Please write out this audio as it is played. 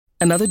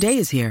Another day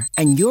is here,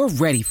 and you're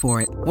ready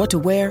for it. What to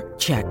wear?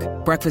 Check.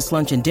 Breakfast,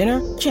 lunch, and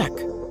dinner? Check.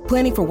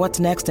 Planning for what's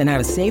next and how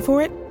to save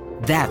for it?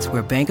 That's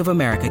where Bank of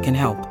America can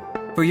help.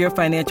 For your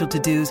financial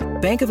to-dos,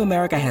 Bank of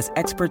America has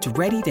experts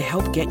ready to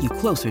help get you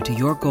closer to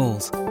your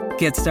goals.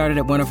 Get started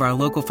at one of our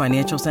local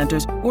financial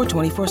centers or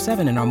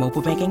 24/7 in our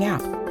mobile banking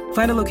app.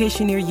 Find a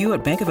location near you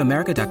at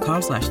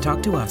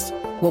bankofamerica.com/talktous.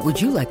 What would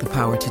you like the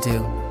power to do?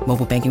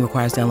 Mobile banking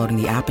requires downloading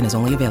the app and is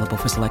only available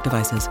for select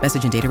devices.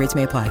 Message and data rates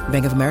may apply.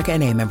 Bank of America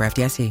N.A., member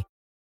FDIC.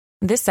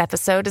 This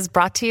episode is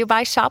brought to you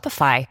by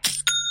Shopify.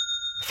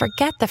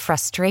 Forget the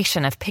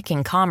frustration of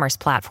picking commerce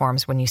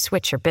platforms when you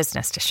switch your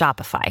business to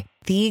Shopify,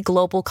 the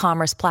global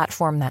commerce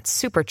platform that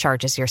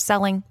supercharges your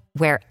selling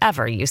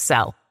wherever you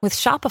sell. With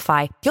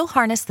Shopify, you'll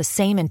harness the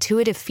same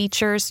intuitive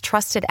features,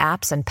 trusted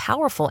apps, and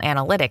powerful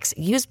analytics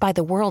used by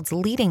the world's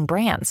leading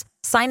brands.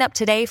 Sign up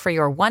today for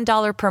your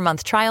 $1 per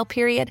month trial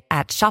period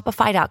at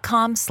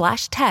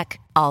shopify.com/tech,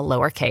 all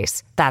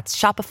lowercase. That's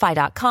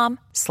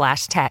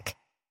shopify.com/tech.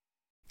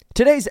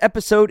 Today's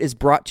episode is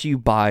brought to you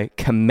by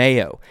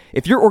Cameo.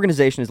 If your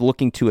organization is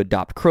looking to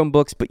adopt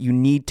Chromebooks, but you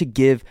need to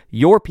give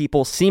your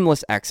people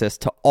seamless access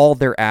to all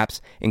their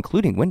apps,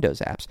 including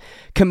Windows apps,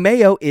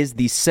 Cameo is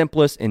the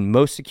simplest and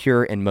most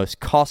secure and most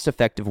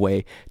cost-effective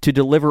way to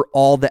deliver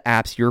all the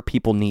apps your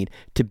people need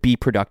to be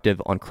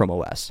productive on Chrome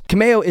OS.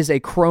 Cameo is a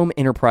Chrome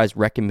Enterprise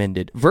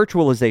recommended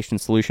virtualization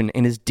solution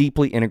and is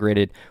deeply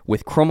integrated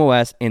with Chrome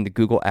OS and the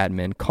Google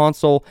Admin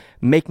Console,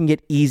 making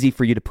it easy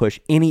for you to push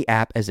any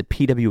app as a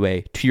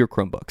PWA to your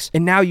Chromebooks.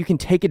 And now you can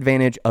take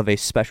advantage of a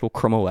special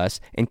Chrome OS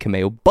and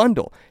Cameo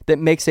bundle that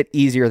makes it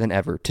easier than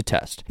ever to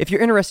test. If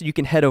you're interested, you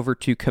can head over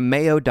to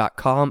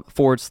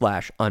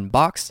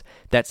cameo.com/unboxed.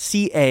 That's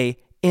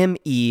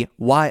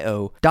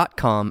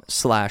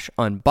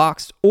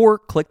cameo.com/unboxed, or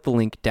click the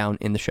link down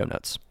in the show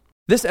notes.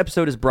 This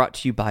episode is brought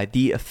to you by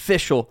the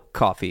official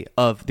coffee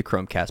of the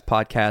Chromecast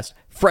podcast,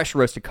 Fresh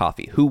Roasted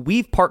Coffee, who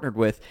we've partnered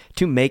with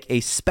to make a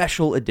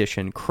special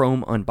edition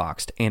Chrome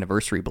Unboxed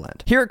anniversary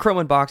blend. Here at Chrome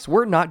Unboxed,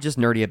 we're not just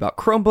nerdy about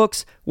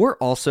Chromebooks, we're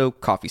also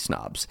coffee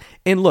snobs.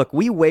 And look,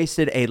 we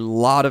wasted a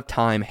lot of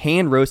time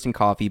hand roasting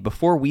coffee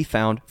before we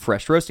found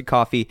Fresh Roasted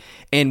Coffee,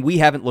 and we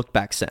haven't looked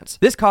back since.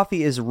 This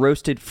coffee is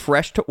roasted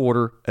fresh to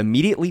order,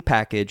 immediately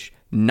packaged,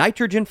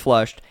 nitrogen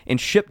flushed, and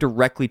shipped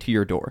directly to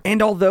your door.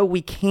 And although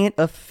we can't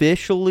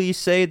officially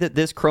say that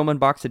this Chrome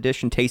Unboxed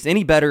edition tastes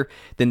any better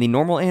than the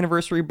normal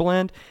anniversary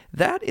blend,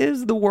 that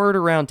is the word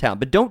around town.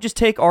 But don't just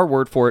take our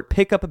word for it.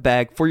 Pick up a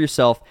bag for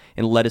yourself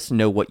and let us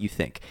know what you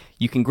think.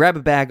 You can grab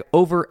a bag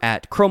over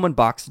at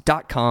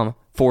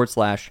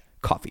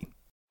chromeunboxed.com/coffee.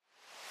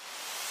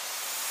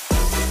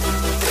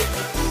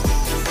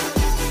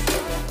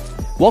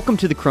 Welcome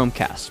to the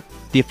Chromecast,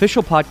 the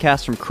official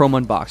podcast from Chrome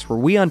Unboxed, where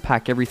we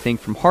unpack everything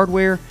from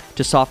hardware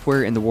to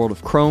software in the world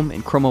of Chrome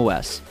and Chrome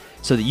OS,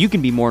 so that you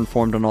can be more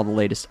informed on all the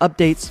latest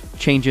updates,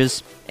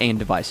 changes, and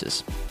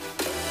devices.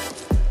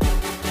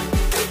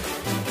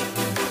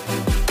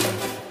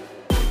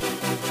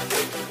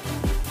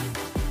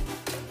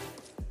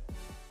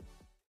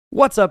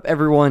 What's up,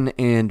 everyone,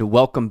 and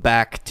welcome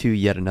back to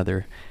yet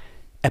another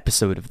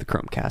episode of the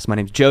Chromecast. My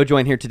name's Joe,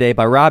 joined here today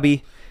by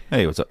Robbie.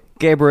 Hey, what's up?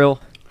 Gabriel.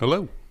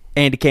 Hello.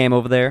 Andy Cam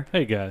over there.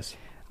 Hey, guys.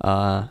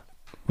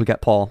 We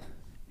got Paul,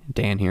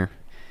 Dan here.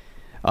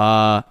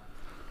 A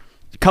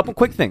couple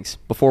quick things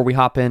before we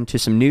hop into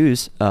some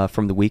news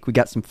from the week. We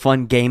got some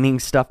fun gaming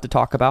stuff to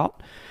talk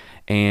about,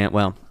 and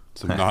well,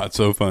 some not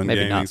so fun.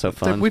 Maybe gaming. not so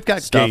fun. We've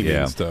got stuff.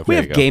 gaming stuff. We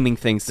have gaming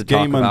things to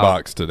talk Game about.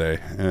 Unboxed today,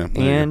 yeah,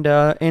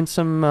 and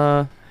some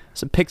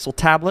Pixel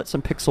tablet,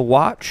 some Pixel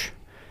Watch.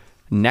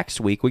 Next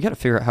week, we got to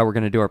figure out how we're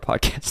going to do our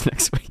podcast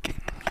next week.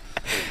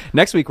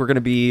 Next week, we're going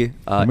to be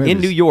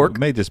in New York. We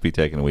may just be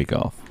taking a week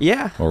off.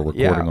 Yeah. Or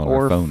recording on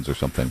our phones or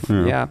something.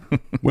 Yeah.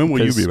 When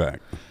will you be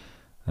back?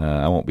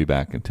 I won't be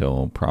back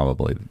until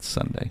probably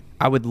Sunday.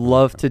 I would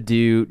love to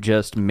do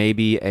just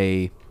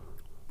maybe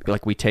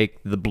we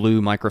take the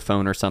blue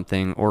microphone or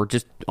something, or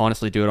just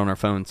honestly do it on our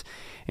phones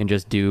and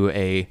just do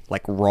a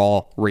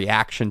raw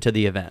reaction to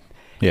the event.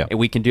 Yeah. And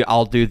we can do,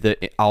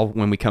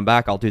 when we come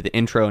back, I'll do the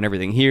intro and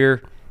everything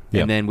here.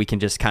 And then we can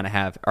just kind of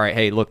have, all right,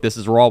 hey, look, this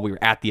is raw. We were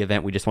at the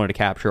event. We just wanted to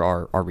capture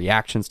our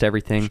reactions to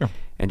everything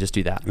and just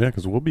do that. Yeah,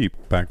 because we'll be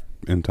back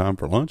in time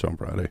for lunch on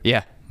Friday.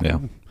 Yeah. Yeah.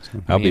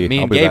 So I'll be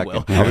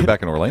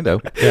back in Orlando.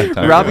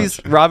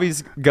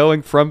 Robbie's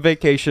going from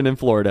vacation in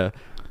Florida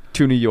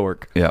to New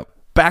York. Yeah.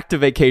 Back to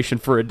vacation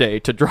for a day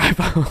to drive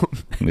home.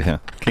 Yeah.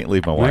 Can't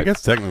leave my wife. I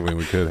guess technically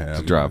we could have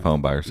to drive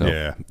home by herself.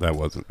 Yeah, that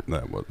wasn't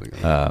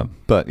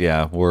but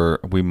yeah,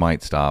 we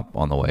might stop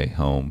on the way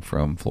home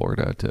from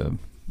Florida to,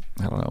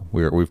 I don't know.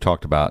 We've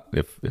talked about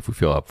if we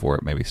feel up for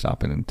it, maybe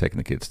stopping and taking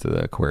the kids to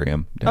the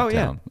aquarium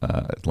downtown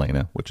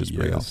Atlanta, which is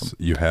pretty awesome.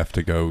 You have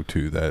to go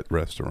to that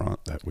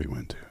restaurant that we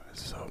went to.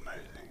 It's so amazing.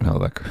 Oh,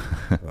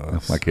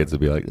 my kids would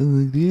be like,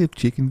 "Oh, do you have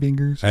chicken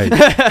fingers?" Hey,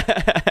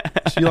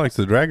 she likes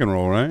the dragon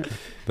roll, right?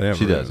 They have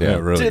She does, they yeah.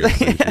 have really Do good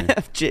they sushi.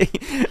 have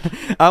chicken?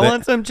 I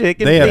want some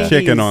chicken. They have fingies.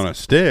 chicken on a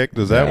stick.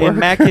 Does that work? And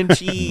mac and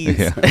cheese.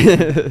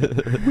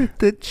 With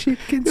the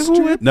chicken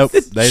strips. Nope,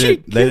 they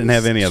chicken didn't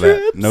have any of that.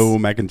 strips. No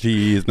mac and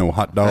cheese, no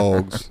hot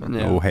dogs,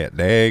 no hot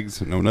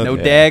dags, no nothing.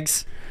 No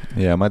dags.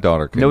 Yeah, my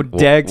daughter can. No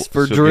dags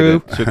for she'll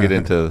Drew. She'll get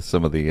into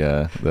some of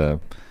the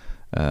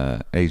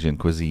Asian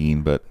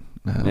cuisine, but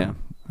Yeah.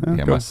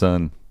 my Cool.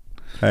 son.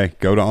 Hey,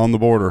 go to On the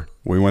Border.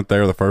 We went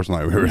there the first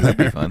night we were That'd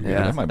be there. fun.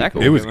 Yeah, that might be that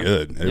cool. could It was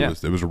Good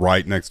good. It was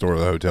right next door to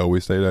the hotel we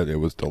stayed at. It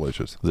was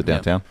delicious. Was it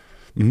downtown?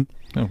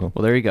 Mm-hmm. Oh, cool.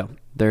 Well, there you go.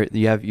 There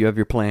you have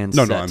your plans.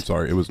 No, set. I'm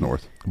sorry. It was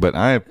north. But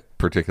I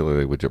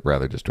particularly would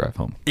rather just drive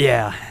home.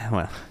 Yeah.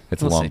 Well,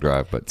 It's we'll a long see.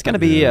 drive, but It's gonna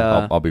be.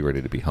 I'll be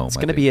ready to be home. It's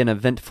going to be an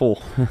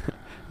eventful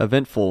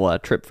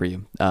trip for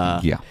you.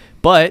 Yeah.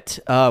 But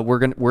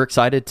we're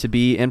excited to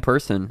be in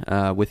person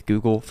with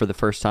Google for the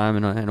first time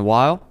in a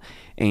while,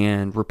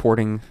 and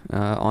reporting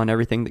on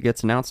everything that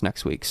gets announced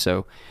next week.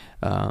 So,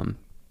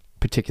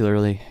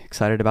 particularly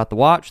excited about the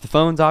watch. The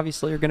phones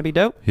obviously are going to be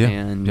dope. Yeah.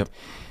 And Yep.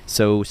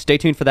 so stay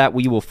tuned for that.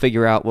 We will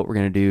figure out what we're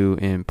going to do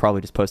and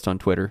probably just post on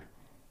Twitter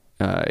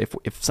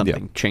if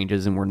something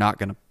changes and we're not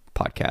going to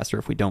podcast, or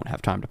if we don't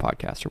have time to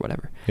podcast or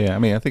whatever. Yeah, I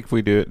mean, I think if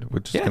we do it, we're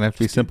just going to have to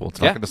be simple. It's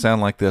not Yeah. going to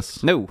sound like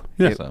this. No.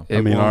 Yeah. So.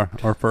 I mean,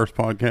 won't. our first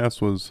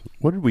podcast was,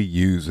 what did we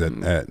use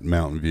at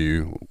Mountain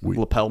View?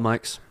 Lapel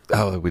mics.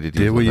 Oh, we did.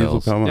 Did we use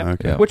lapels. lapel? Yeah.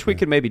 Okay. Yeah. Which we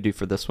could maybe do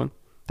for this one.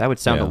 That would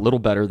sound a Yeah. little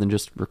better than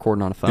just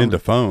recording on a phone. Into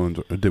phones.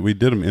 We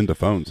did them into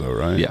phones though,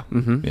 right? Yeah.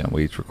 Mhm. Yeah,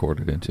 we each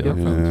recorded into Yep.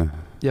 our phones.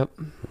 Yeah. Yep.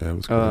 That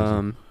was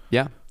crazy.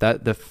 Yeah.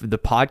 That the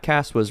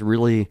podcast was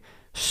really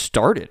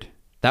started.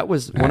 That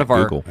was one At of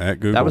our Google. At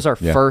Google. That was our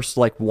Yeah. first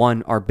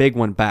our big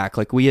one back.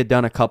 Like we had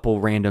done a couple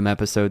random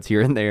episodes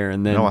here and there,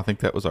 and then No, I think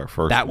that was our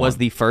first that was one.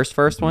 the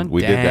first one.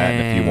 We did that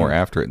and a few Dang. more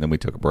after it, and then we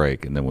took a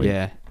break, and then we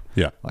Yeah.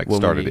 When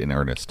started we- in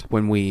earnest.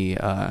 when we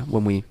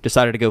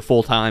decided to go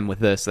full time with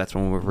this. That's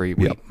when we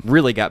Yep.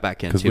 really got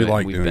back into 'Cause we it.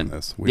 like We've doing been,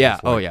 this. We yeah.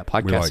 just Oh like- yeah.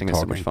 we like Podcasting is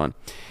so much talking. fun.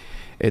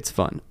 It's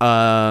fun.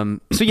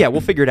 So yeah, we'll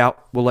figure it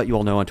out. We'll let you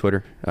all know on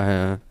Twitter.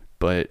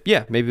 But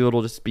yeah, maybe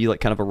it'll just be like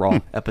kind of a raw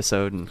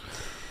episode, and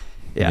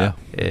Yeah,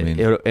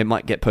 it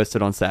might get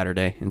posted on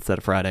Saturday instead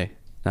of Friday.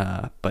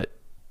 But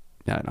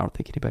I don't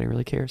think anybody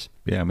really cares.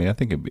 Yeah, I mean, I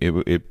think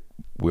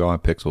we all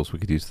have Pixels. We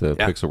could use the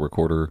Pixel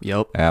Recorder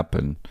Yep. app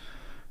and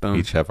Boom.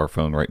 each have our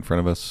phone right in front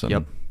of us. And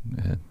Yep.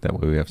 That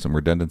way we have some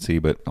redundancy.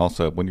 But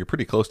also, when you're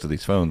pretty close to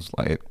these phones,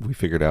 like we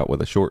figured out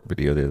with a short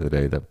video the other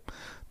day, the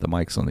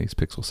mics on these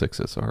Pixel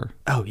 6s are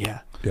Oh yeah.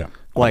 Yeah.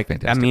 Like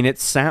fantastic. I mean,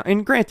 it's sound.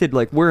 And granted,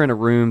 like we're in a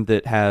room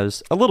that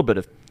has a little bit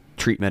of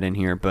treatment in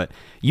here, but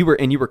you were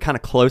kind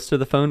of close to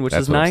the phone, which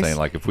That's is what nice. I'm saying.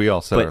 Like if we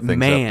all set But our things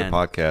man,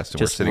 up to podcast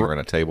and we're just sitting around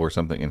a table or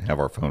something and have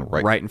our phone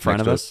right in front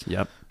next of to us.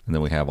 Yep. and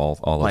then we have all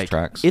those Like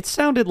tracks. it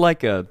sounded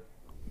like it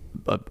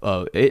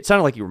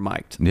sounded like you were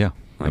mic'd. Yeah,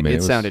 Like, it it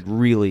was- sounded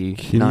really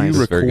Can nice.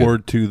 you very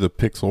record to the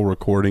Pixel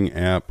recording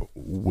app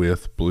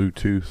with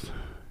Bluetooth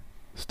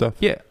stuff?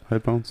 Yeah.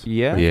 Headphones?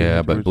 Yeah.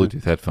 Yeah, but Original.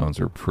 Bluetooth headphones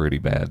are pretty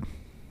bad.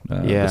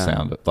 Yeah. The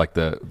sound, like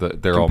they're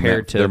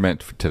Compared to- they're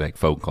meant to take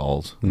phone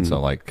calls, and Mm. so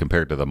like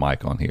compared to the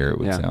mic on here, it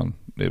would Yeah.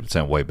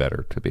 sound way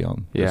better to be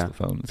on Yeah. just the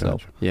phone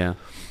itself. Gotcha. Yeah.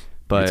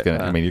 But It's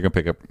gonna, I mean, you're gonna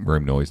pick up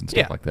room noise and stuff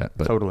yeah, like that.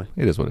 But totally.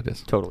 it is what it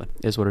is. Totally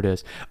is what it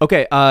is.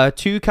 Okay,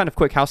 two kind of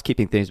quick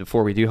housekeeping things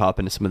before we do hop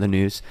into some of the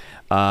news.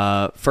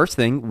 First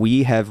thing,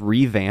 we have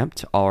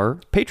revamped our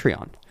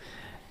Patreon.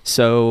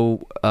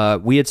 So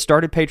we had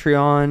started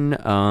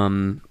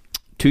Patreon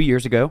 2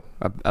 years ago,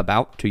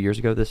 about 2 years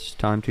ago. This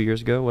time 2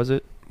 years ago, was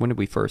it? When did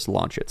we first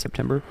launch it?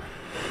 September?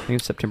 I think it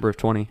was September of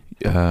 20.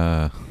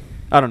 I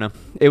don't know.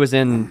 It was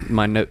in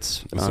my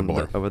notes It's a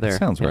blur. over there.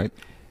 Sounds Yeah. right.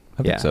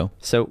 I think so.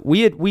 So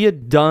we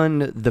had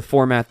done the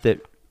format that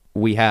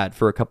we had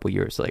for a couple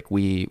years. Like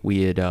we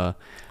had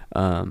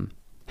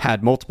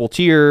had multiple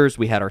tiers.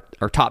 We had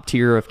our top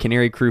tier of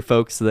Canary Crew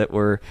folks that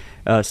were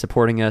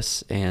supporting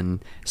us,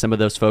 and some of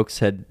those folks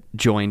had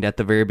joined at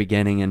the very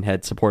beginning and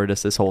had supported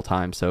us this whole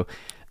time. So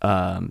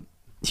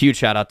huge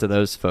shout out to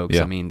those folks.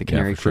 Yeah. I mean, the Yeah,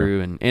 Canary for sure.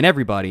 Crew and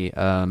everybody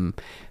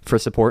for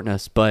supporting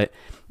us. But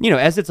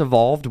as it's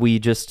evolved, we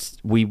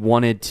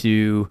wanted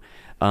to.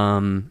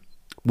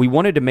 We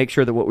wanted to make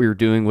sure that what we were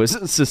doing was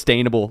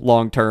sustainable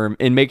long term,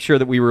 and make sure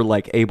that we were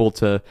like able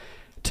to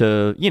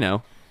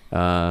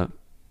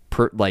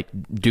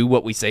do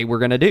what we say we're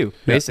going to do,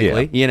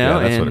 basically. Yeah, that's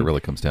what and, it really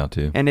comes down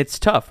to. and it's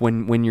tough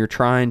when you're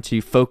trying to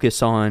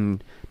focus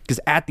on, because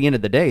at the end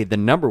of the day, the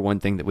number one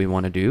thing that we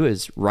want to do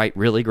is write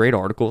really great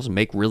articles and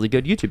make really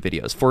good YouTube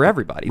videos for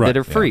everybody that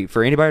are free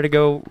for anybody to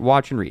go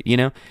watch and read,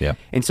 Yeah.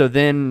 And so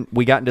then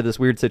we got into this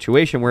weird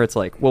situation where it's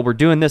like, well, we're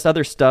doing this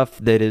other stuff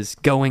that is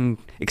going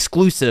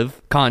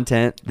exclusive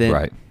content. Then,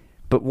 Right.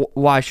 But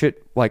why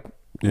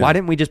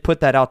didn't we just put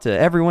that out to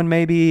everyone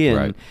maybe? And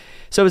Right.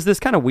 so it's this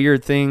kind of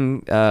weird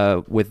thing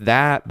with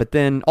that, but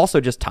then also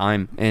just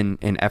time and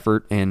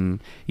effort.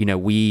 And,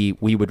 we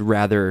would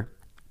rather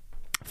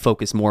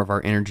focus more of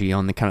our energy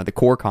on the kind of the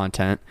core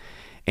content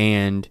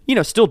and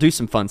still do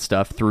some fun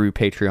stuff through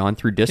Patreon,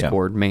 through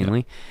Discord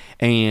mainly,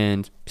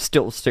 and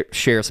still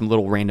share some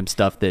little random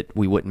stuff that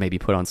we wouldn't maybe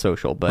put on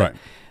social, but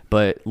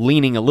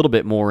leaning a little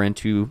bit more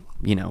into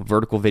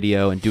vertical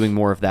video and doing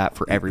more of that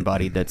for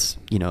everybody that's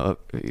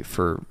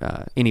for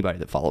anybody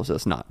that follows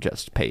us, not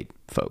just paid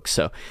folks.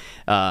 So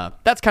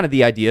that's kind of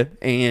the idea,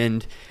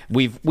 and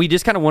we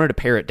just kind of wanted to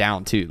pare it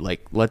down too.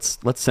 Like let's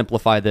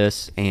simplify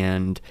this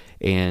and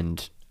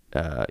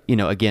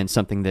again,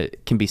 something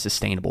that can be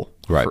sustainable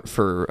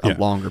for a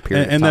longer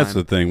period of time. And that's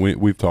the thing.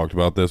 We've talked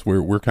about this.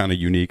 We're kind of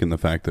unique in the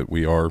fact that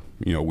we are,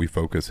 we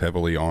focus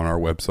heavily on our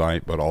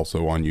website, but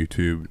also on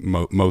YouTube.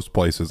 Most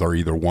places are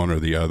either one or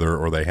the other,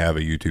 or they have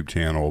a YouTube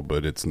channel,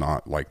 but it's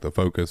not like the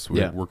focus.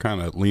 We're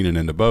kind of leaning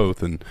into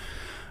both, and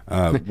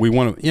we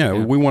want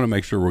to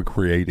make sure we're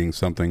creating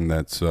something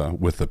that's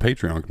with the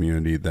Patreon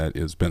community that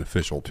is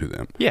beneficial to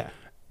them. Yeah.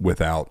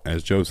 Without,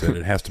 as Joe said,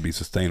 it has to be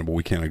sustainable.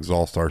 We can't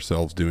exhaust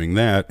ourselves doing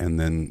that and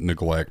then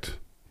neglect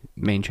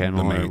main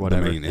channel or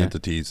whatever, the main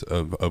entities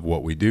of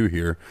what we do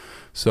here.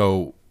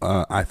 So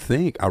I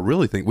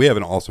really think we have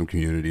an awesome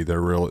community.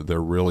 They're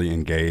really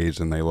engaged,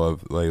 and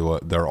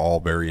they're all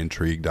very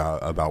intrigued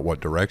about what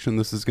direction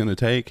this is going to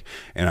take,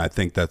 and I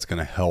think that's going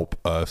to help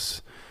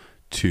us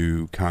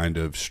to kind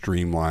of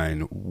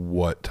streamline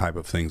what type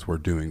of things we're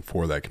doing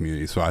for that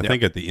community. So I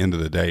think at the end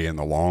of the day, in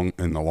the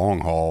long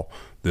haul,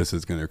 this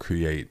is going to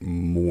create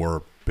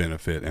more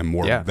benefit and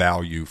more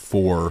value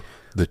for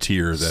the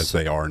tiers as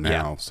they are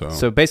now.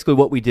 So basically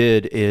what we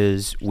did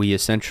is we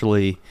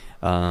essentially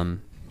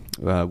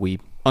we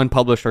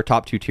unpublished our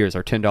top two tiers,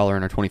 our $10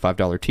 and our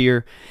 $25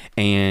 tier,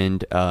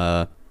 and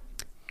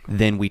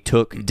then we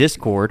took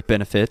Discord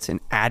benefits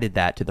and added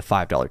that to the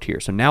 $5 tier.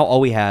 So now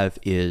all we have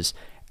is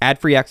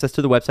ad-free access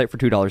to the website for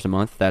 $2 a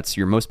month. That's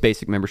your most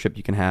basic membership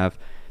you can have.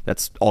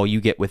 That's all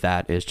you get with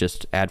that, is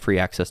just ad-free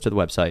access to the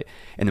website.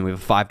 And then we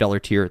have a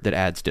 $5 tier that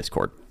adds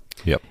Discord.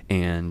 Yep.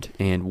 And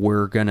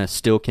we're gonna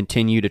still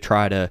continue to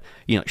try to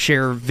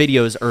share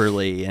videos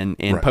early and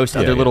post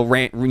other little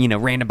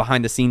random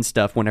behind the scenes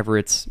stuff whenever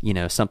it's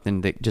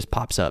something that just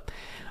pops up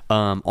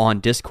on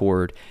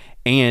Discord.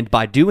 And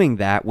by doing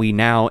that, we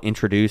now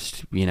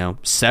introduced,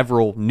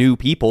 several new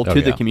people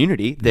to the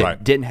community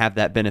that didn't have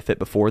that benefit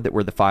before, that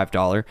were the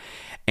 $5.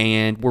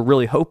 And we're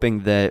really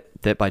hoping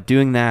that by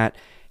doing that,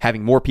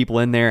 having more people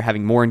in there,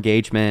 having more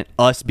engagement,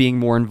 us being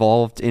more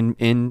involved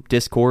in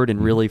Discord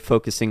and really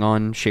focusing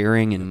on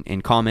sharing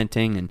and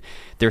commenting. And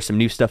there's some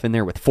new stuff in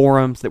there with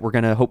forums that we're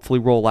going to hopefully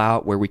roll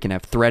out, where we can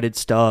have threaded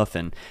stuff,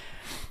 and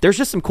there's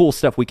just some cool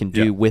stuff we can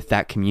do with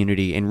that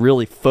community and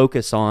really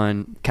focus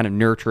on kind of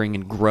nurturing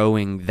and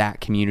growing that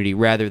community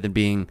rather than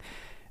being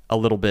a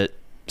little bit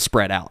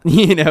spread out,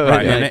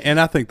 Right. And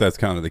I think that's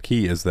kind of the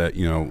key, is that,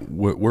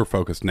 we're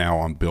focused now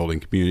on building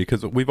community,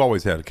 because we've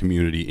always had a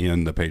community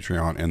in the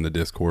Patreon and the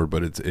Discord,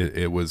 but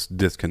it was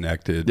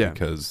disconnected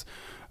because,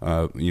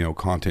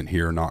 content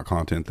here, not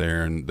content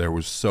there. And there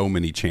was so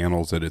many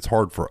channels that it's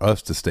hard for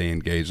us to stay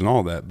engaged and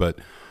all that. But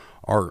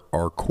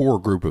our core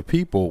group of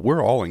people,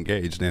 we're all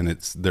engaged, and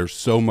there's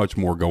so much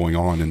more going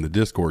on in the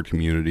Discord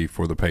community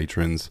for the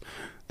patrons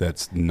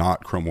that's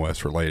not Chrome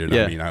OS related.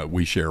 I mean,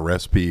 we share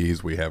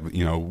recipes. We have,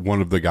 one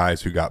of the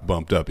guys who got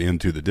bumped up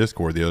into the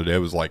Discord the other day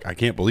was like, I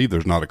can't believe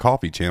there's not a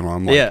coffee channel.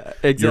 I'm like,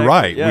 exactly. You're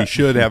right. We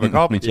should have a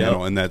coffee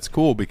channel. And that's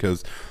cool,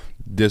 because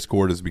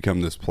Discord has become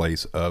this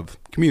place of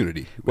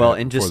community. Well,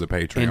 for the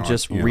Patreon, and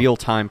just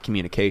real-time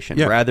communication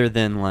rather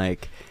than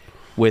like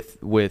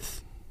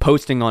with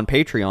posting on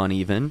Patreon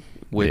even,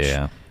 which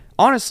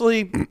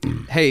honestly,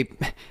 hey,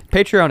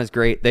 Patreon is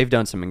great. They've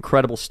done some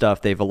incredible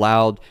stuff. They've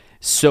allowed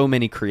so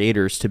many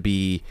creators to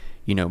be,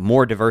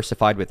 more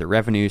diversified with their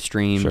revenue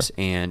streams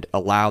and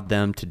allowed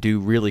them to do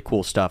really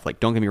cool stuff. Like,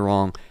 don't get me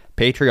wrong,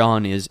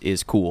 Patreon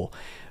is cool,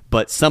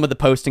 but some of the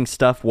posting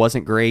stuff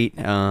wasn't great.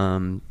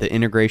 The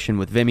integration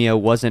with Vimeo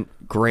wasn't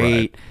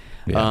great.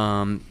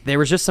 There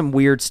was just some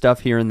weird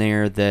stuff here and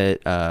there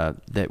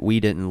that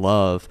we didn't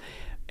love,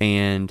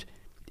 and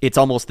it's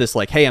almost this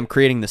like, hey, I'm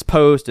creating this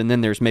post, and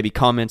then there's maybe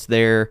comments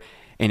there,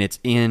 and it's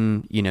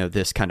in,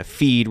 this kind of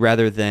feed,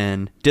 rather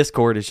than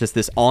Discord is just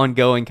this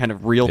ongoing kind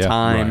of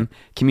real-time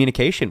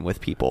communication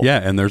with people. Yeah,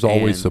 and there's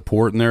always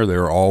support in there.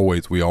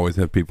 We always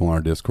have people in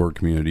our Discord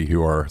community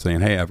who are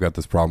saying, hey, I've got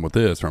this problem with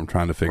this, or I'm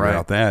trying to figure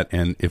out that.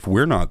 And if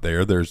we're not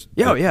there, there's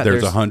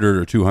 100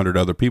 or 200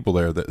 other people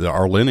there.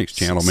 Our Linux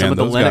channel, man,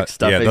 those Linux guys,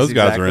 stuff those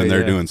guys are in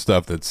there doing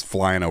stuff that's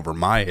flying over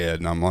my head,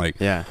 and I'm like,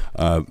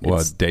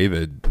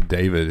 David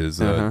is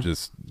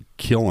just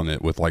killing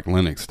it with like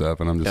Linux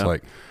stuff, and I'm just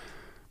like,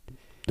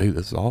 dude,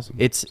 this is awesome.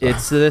 It's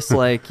this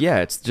like,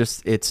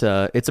 it's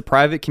a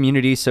private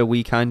community, so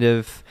we kind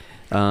of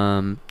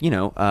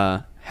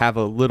have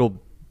a little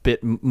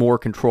bit more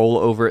control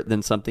over it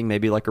than something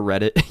maybe like a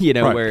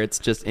Reddit, where it's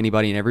just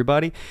anybody and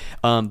everybody.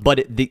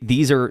 But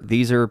these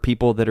are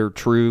people that are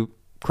true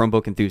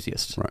Chromebook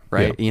enthusiasts,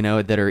 right?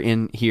 That are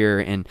in here,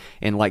 and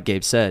like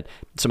Gabe said,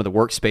 some of the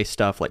workspace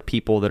stuff, like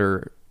people that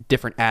are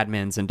different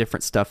admins and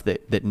different stuff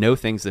that know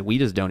things that we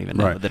just don't even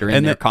know, right. that are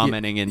in there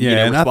commenting and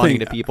responding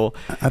to people.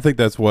 I think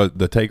that's what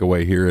the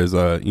takeaway here is.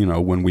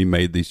 When we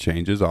made these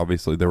changes,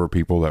 obviously there were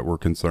people that were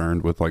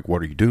concerned with like,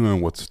 what are you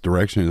doing? What's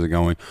direction is it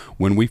going?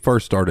 When we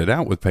first started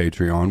out with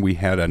Patreon, we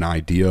had an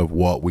idea of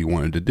what we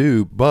wanted to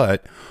do,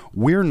 but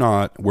we're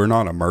not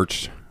a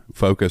merch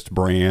focused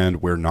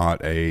brand. We're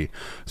not a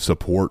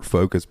support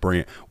focused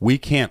brand. We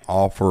can't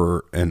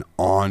offer an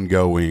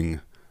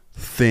ongoing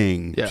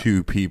thing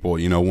to people.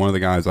 One of the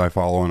guys I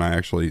follow, and I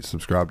actually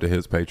subscribed to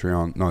his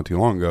Patreon not too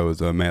long ago,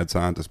 is a Mad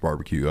Scientist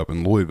Barbecue up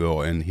in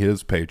Louisville, and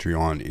his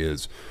Patreon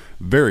is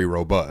very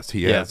robust.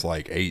 He has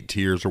like 8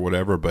 tiers or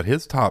whatever, but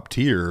his top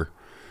tier,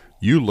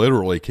 you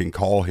literally can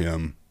call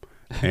him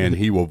and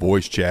he will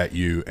voice chat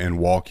you and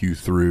walk you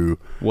through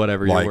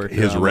whatever like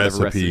his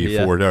recipe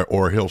for it,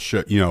 or he'll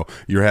show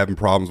you're having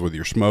problems with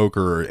your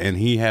smoker, and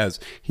he has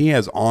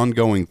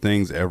ongoing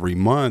things every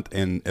month.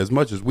 And as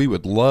much as we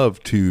would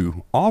love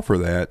to offer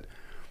that,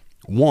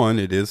 one,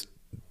 it is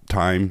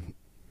time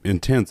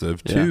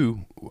intensive.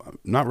 Two,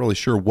 not really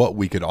sure what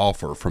we could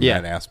offer from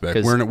that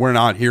aspect. We're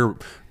not here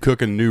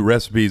cooking new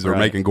recipes or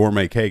making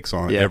gourmet cakes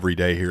on every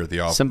day here at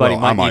the office. Somebody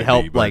might need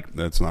help, like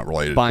that's not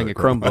related buying to a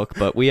Chromebook,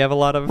 but we have a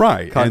lot of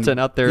content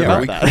out there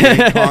about that.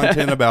 Create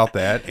content about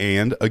that,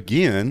 and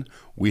again,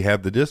 we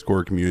have the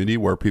Discord community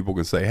where people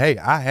can say, "Hey,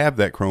 I have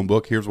that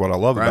Chromebook. Here's what I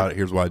love about it.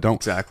 Here's what I don't."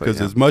 Exactly.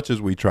 Because as much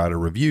as we try to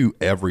review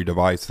every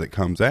device that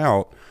comes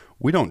out,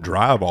 we don't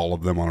drive all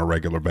of them on a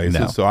regular basis.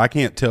 No. So I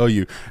can't tell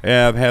you,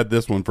 I've had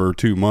this one for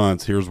 2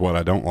 months. Here's what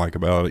I don't like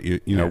about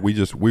it.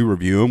 We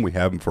review them. We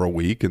have them for a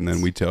week, and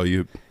then we tell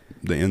you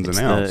the ins and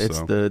outs.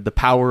 It's the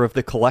power of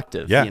the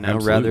collective,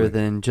 rather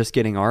than just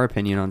getting our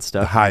opinion on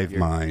stuff. The hive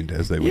mind,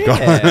 as they would call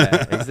it.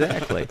 Yeah,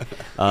 exactly.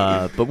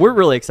 But we're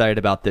really excited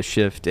about this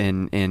shift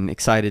and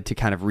excited to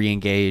kind of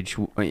re-engage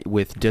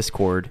with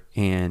Discord,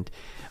 and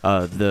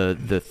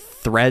the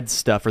thread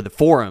stuff or the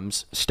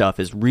forums stuff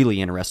is really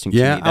interesting to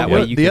me. That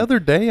way the other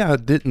day I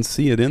didn't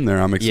see it in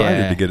there. I'm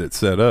excited to get it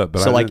set up.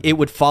 But so it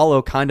would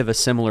follow kind of a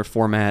similar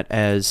format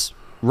as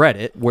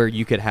Reddit, where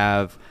you could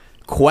have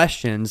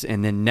questions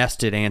and then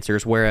nested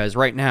answers, whereas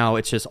right now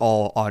it's just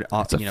all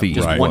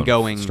one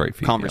going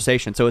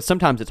conversation. So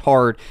sometimes it's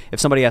hard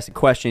if somebody asks a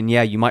question.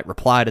 You might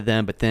reply to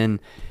them, but then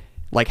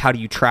like, how do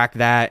you track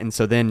that? And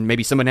so then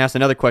maybe someone asks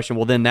another question.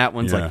 Well, then that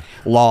one's like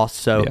lost.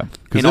 So,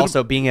 and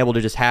also being able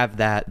to just have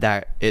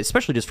that,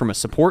 especially just from a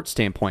support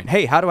standpoint.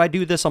 Hey, how do I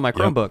do this on my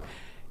Chromebook?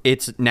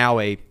 It's now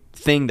a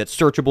thing that's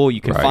searchable. You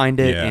can find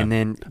it, and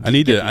then I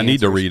need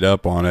to read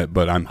up on it.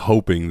 But I'm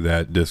hoping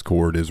that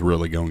Discord is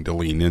really going to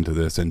lean into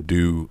this and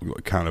do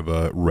kind of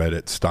a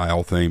Reddit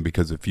style thing,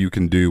 because if you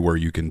can do where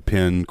you can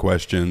pin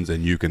questions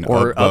and you can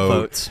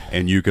upvote,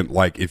 and you can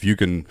if you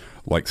can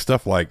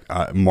stuff like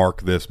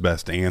mark this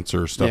best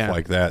answer, stuff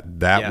like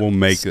that will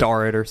make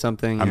star it or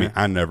something. I mean,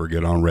 I never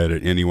get on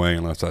Reddit anyway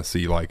unless I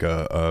see like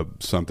a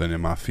something in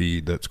my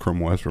feed that's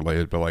Chrome OS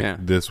related,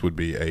 but this would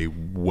be a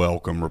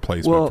welcome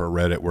replacement for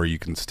Reddit, where you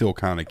can still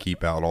kind of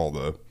keep out all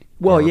the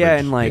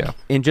garbage.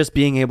 And just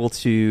being able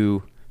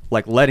to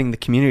letting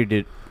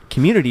the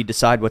community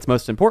decide what's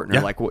most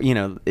important,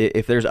 or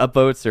if there's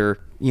upvotes, or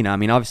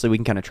obviously we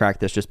can kind of track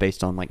this just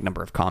based on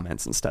number of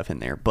comments and stuff in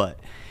there, but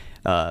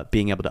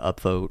being able to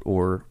upvote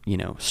or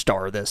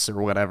star this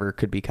or whatever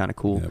could be kind of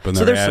cool. But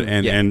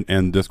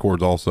and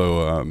Discord's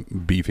also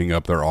beefing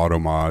up their auto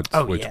mods,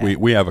 which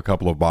we have a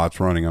couple of bots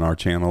running on our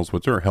channels,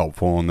 which are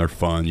helpful and they're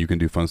fun. You can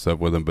do fun stuff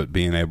with them, but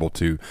being able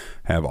to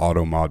have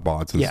auto mod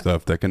bots and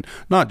stuff that can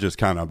not just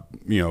kind of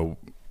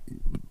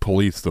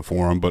police the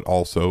forum, but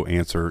also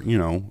answer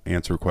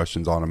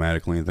questions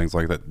automatically and things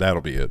like that.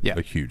 That'll be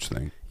a huge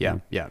thing.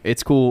 Yeah,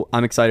 it's cool.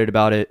 I'm excited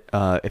about it.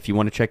 If you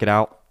want to check it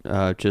out,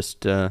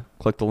 just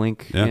click the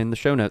link in the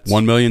show notes.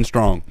 1 million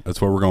strong. That's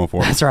what we're going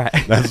for. That's right.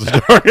 That's the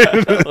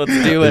target.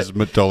 Let's do it.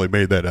 Just totally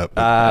made that up.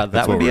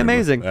 That would be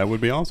amazing. That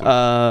would be awesome.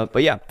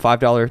 But yeah,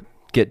 $5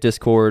 get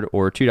Discord,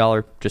 or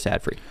 $2 just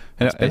ad free.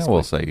 And I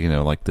will say,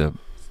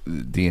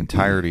 the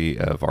entirety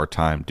of our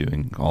time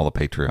doing all the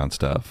Patreon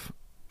stuff,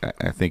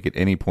 I think at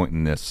any point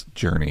in this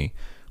journey,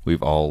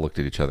 we've all looked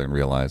at each other and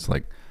realized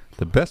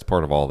the best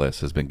part of all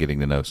this has been getting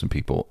to know some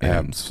people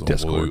in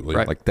Discord.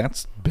 Right.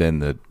 That's been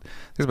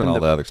there's been all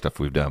the other stuff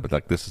we've done,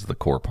 but this is the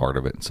core part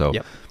of it. And so,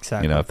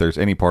 exactly. If there's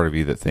any part of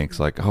you that thinks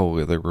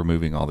they're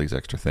removing all these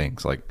extra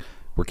things,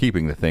 we're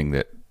keeping the thing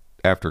that,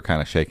 after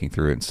kind of shaking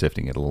through it and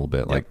sifting it a little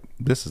bit,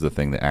 this is the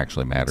thing that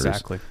actually matters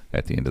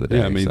at the end of the day.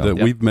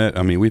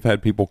 Yeah, we've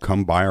had people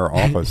come by our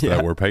office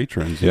that were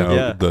patrons.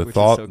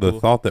 The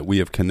thought that we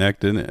have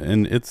connected,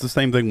 and it's the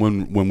same thing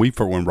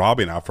when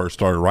Robbie and I first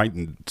started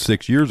writing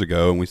 6 years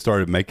ago, and we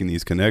started making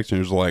these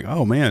connections. Like,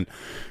 oh man,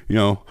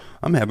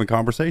 I'm having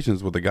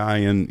conversations with a guy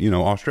in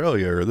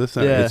Australia or this.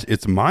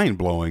 It's mind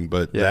blowing,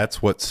 but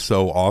that's what's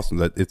so awesome,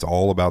 that it's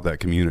all about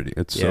that community.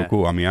 It's so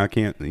cool. I mean, I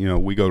can't.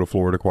 We go to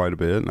Florida quite a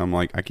bit, and I'm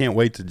like, I can't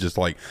wait to just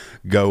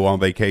go on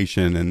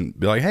vacation and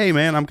be like, hey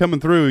man, I'm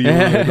coming through. You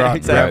want to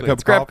grab a cup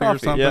of coffee or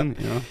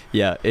something?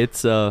 Yeah,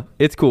 it's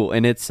cool,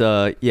 and it's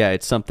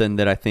something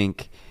that I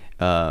think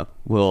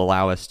will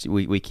allow us to,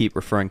 we keep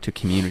referring to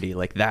community.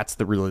 Like that's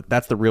the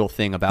real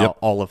thing about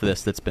all of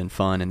this that's been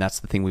fun, and that's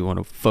the thing we want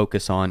to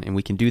focus on, and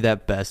we can do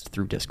that best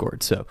through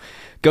Discord. So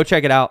go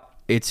check it out.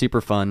 It's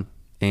super fun,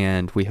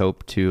 and we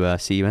hope to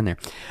see you in there.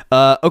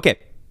 Okay,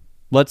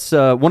 let's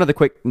one other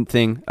quick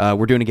thing.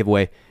 We're doing a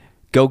giveaway.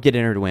 Go get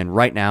entered to win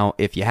right now.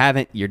 If you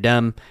haven't, you're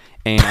dumb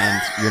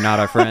and you're not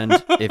our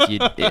friend.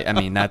 I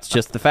mean, that's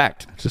just the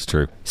fact. Just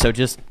true. So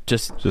just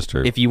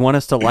true. If you want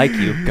us to like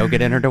you, go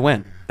get entered to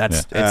win.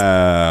 That's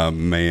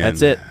man.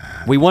 That's it.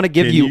 We want to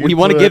give you a free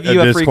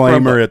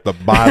disclaimer Chromebook at the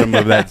bottom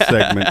of that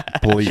segment,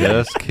 please.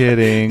 Just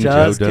kidding.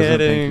 Just Joe doesn't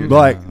kidding.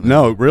 Like,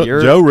 no,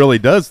 Joe really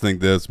does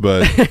think this,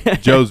 but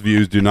Joe's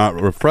views do not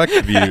reflect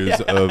the views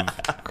of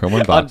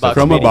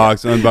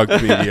Chromebox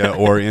Unboxed Media,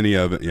 or any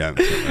of it. Yeah.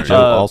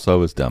 Joe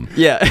also is dumb.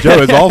 Yeah.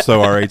 Joe is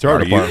also our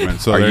HR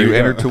department. So are you go.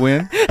 entered to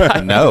win?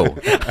 No.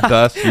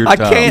 Thus, you're I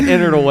dumb. can't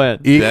enter to win.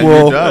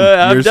 Equal,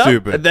 I'm you're done.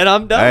 stupid. Then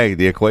I'm done. Hey,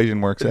 the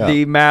equation works out.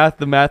 The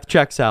math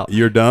checks out.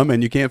 You're dumb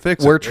and you can't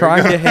fix it. We're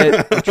trying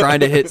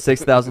to hit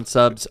 6,000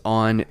 subs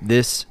on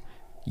this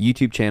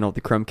YouTube channel,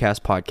 the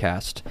Chromecast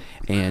Podcast,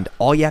 and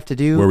all you have to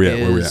do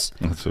is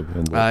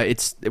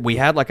we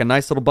had like a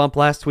nice little bump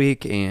last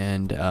week,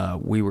 and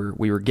we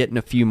were getting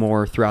a few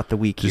more throughout the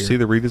week. Did you see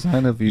the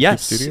redesign of YouTube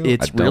Studio?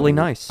 It's really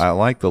nice. I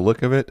like the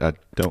look of it. I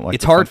don't like.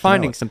 It's hard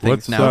finding some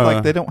things now.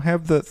 Like they don't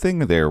have the thing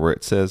there where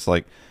it says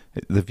like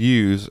the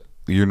views,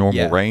 your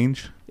normal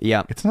range.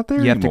 Yeah, it's not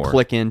there you anymore. have to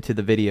click into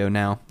the video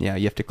now. Yeah,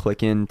 you have to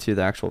click into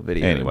the actual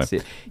video. Anyway,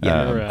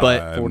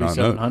 but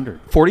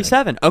 4,700.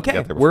 47.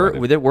 Okay,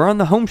 we're on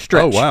the home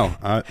stretch. Oh wow!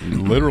 I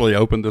literally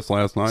opened this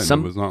last night.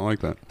 And it was not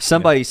like that.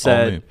 Somebody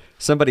said,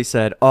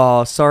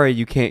 "Oh, sorry,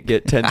 you can't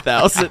get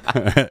 10,000."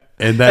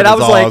 and that is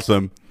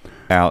awesome. Like,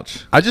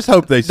 ouch! I just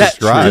hope they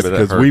subscribe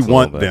because we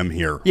want them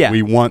here. Yeah.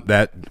 we want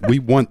that. We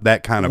want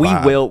that kind of.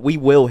 We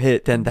will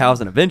hit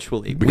 10,000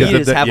 eventually. We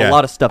just have a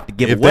lot of stuff to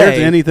give away. If there's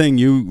anything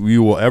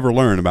you will ever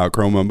learn about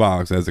Chrome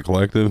Unboxed as a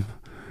collective,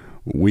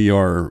 we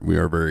are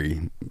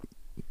very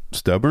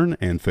stubborn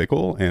and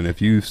fickle, and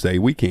if you say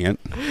we can't,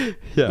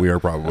 we are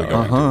probably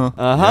going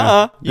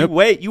to. You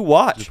wait, you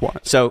watch. Just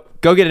watch. So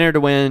go get entered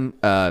to win.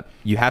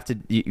 You have to.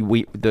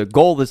 The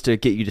goal is to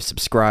get you to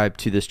subscribe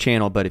to this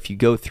channel, but if you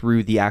go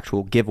through the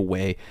actual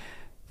giveaway,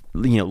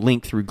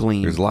 link through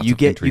Gleam, you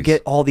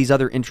get all these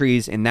other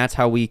entries, and that's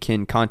how we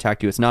can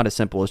contact you. It's not as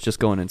simple as just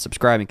going and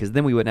subscribing, because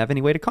then we wouldn't have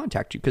any way to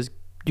contact you, because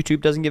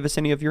YouTube doesn't give us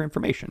any of your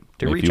information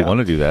to reach out. If you want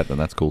to do that, then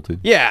that's cool too.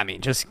 Yeah, I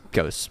mean, just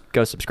go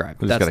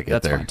subscribe. We just gotta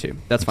get there. Fine too.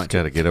 That's fine.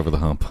 Got to get over the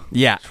hump.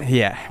 Yeah,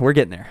 we're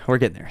getting there.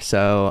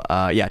 So,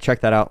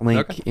 check that out.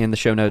 Link in the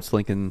show notes.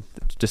 Link in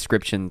the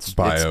descriptions.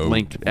 Bio, it's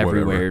linked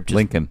everywhere.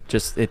 Lincoln.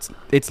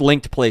 It's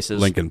linked places.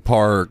 Lincoln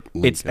Park.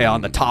 It's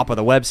on the top of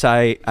the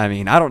website. I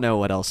mean, I don't know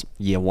what else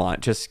you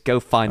want. Just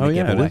go find the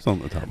giveaway. It is on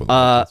the top of the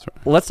website.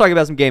 Let's talk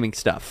about some gaming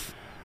stuff.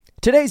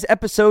 Today's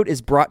episode is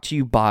brought to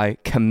you by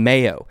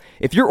Cameo.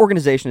 If your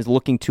organization is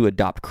looking to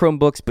adopt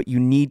Chromebooks, but you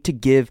need to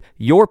give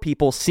your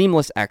people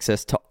seamless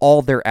access to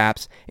all their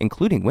apps,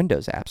 including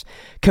Windows apps,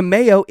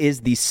 Cameo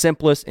is the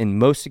simplest and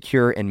most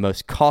secure and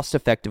most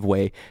cost-effective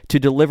way to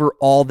deliver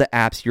all the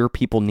apps your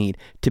people need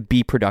to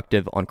be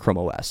productive on Chrome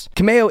OS.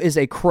 Cameo is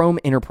a Chrome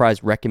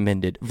Enterprise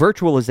recommended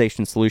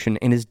virtualization solution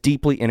and is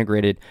deeply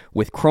integrated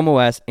with Chrome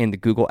OS and the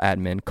Google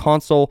Admin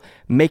Console,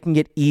 making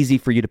it easy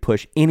for you to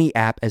push any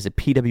app as a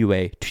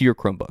PWA to your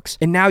Chromebooks.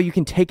 And now you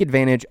can take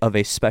advantage of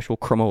a special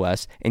Chrome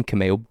OS and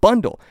Cameo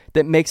bundle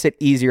that makes it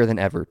easier than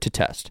ever to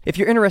test. If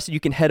you're interested,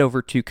 you can head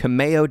over to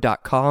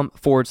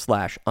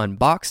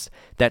cameo.com/unboxed.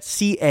 That's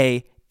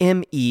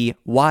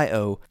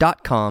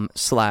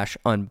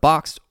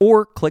cameo.com/unboxed,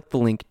 or click the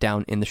link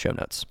down in the show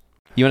notes.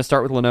 You want to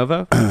start with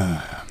Lenovo?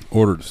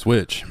 Ordered a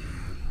Switch.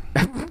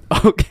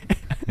 Okay.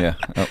 Yeah.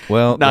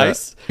 Well,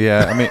 nice.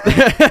 I mean,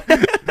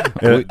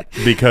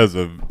 because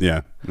of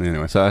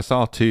Anyway, so I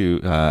saw two,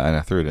 and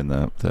I threw it in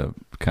the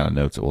kind of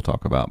notes that we'll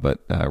talk about.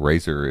 But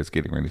Razer is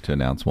getting ready to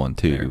announce one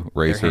too.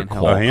 Razer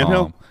Qualcomm.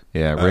 Handheld?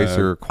 Yeah,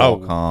 Razer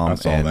Qualcomm, I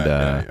saw and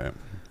that.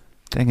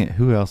 dang it,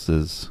 who else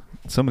is?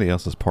 Somebody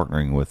else is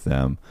partnering with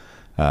them.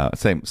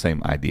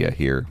 Same idea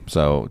here.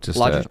 So just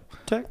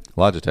Logitech.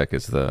 Logitech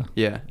is the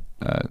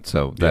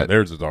so that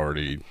theirs is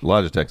already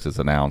Logitech's is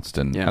announced,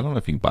 and I don't know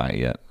if you can buy it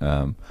yet.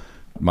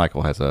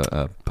 Michael has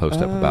a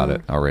post up about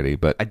it already,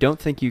 but I don't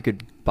think you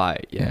could buy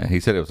it yet. Yeah, he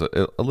said it was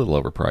a little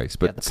overpriced,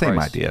 but same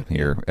price. idea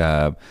here.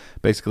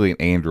 Basically, an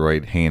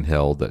Android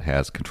handheld that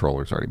has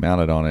controllers already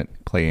mounted on it,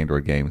 play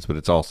Android games, but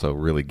it's also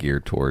really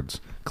geared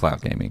towards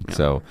cloud gaming. Yeah.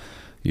 So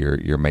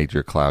your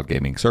major cloud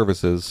gaming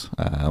services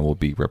will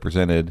be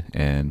represented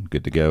and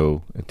good to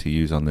go to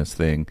use on this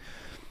thing.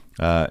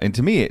 And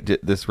to me,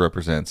 this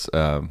represents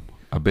a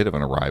bit of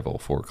an arrival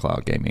for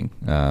cloud gaming.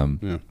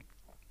 And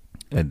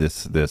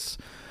this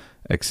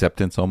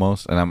acceptance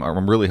almost, and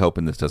I'm really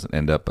hoping this doesn't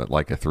end up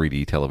like a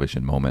 3D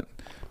television moment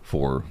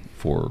for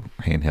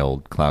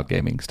handheld cloud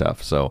gaming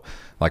stuff. So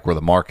like where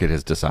the market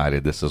has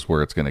decided this is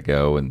where it's going to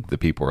go, and the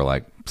people are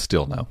like,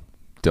 still no.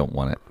 don't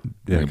want it.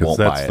 Yeah, They because won't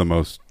that's buy it. the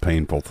most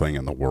painful thing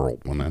in the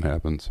world when that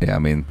happens. Yeah, I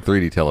mean,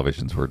 3D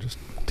televisions were just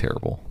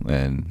terrible,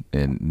 and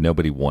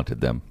nobody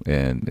wanted them.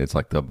 And it's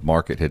like the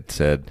market had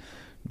said,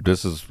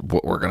 this is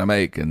what we're going to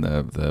make, and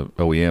the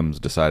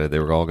OEMs decided they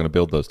were all going to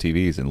build those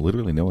TVs, and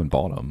literally no one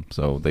bought them.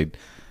 So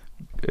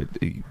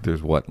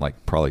there's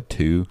probably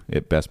 2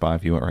 at Best Buy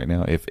if you went right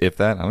now. If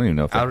that, I don't even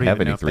know if they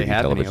have any 3D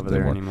televisions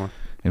anymore.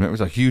 And it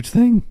was a huge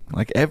thing.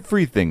 Like,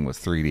 everything was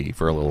 3D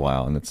for a little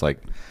while, and it's like,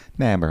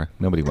 nah, bro,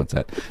 nobody wants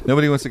that.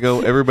 Nobody wants to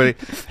go. Everybody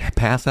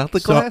pass out the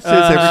glasses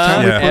every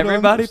time we put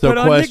everybody on. put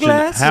on your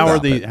glasses.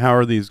 How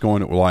are these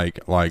going to,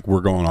 like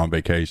we're going on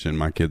vacation,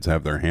 my kids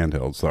have their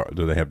handhelds. So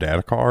do they have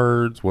data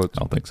cards? I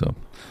don't think so.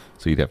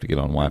 So you'd have to get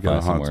on Wi-Fi get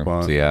a somewhere.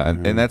 hotspot. So yeah,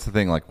 and that's the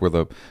thing. Like,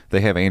 they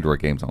have Android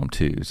games on them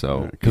too.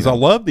 So because I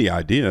love the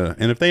idea,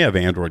 and if they have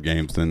Android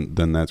games, then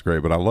that's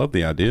great. But I love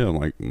the idea.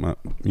 Like,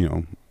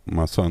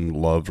 my son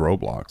loves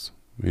Roblox.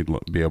 He'd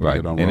be able to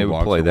get on Roblox. And it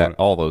would play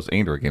all those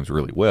Android games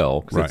really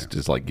well because it's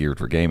just like geared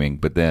for gaming.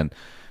 But then,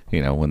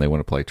 when they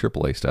want to play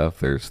AAA stuff,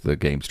 there's the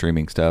game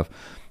streaming stuff.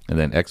 And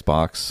then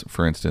Xbox,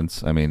 for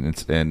instance, I mean,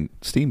 and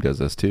Steam does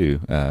this too,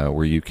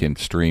 where you can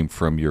stream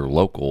from your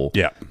local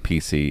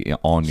PC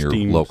on your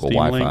local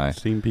Wi-Fi.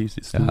 Steam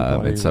PC, Steam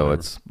Play, and so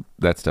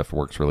that stuff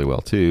works really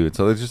well too. And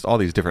so there's just all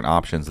these different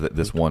options that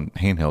this one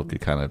handheld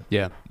could kind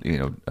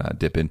of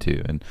dip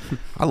into. And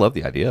I love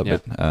the idea of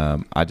it.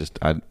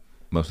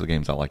 Most of the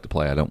games I like to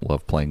play, I don't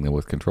love playing them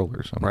with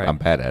controllers. I'm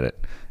bad at it.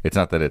 It's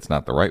not that it's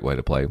not the right way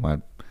to play.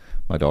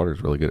 My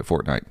daughter's really good at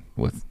Fortnite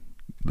with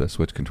the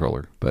Switch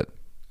controller, but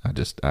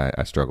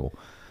I struggle.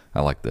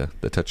 I like the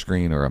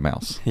touchscreen or a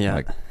mouse. Yeah.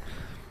 Like,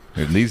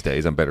 these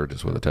days, I'm better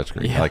just with a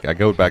touchscreen. Yeah. Like, I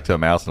go back to a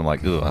mouse and I'm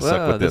like, I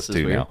suck with this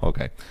too now.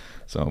 Okay.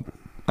 So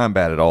I'm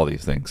bad at all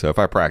these things. So if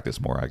I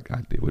practice more,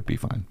 it would be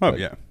fine. Oh, but,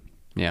 yeah.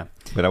 Yeah.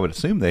 But I would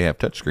assume they have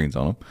touchscreens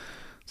on them.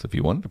 So if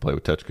you wanted to play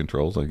with touch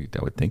controls, I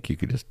would think you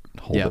could just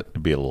hold it.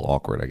 It'd be a little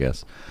awkward, I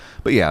guess.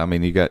 But yeah, I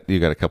mean, you got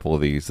a couple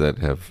of these that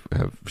have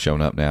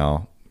shown up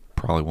now.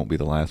 Probably won't be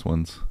the last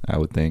ones, I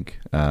would think.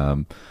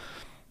 That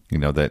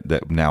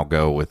now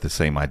go with the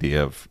same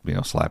idea of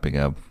slapping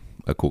a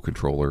cool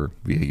controller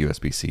via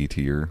USB-C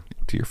to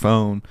your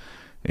phone,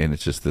 and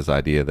it's just this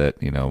idea that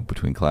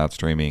between cloud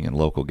streaming and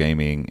local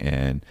gaming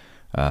and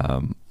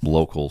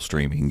local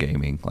streaming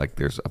gaming, like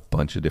there's a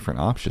bunch of different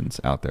options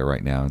out there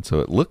right now, and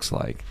so it looks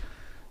like,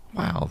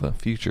 wow, the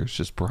future is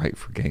just bright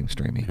for game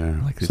streaming. Yeah.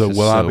 Like, so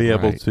will I be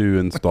able to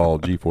install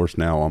GeForce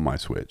Now on my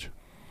Switch?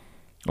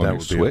 On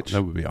your Switch?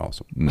 That would be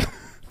awesome. No.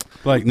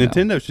 Like,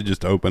 Nintendo should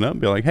just open up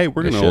and be like, hey,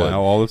 we're going to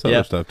allow all this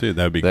other stuff too.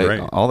 That'd be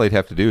great. All they'd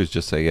have to do is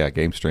just say,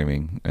 game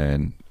streaming.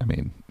 And I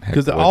mean,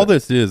 because all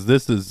this is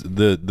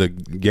the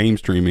game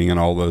streaming and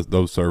all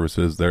those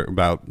services. They're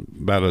about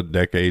a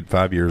decade,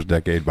 5 years,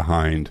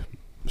 behind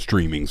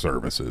streaming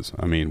services.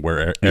 I mean,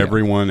 where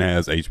everyone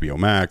has HBO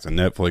Max and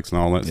Netflix and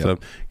all that stuff.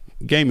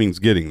 Gaming's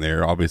getting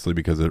there, obviously,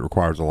 because it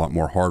requires a lot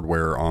more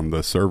hardware on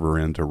the server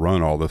end to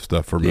run all this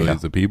stuff for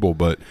millions of people.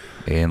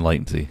 And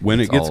latency.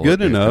 When it gets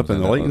good enough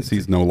and the latency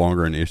is no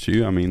longer an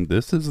issue, I mean,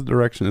 this is the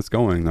direction it's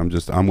going.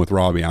 I'm with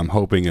Robbie. I'm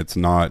hoping it's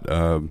not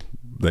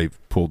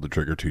they've pulled the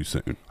trigger too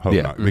soon. Hope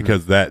not,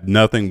 because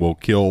nothing will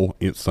kill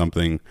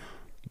something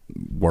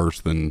worse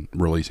than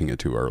releasing it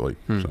too early.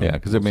 So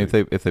because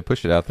if they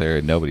push it out there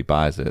and nobody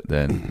buys it,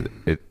 then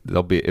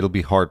it'll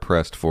be hard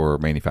pressed for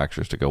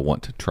manufacturers to go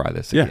want to try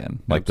this again.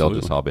 Like, they'll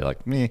just all be like,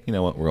 you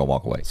know what, we're gonna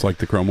walk away. It's like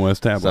the Chrome OS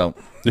tablet.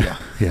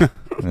 So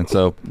and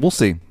so we'll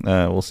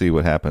see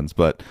what happens.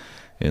 But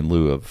in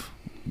lieu of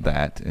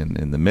that, and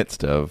in the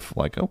midst of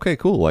like, okay,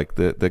 cool, like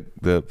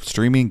the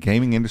streaming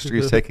gaming industry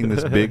is taking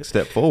this big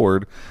step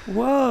forward.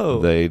 Whoa!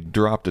 They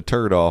dropped a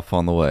turd off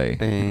on the way,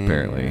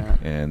 apparently,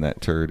 and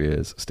that turd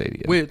is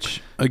Stadia.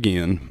 Which if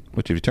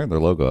you turn their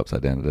logo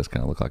upside down, it does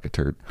kind of look like a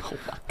turd. Oh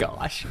my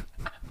gosh!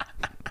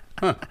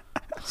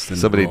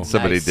 Somebody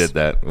did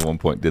that at one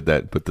point. Did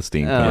that? Put the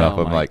steam coming off.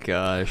 I'm like,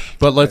 gosh!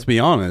 But let's be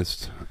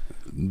honest,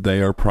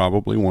 they are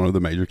probably one of the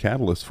major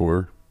catalysts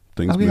for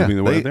things moving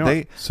the way they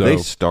are. So they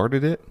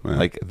started it. Yeah.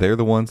 Like, they're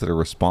the ones that are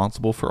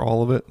responsible for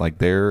all of it. Like,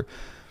 they were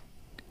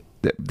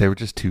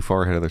just too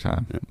far ahead of their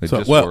time.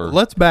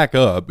 Let's back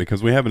up,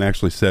 because we haven't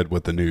actually said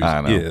what the news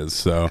is.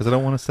 So because I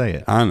don't want to say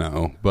it. I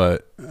know,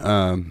 but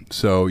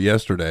so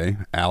yesterday,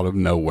 out of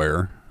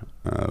nowhere,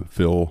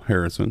 Phil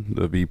Harrison,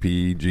 the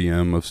VP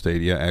GM of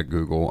Stadia at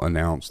Google,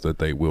 announced that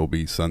they will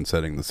be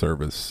sunsetting the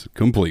service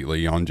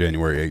completely on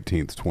January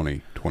 18th,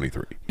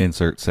 2023.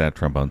 Insert sad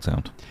trombone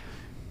sound.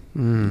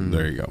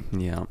 There you go.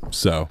 Yeah.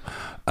 So,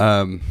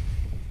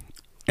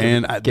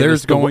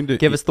 there's going to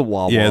give us the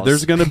wah-wahs. Yeah,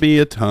 there's going to be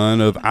a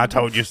ton of "I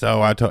told you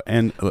so."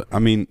 And I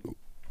mean,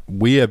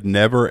 we have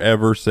never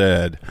ever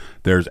said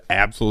there's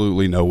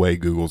absolutely no way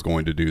Google's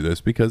going to do this,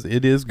 because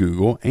it is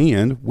Google,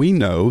 and we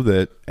know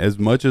that as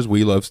much as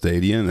we love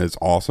Stadia and as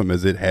awesome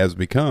as it has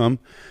become,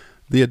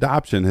 the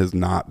adoption has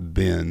not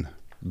been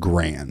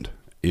grand.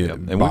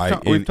 And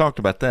we've talked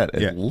about that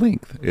at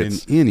length.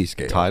 It's in any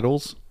scale.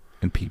 Titles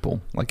and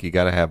people. Like, you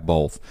got to have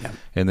both.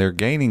 And they're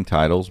gaining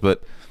titles,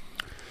 but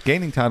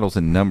Gaining titles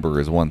in number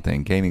is one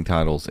thing. Gaining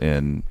titles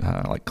in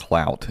like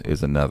clout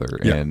is another.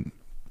 Yeah. And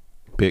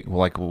big,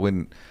 like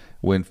when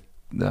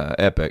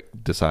Epic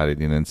decided,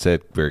 and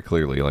said very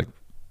clearly, like,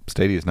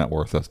 Stadia is not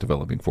worth us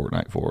developing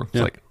Fortnite for.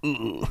 It's like,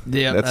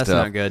 yeah, that's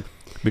not good.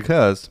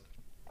 Because,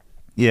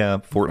 yeah,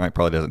 Fortnite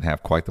probably doesn't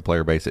have quite the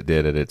player base it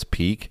did at its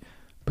peak,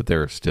 but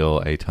there are still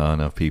a ton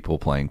of people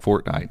playing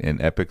Fortnite. And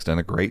Epic's done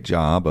a great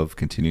job of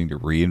continuing to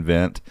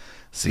reinvent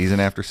season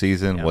after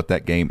season what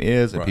that game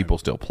is, and people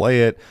still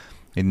play it.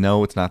 And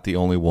no, it's not the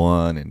only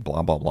one, and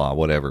blah, blah, blah,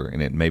 whatever.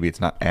 And maybe it's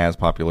not as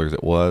popular as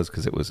it was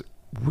because it was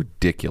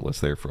ridiculous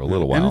there for a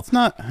little while. And it's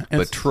not.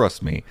 But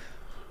trust me,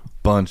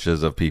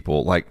 bunches of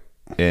people, like,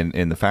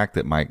 and the fact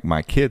that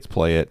my kids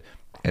play it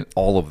and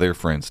all of their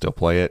friends still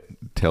play it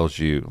tells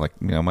you, like,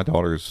 my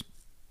daughter's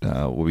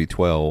will be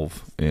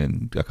 12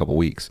 in a couple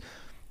weeks.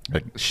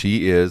 Like,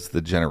 she is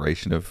the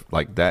generation of,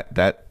 like,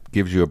 that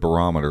gives you a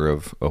barometer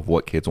of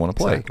what kids want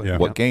to play. Exactly.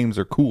 What games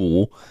are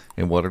cool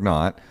and what are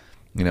not.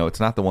 It's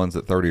not the ones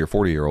that 30 or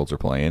 40-year-olds are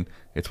playing.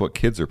 It's what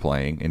kids are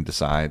playing, and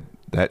decide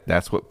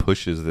that's what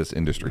pushes this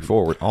industry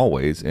forward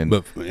always. And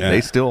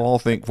they still all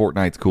think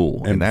Fortnite's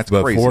cool, and that's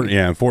crazy.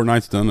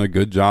 Fortnite's done a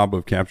good job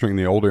of capturing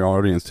the older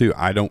audience too.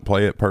 I don't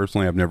play it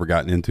personally. I've never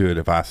gotten into it.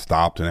 If I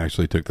stopped and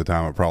actually took the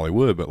time, I probably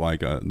would. But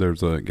like,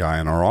 there's a guy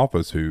in our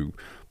office who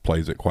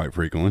plays it quite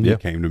frequently. He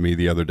came to me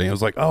the other day. I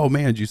was like, "Oh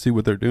man, did you see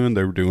what they're doing?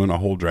 They were doing a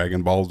whole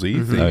Dragon Ball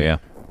Z thing." Oh yeah.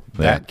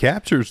 That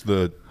captures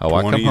the 20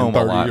 I come home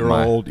and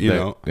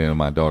 30-year-old,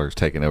 my daughter's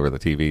taking over the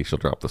TV. She'll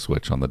drop the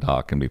switch on the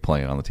dock and be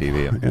playing on the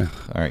TV.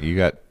 All right, you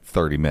got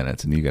 30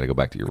 minutes and you got to go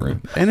back to your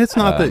room. And it's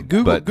not that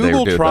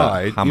Google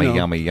tried.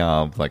 Yummy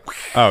yum, like,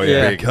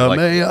 big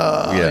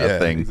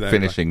thing, exactly.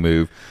 Finishing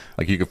move.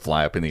 Like, you could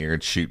fly up in the air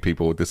and shoot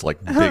people with this,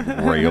 like, big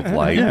ray of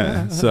light.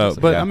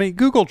 I mean,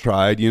 Google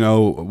tried,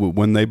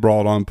 when they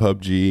brought on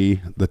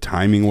PUBG, the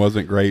timing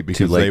wasn't great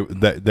because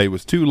they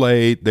was too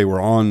late. They were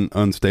on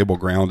unstable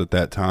ground at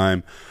that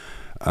time.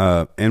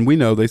 And we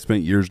know they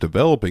spent years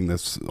developing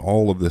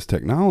all of this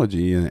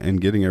technology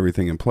and getting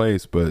everything in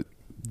place, but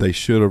they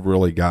should have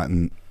really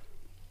gotten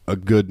a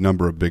good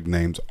number of big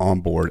names on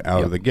board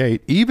out of the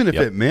gate, even if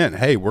it meant,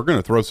 hey, we're going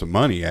to throw some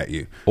money at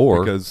you,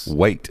 or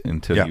wait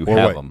until you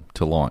have them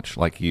to launch.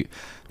 Like,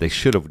 they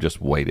should have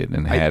just waited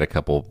and had a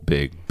couple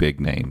big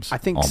names on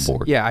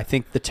board. Yeah, I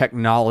think the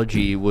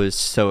technology was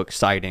so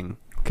exciting,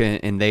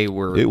 and they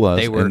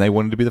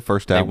wanted to be the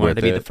first out with it. They wanted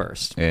to be the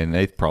first, and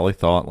they probably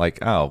thought,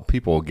 like, oh,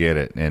 people will get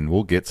it, and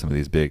we'll get some of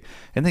these big.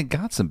 And they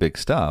got some big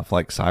stuff.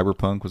 Like,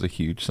 Cyberpunk was a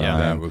huge sign. Yeah,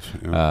 that was.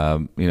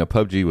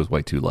 PUBG was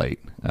way too late,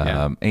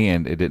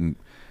 and it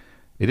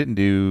didn't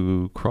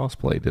do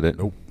crossplay, did it?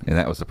 Nope. And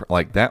that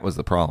was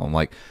the problem.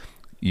 Like,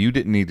 you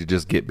didn't need to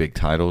just get big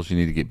titles. You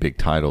need to get big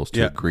titles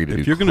to agree to do crossplay.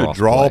 If you're going to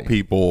draw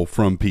people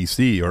from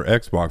PC or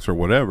Xbox or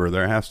whatever,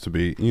 there has to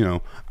be,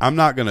 I'm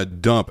not going to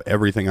dump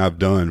everything I've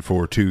done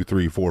for 2,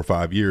 3, 4,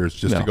 5 years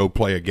just to go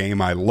play a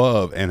game I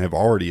love and have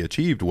already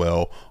achieved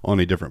well on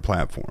a different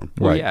platform.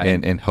 Right.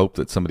 And hope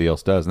that somebody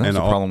else does. And that's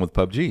the problem with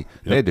PUBG.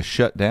 They had to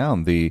shut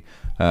down the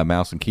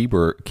mouse and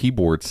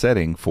keyboard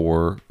setting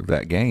for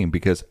that game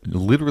because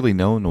literally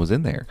no one was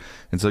in there.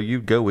 And so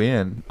you'd go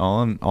in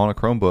on a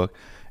Chromebook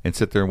and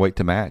sit there and wait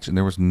to match, and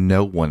there was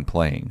no one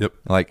playing. Yep.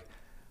 Like,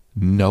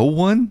 no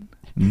one?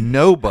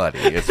 Nobody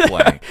is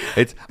playing.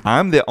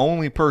 I'm the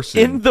only person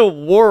in the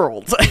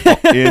world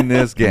in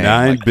this game.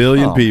 9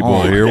 billion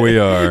people. Here we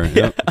are.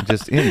 Yep.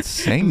 Just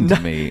insane to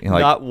me.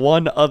 Like, not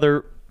one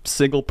other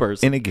single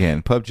person. And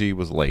again, PUBG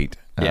was late.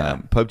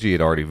 PUBG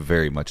had already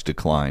very much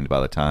declined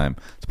by the time.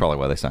 It's probably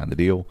why they signed the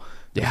deal.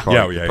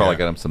 Probably got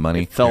them some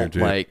money. It felt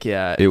like,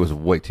 it was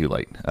way too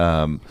late.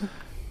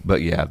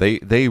 But yeah,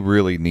 they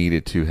really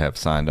needed to have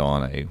signed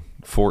on a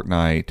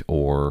Fortnite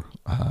or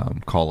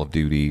Call of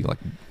Duty, like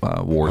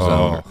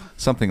Warzone, or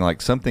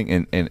something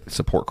and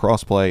support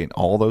crossplay and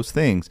all those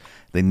things.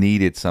 They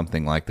needed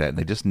something like that, and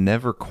they just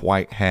never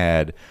quite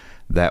had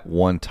that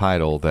one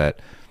title that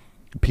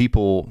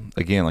people,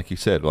 again, like you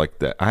said, like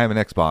that. I have an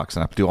Xbox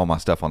and I do all my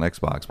stuff on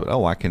Xbox, but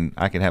I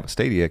can have a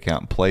Stadia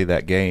account and play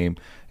that game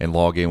and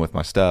log in with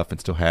my stuff and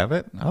still have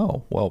it.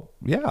 Oh well,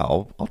 yeah,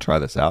 I'll try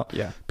this out.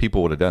 Yeah,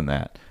 people would have done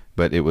that.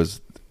 But it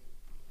was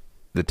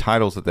the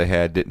titles that they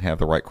had didn't have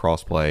the right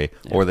crossplay,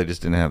 or they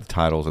just didn't have the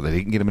titles, or they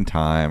didn't get them in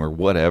time, or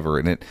whatever.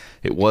 And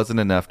it wasn't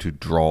enough to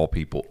draw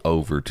people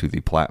over to the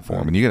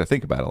platform. And you got to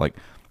think about it. Like,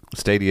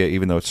 Stadia,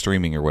 even though it's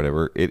streaming or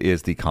whatever, it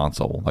is the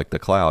console. Like, the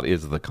cloud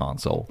is the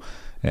console.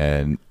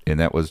 And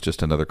that was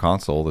just another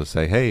console to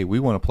say, hey, we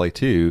want to play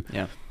too.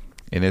 Yeah.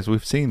 And as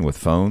we've seen with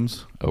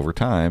phones over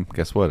time,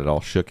 guess what? It all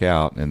shook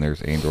out, and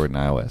there's Android and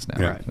iOS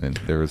now. Yeah. And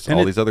there's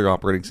all these other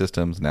operating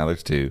systems. Now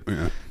there's two.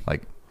 Yeah.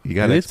 Like, you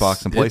got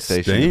Xbox and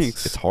PlayStation.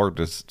 It's hard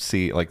to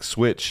see. Like,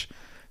 Switch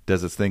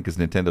does its thing because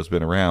Nintendo's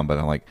been around, but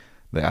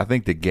I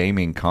think the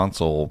gaming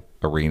console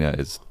arena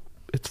it's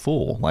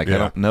full. Like, I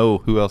don't know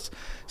who else.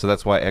 So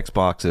that's why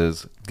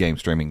Xbox's game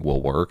streaming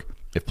will work.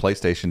 If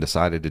PlayStation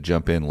decided to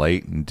jump in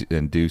late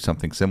and do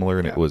something similar,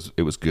 and it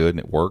was good and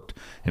it worked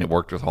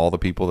with all the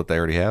people that they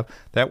already have,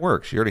 that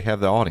works. You already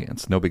have the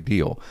audience. No big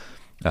deal.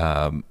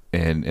 And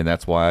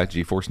that's why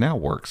GeForce Now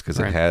works,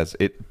 because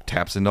it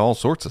taps into all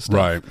sorts of stuff.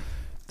 Right.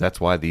 That's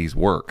why these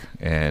work.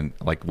 And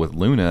like with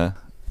Luna,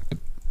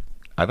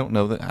 I don't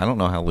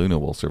know how Luna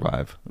will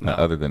survive,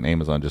 other than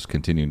Amazon just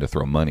continuing to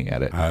throw money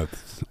at it.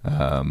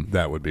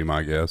 That would be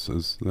my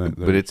guess.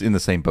 But it's in the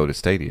same boat as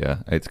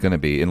Stadia. It's going to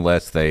be,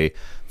 unless they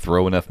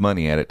throw enough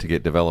money at it to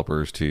get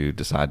developers to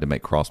decide to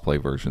make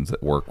crossplay versions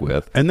that work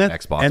with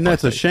Xbox. And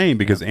that's a shame,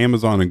 because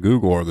Amazon and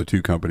Google are the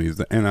two companies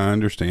and I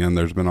understand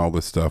there's been all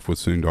this stuff with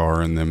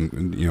Sundar and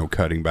them,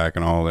 cutting back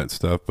and all that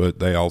stuff, but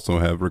they also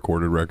have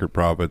recorded record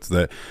profits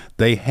that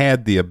they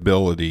had the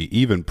ability,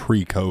 even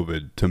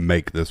pre-COVID, to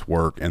make this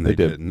work, and they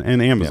didn't.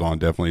 And Amazon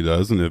definitely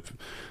does. And if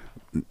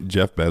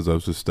Jeff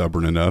Bezos is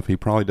stubborn enough, he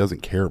probably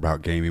doesn't care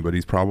about gaming, but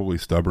he's probably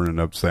stubborn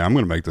enough to say, I'm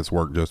going to make this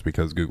work just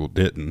because Google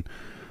didn't.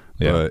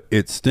 Yeah. But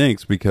it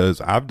stinks,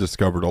 because I've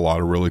discovered a lot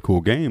of really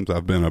cool games.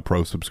 I've been a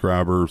pro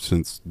subscriber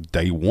since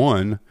day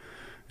one,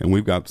 and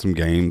we've got some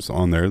games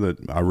on there that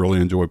I really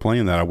enjoy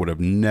playing that I would have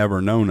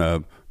never known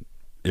of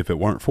if it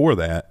weren't for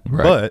that.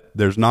 Right. But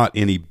there's not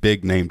any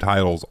big name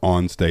titles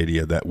on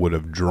Stadia that would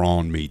have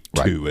drawn me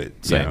to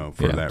it.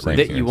 For that reason.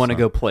 That you want to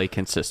go play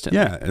consistently.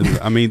 Yeah,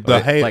 I mean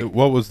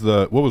what was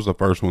the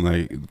first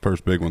one?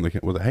 First big one?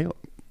 Was it Halo?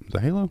 Was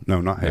it Halo?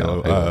 No, not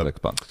Halo. Halo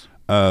Xbox.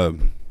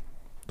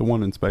 The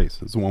one in space.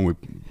 It's the one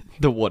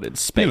The one in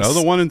space.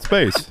 The one in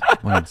space.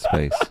 One in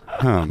space.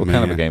 Oh, what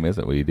kind of a game is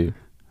it? What do you do?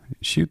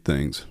 Shoot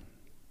things.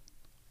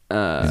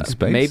 In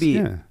space? Maybe.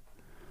 Yeah.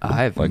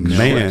 I've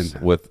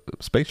with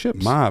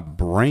spaceships. My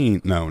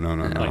brain. No.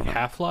 Like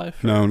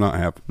Half-Life? No, not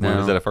Half. No.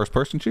 Is that a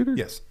first-person shooter?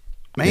 Yes.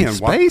 Man, in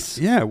space?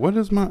 Yeah. What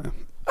is my?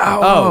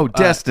 Oh,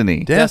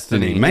 Destiny.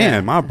 Destiny.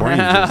 Man, my brain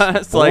just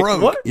it's like,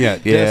 broke. What? Yeah.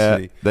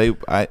 Destiny.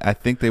 I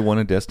think they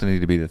wanted Destiny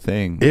to be the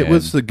thing. It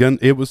was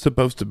It was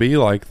supposed to be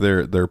like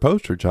their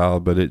poster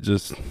child, but it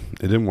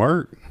didn't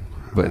work.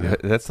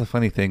 But that's the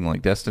funny thing.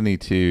 Like, Destiny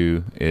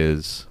 2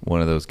 is one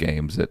of those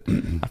games that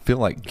I feel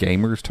like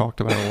gamers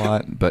talked about a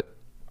lot, but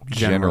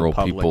general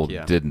public, people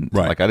didn't.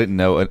 Right. Like, I didn't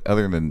know,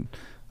 other than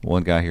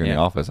one guy here in the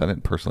office, I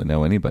didn't personally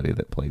know anybody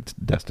that played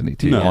Destiny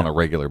 2 on a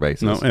regular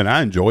basis. No, and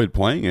I enjoyed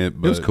playing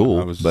it. But it was cool.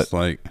 I was just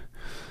like,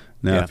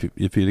 now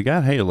if you'd have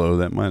got Halo,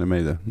 that might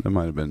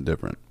have been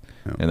different.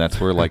 And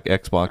that's where, like,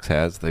 Xbox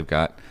has, they've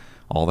got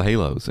all the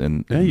Halos,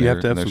 and you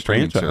have to have some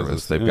streaming franchises.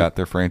 service. They've got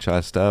their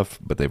franchise stuff,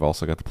 but they've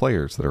also got the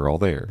players that are all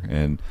there.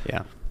 And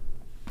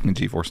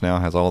GeForce Now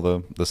has all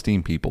the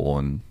Steam people,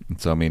 and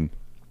so I mean,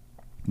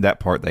 that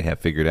part they have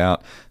figured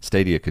out.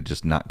 Stadia could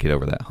just not get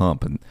over that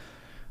hump, and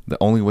the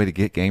only way to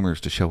get gamers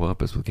to show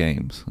up is with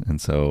games.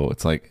 And so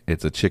it's like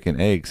it's a chicken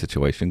egg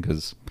situation,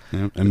 because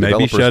and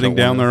maybe shutting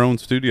down their own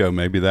studio,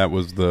 maybe that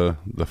was the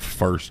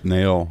first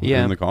nail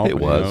in the coffin. It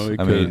was.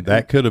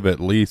 That could have at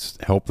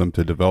least helped them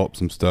to develop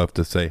some stuff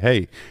to say,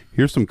 hey,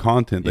 here's some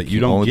content that you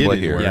don't get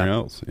anywhere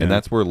else. And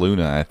that's where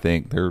Luna, I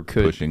think they're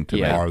pushing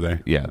to. Are they?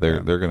 Yeah,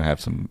 they're going to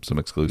have some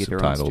exclusive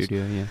titles.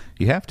 Studio,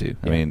 you have to.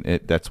 I mean,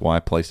 that's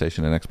why PlayStation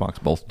and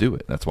Xbox both do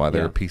it. That's why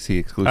they're PC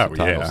exclusive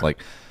titles. Like,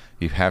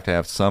 you have to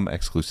have some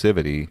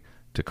exclusivity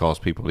to cause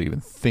people to even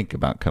think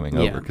about coming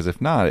over. Because if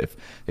not, if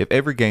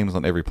every game's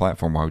on every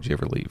platform, why would you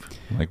ever leave?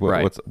 Like,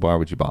 why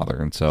would you bother?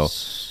 And so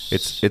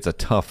it's a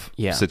tough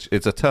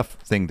it's a tough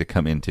thing to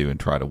come into and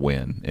try to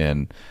win.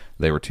 And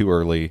they were too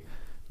early,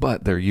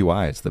 but their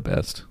UI is the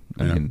best.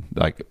 I mean,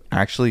 like,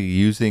 actually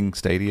using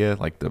Stadia,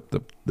 like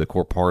the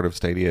core part of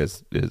Stadia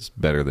is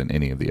better than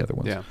any of the other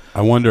ones. Yeah.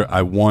 I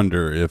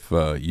wonder if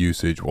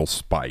usage will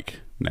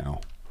spike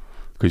now.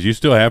 Because you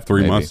still have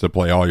 3 months to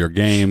play all your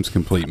games,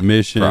 complete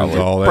missions,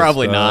 all that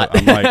Probably stuff. not.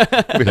 I'm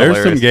like,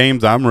 there's some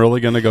games I'm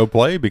really going to go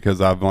play because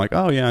I'm like,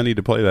 oh, yeah, I need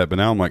to play that. But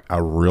now I'm like, I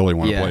really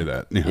want to play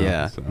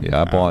that.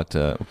 I bought,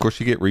 of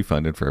course, you get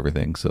refunded for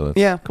everything, so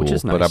that's cool. Which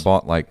is nice. But I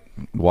bought, like,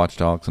 Watch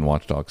Dogs and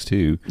Watch Dogs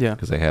 2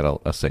 because they had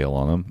a sale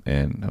on them.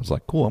 And I was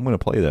like, cool, I'm going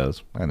to play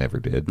those. I never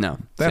did. No.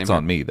 That's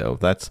on me, though.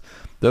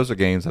 Those are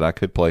games that I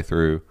could play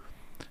through.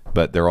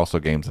 But they're also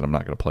games that I'm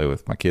not going to play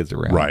with my kids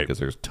around because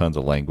there's tons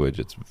of language.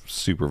 It's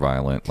super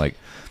violent.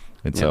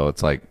 So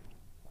it's like,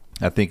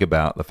 I think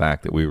about the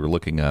fact that we were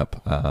looking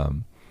up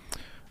the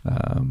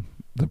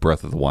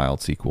Breath of the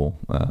Wild sequel,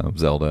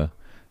 Zelda,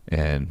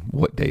 and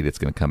what date it's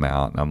going to come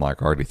out. And I'm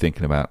like already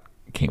thinking about,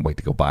 can't wait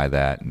to go buy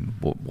that, and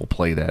we'll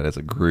play that as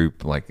a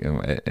group, like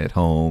at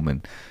home,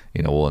 and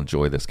we'll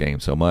enjoy this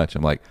game so much.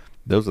 I'm like,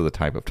 those are the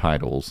type of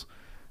titles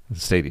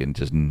Stadia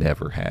just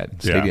never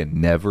had. Stadia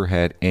never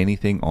had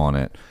anything on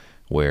it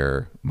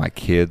where my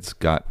kids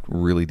got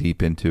really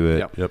deep into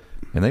it. Yep.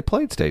 And they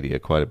played Stadia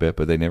quite a bit,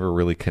 but they never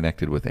really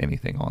connected with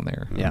anything on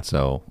there. Yeah. And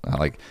so,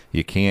 like,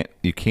 you can't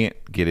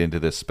get into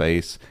this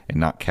space and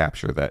not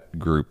capture that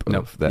group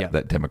of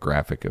that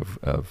demographic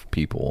of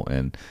people,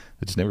 and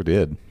it just never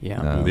did.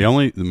 Yeah.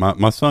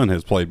 My son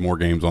has played more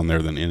games on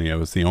there than any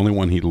of us. The only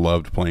one he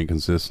loved playing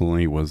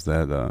consistently was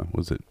that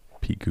was it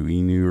Piku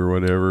Inu or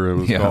whatever it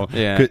was called.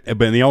 Yeah.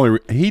 But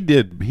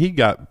he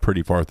got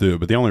pretty far through it,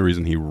 but the only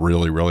reason he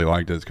really, really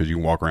liked it is because you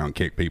can walk around and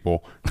kick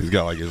people. He's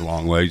got like his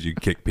long legs. You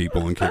kick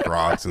people and kick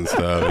rocks and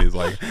stuff. He's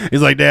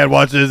like, Dad,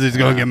 watch this. He's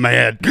going to get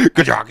mad.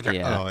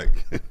 Yeah.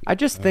 I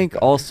just think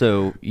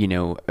also,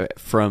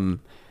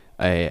 from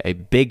a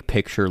big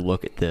picture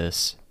look at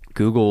this,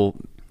 Google,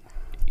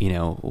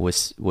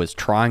 was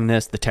trying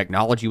this. The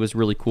technology was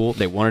really cool.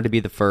 They wanted to be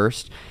the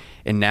first.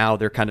 And now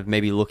they're kind of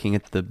maybe looking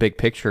at the big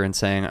picture and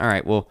saying, all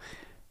right, well,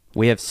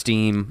 we have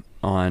Steam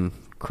on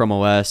Chrome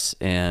OS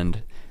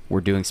and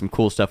we're doing some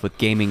cool stuff with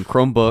gaming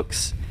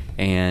Chromebooks,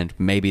 and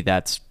maybe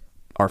that's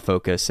our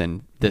focus,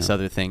 and this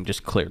other thing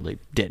just clearly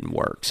didn't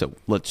work. So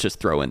let's just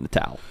throw in the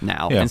towel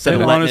now. Yeah. Instead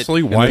of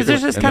honestly, because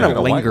there's just kind of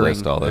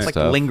lingering. All this It's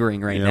stuff. like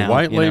lingering right now.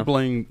 White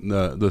labeling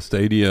the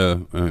Stadia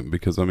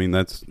because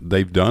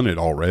they've done it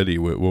already.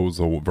 What was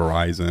the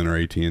Verizon or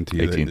AT&T?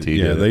 AT&T,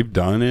 yeah, they've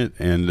done it,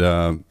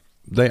 and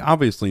they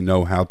obviously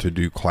know how to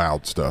do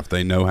cloud stuff.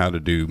 They know how to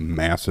do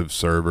massive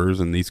servers,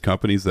 and these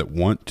companies that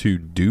want to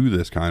do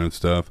this kind of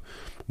stuff,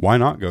 why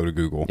not go to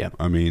Google? Yeah.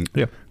 I mean,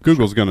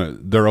 Google's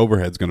their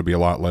overhead's going to be a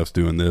lot less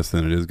doing this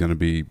than it is going to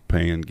be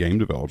paying game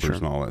developers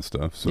and all that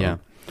stuff. So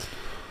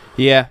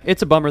yeah,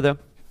 it's a bummer though.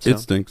 So, it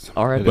stinks.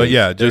 All right, but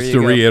yeah, just to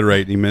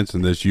reiterate, he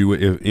mentioned this.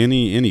 If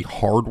any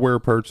hardware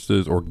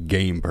purchases or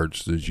game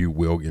purchases, you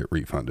will get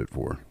refunded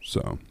for.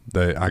 So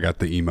I got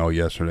the email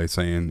yesterday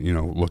saying,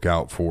 look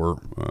out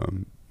for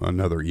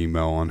another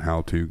email on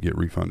how to get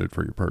refunded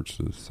for your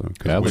purchases. So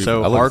I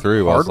looked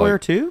through hardware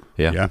too.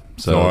 Yeah.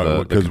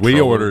 So because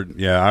we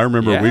ordered, I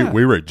remember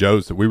we were at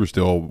Joe's. We were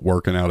still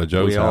working out of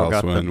Joe's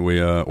house when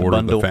we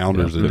ordered the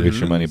Founders Edition. Get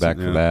your money back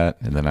for that,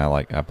 and then I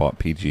bought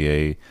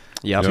PGA.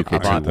 Yep, I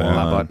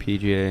bought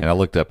PGA, and I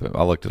looked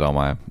at all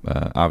my.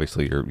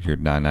 Obviously, you're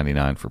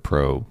 $9.99 for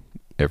Pro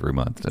every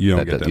month. You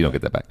don't get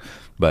that back.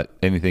 But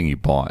anything you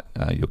bought,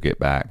 you'll get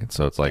back. And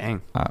so it's like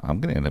I'm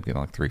going to end up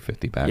getting like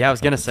 $350 back. Yeah, I was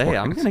going to say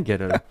I'm going to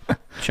get a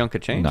chunk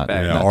of change back.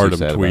 Yeah, Artem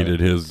tweeted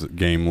his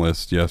game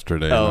list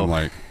yesterday, and I'm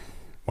like,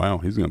 wow,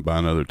 he's going to buy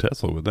another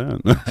Tesla with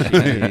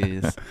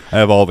that. I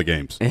have all the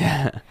games.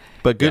 Yeah,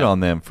 but good on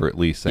them for at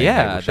least saying,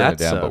 hey, we're shutting it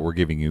down, but we're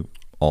giving you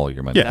all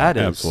your money. Yeah,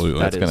 absolutely.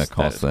 That's going to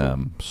cost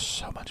them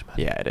so much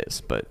money. Yeah, it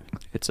is, but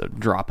it's a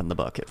drop in the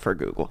bucket for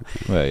Google.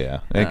 Well, yeah,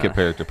 and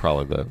compared to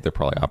they're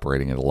probably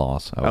operating at a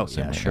loss. I would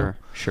assume sure.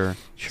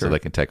 So they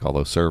can take all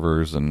those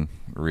servers and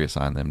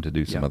reassign them to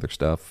do some other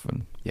stuff.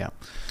 And yeah.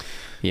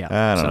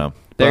 I don't know.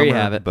 There you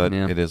have it. But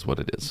it is what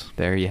it is.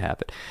 There you have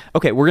it.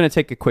 Okay, we're going to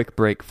take a quick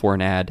break for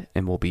an ad,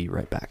 and we'll be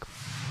right back.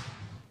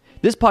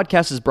 This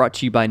podcast is brought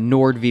to you by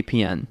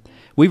NordVPN.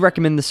 We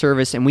recommend the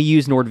service, and we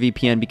use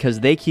NordVPN because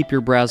they keep your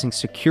browsing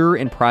secure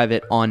and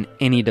private on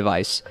any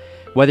device.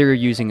 Whether you're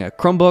using a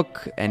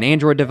Chromebook, an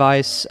Android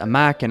device, a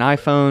Mac, an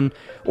iPhone,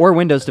 or a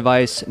Windows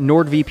device,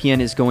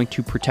 NordVPN is going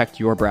to protect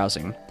your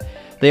browsing.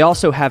 They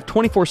also have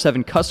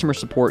 24/7 customer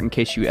support in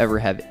case you ever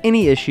have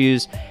any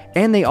issues,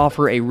 and they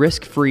offer a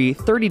risk-free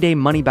 30-day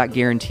money-back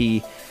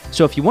guarantee.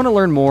 So if you want to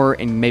learn more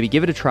and maybe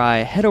give it a try,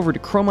 head over to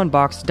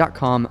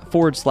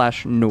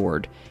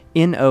chromeunboxed.com/Nord,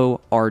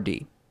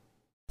 Nord.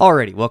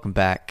 Alrighty, welcome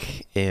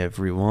back,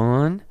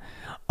 everyone.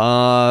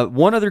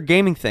 One other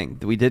gaming thing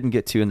that we didn't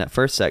get to in that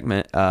first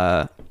segment.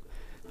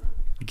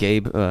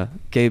 Gabe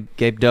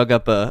dug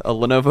up a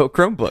Lenovo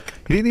Chromebook.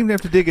 He didn't even have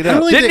to dig it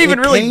up. Didn't even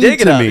really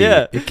dig it up.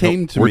 Yeah, it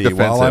came to me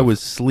while I was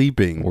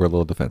sleeping. We're a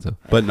little defensive,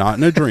 but not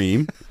in a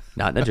dream.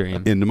 Not in a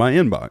dream. Into my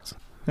inbox.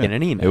 In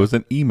an email. It was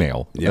an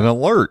email. An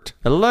alert.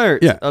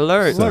 Yeah.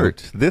 Alert. So,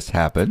 this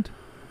happened.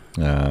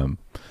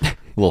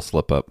 Little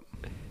slip up.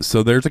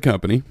 So there's a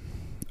company.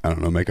 I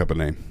don't know. Make up a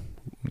name.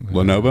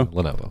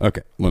 Lenovo.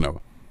 Okay, Lenovo.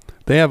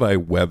 They have a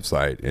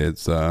website.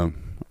 It's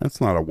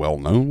not a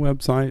well-known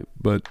website,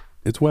 but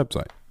it's a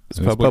website. It's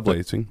public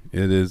facing.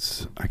 It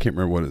is. I can't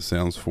remember what it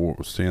stands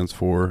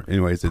for.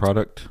 Anyways, it's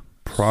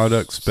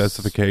product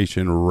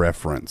specification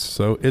reference.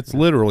 So it's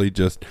literally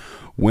just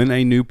when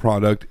a new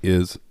product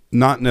is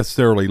not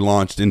necessarily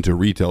launched into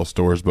retail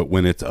stores, but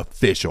when it's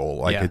official,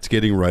 like it's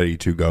getting ready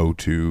to go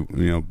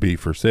to be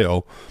for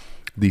sale.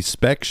 The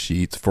spec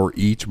sheets for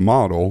each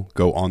model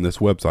go on this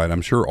website.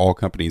 I'm sure all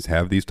companies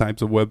have these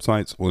types of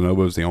websites.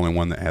 Lenovo is the only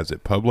one that has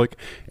it public,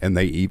 and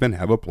they even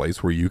have a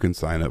place where you can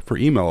sign up for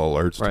email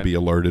alerts to be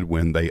alerted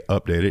when they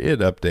update it. It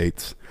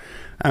updates,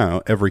 I don't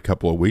know, every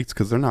couple of weeks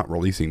because they're not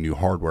releasing new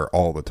hardware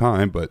all the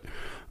time, but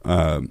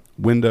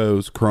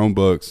Windows,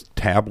 Chromebooks,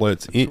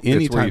 tablets,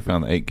 any type. Where you of,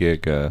 found the 8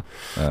 gig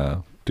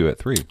Duet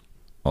 3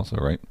 also,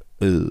 right?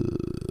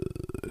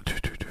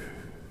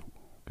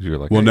 You're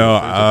like, well, no,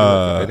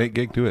 an 8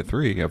 gig Duet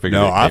 3. I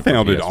figured I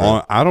found it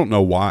on. I don't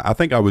know why. I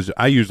think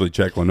I usually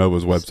check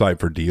Lenovo's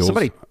website for deals.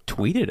 Somebody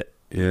tweeted it.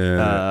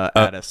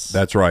 at us.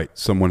 That's right.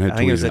 Someone had I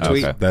think it was a tweeted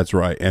tweet. us. That's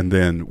right, and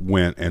then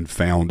went and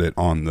found it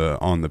on the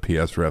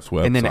PSRef's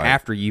website. And then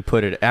after you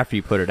put it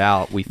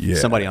out,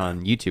 somebody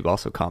on YouTube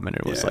also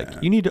commented, was like,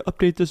 "You need to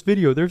update this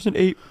video. There's an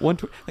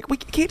 8.120." Like, we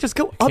can't just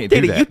go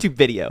update a YouTube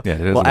video. Yeah,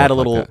 we'll add a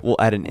little. We'll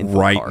add an info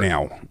right card.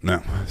 now.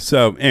 No.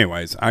 So,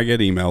 anyways, I get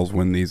emails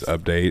when these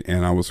update,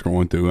 and I was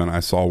scrolling through, and I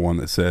saw one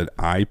that said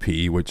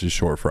IP, which is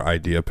short for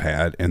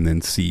IdeaPad, and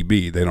then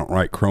CB. They don't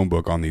write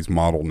Chromebook on these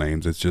model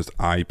names. It's just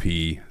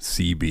IP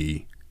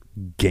CB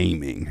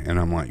Gaming, and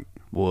I'm like,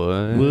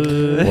 what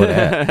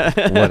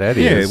that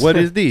is? Yeah, what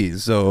is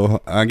these?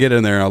 So I get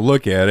in there, and I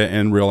look at it,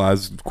 and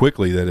realize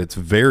quickly that it's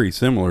very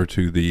similar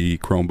to the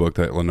Chromebook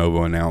that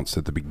Lenovo announced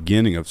at the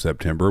beginning of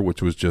September,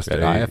 which was just at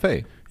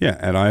IFA. Yeah,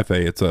 at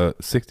IFA, it's a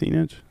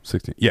 16-inch.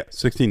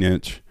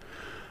 16-inch.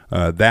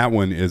 That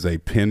one is a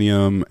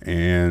Pentium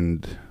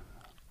and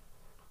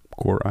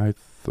Core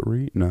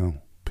i3. No,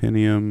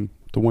 Pentium.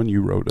 The one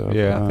you wrote up.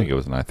 Yeah, I think it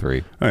was an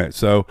i3. All right,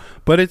 so,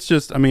 but it's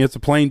just, I mean, it's a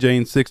plain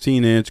Jane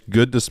 16-inch,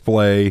 good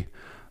display,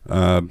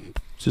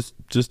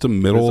 just a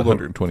middle of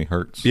 120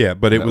 hertz. Yeah,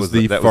 but it was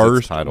the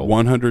first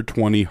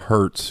 120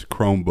 hertz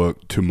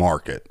Chromebook to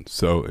market.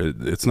 So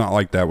it's not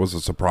like that was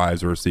a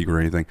surprise or a secret or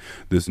anything.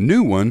 This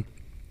new one,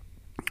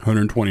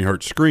 120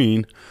 hertz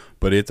screen,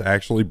 but it's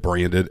actually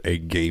branded a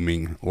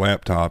gaming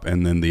laptop,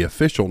 and then the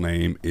official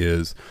name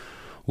is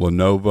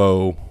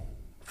Lenovo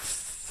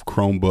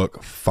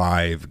Chromebook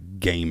 5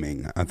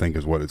 Gaming, I think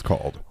is what it's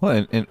called.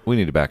 Well, and we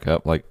need to back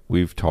up. Like,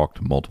 we've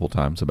talked multiple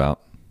times about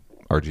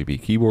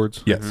RGB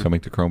keyboards coming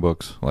to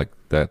Chromebooks. Like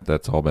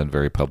that's all been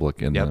very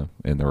public in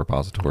the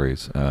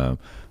repositories. I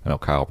know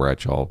Kyle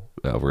Bradshaw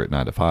over at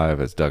 9 to 5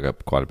 has dug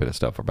up quite a bit of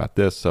stuff about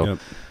this. So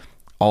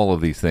all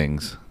of these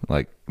things,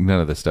 like, none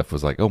of this stuff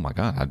was like, oh my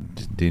God, I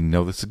didn't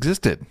know this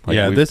existed.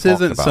 Like, this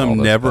isn't some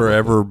never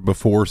ever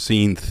before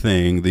seen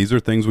thing. These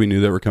are things we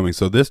knew that were coming.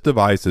 So this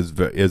device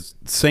is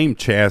same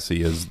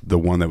chassis as the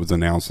one that was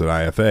announced at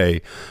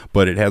IFA,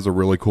 but it has a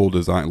really cool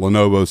design.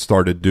 Lenovo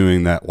started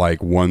doing that, like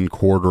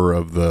 1/4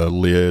 of the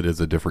lid is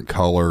a different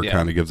color,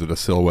 kind of gives it a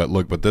silhouette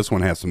look. But this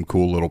one has some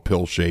cool little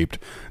pill shaped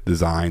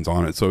designs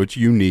on it, so it's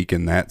unique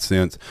in that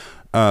sense.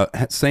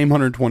 Same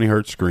 120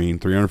 hertz screen,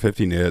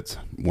 350 nits,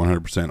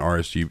 100%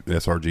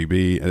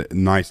 sRGB,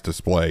 nice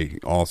display,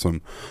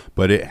 awesome.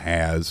 But it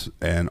has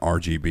an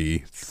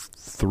RGB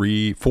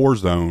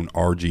 4-zone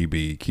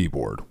RGB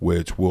keyboard,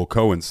 which will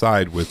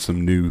coincide with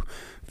some new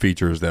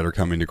features that are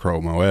coming to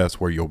Chrome OS,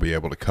 where you'll be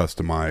able to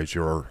customize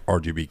your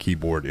RGB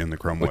keyboard in the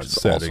Chrome OS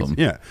settings. Awesome.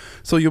 Yeah,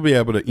 so you'll be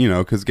able to,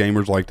 because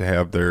gamers like to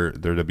have their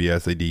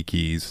WSAD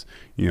keys,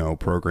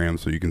 programmed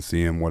so you can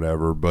see them,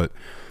 whatever. But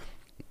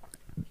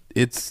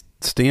it's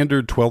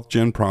standard 12th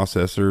gen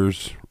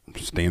processors,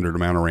 standard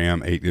amount of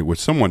RAM, 8, which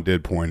someone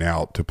did point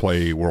out, to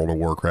play World of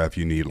Warcraft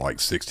you need like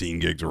 16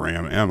 gigs of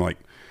RAM, and I'm like,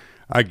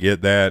 I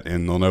get that,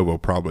 and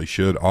Lenovo probably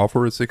should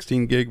offer a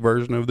 16 gig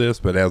version of this,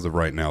 but as of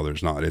right now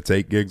there's not. It's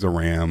 8 gigs of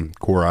RAM,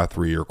 Core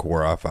i3 or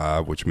Core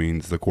i5, which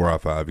means the Core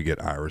i5 you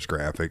get Iris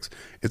graphics.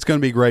 It's going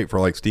to be great for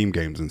like Steam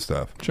games and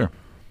stuff. Sure.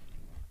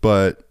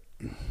 But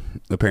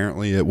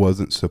apparently it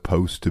wasn't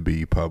supposed to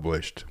be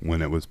published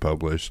when it was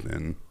published,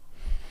 and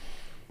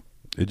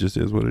it just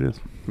is what it is.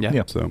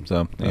 Yeah. So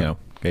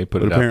okay,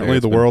 but apparently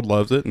the world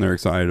loves it, and they're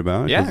excited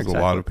about it. Yeah, exactly.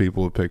 A lot of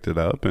people have picked it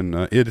up, and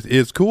it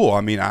is cool.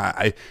 I mean,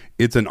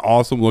 it's an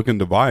awesome looking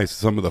device.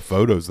 Some of the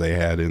photos they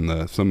had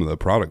some of the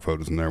product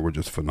photos in there were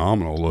just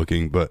phenomenal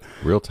looking. But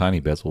real tiny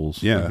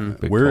bezels. Yeah,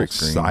 we're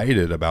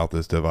excited about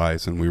this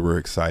device, and we were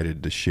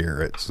excited to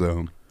share it.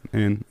 So.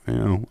 And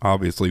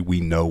obviously we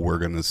know we're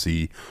going to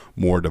see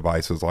more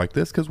devices like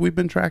this because we've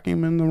been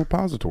tracking them in the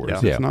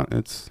repositories. Yeah.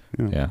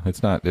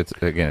 It's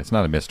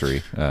not a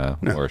mystery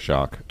or a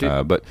shock.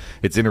 But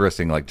it's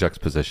interesting, like,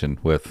 juxtaposition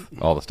with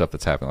all the stuff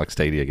that's happening, like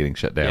Stadia getting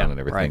shut down and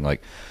everything.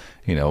 Right.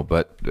 Like,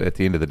 but at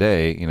the end of the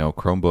day,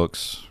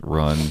 Chromebooks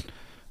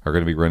are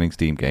going to be running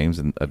Steam games,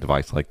 and a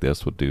device like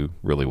this would do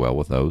really well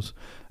with those.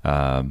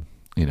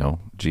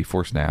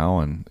 GeForce Now,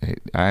 and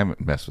I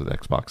haven't messed with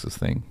Xbox's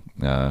thing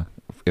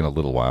in a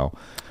little while.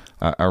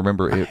 I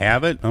remember I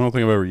haven't. I don't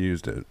think I've ever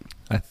used it.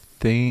 I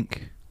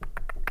think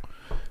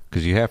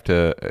because you have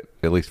to,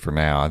 at least for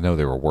now, I know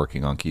they were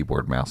working on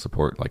keyboard mouse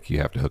support. Like, you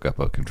have to hook up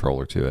a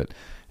controller to it.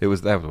 That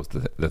was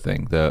the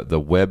thing. The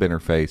web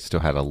interface still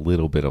had a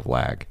little bit of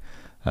lag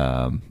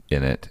in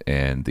it,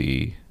 and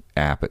the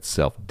app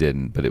itself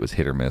didn't. But it was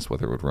hit or miss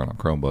whether it would run on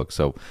Chromebook.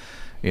 So,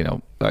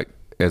 like,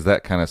 as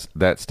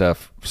that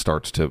stuff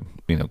starts to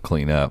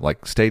clean up,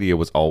 like Stadia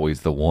was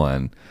always the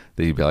one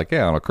that you'd be like,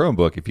 yeah, on a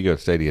Chromebook, if you go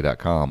to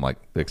stadia.com, like,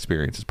 the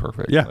experience is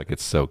perfect. Yeah, like,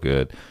 it's so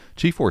good.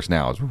 GeForce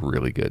Now is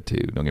really good too,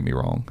 don't get me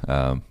wrong.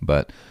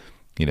 But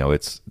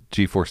it's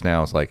GeForce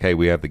Now is like, hey,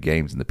 we have the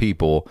games and the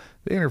people.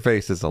 The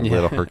interface is a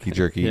little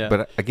herky-jerky.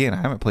 But again, I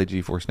haven't played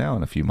GeForce Now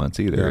in a few months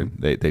either.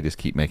 Yeah. They just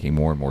keep making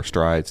more and more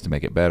strides to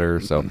make it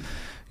better. So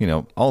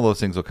all those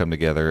things will come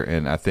together,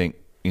 and I think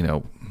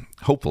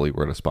hopefully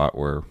we're at a spot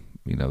where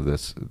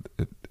this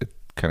it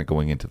kind of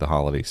going into the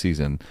holiday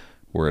season,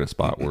 we're at a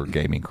spot where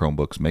gaming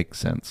Chromebooks make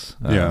sense.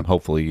 Yeah.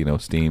 Hopefully,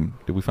 Steam.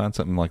 Did we find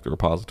something like the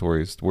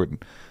repositories where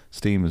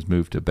Steam has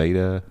moved to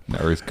beta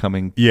or is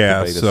coming? To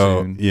beta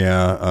soon?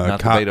 Not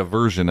the beta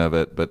version of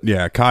it, but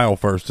Kyle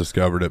first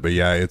discovered it, but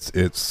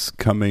it's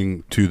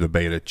coming to the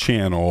beta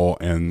channel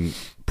and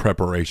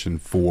preparation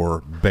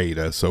for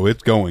beta, so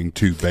it's going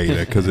to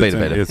beta because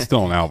it's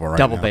still in alpha right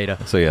Double now. beta.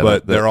 So yeah,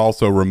 but they're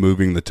also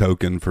removing the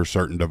token for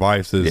certain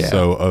devices. Yeah.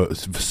 So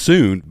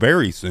soon,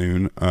 very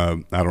soon,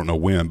 I don't know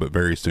when, but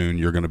very soon,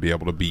 you're going to be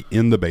able to be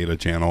in the beta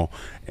channel,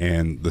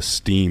 and the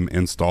Steam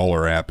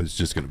installer app is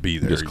just going to be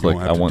there. just you click.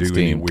 don't have I want to do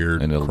Steam, any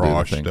weird and it'll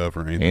cross do the thing. stuff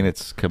or anything. And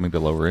it's coming to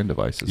lower end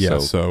devices. Yeah,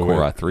 so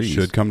Core i3s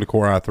should come to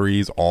Core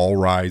i3s, all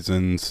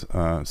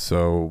Ryzens.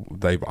 So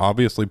they've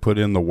obviously put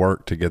in the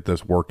work to get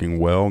this working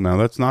well. Now,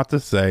 that's not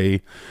to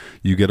say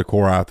you get a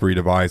Core i3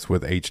 device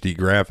with HD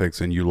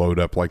graphics and you load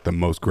up like the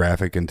most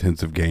graphic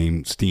intensive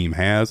game Steam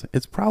has.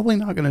 It's probably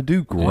not going to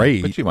do great.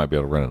 Yeah, but you might be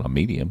able to run it on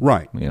medium,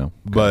 right?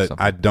 But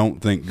I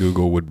don't think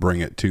Google would bring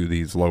it to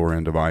these lower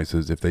end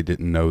devices if they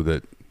didn't know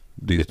that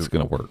it's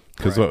going to work,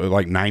 because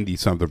like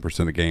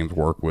 90-something% of games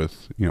work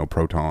with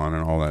Proton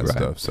and all that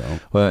stuff. So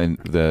well, and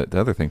the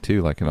other thing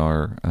too, like in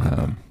our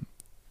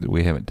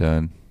we haven't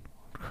done.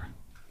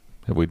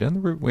 Have we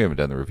done we haven't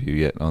done the review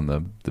yet on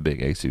the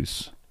big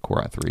Asus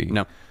Core i3.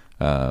 No.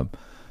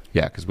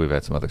 Yeah, because we've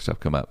had some other stuff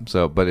come up.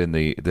 So, but in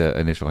the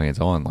initial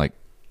hands-on, like,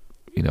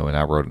 and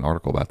I wrote an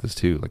article about this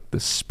too. Like, the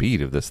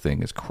speed of this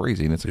thing is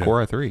crazy, and it's a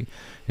Core i3,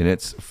 and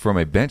it's from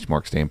a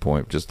benchmark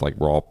standpoint, just like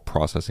raw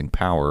processing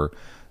power,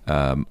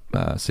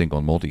 single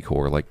and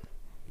multi-core. Like,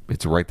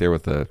 it's right there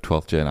with the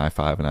 12th gen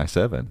i5 and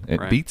i7.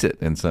 It beats it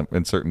in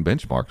certain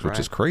benchmarks, which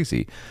is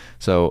crazy.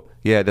 So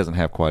yeah, it doesn't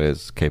have quite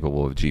as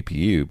capable of a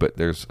GPU, but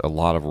there's a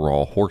lot of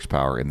raw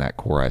horsepower in that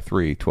Core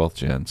i3 12th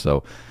gen.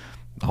 So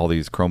all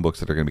these Chromebooks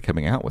that are going to be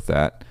coming out with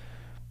that,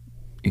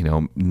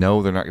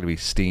 no, they're not going to be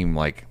Steam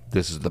like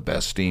this is the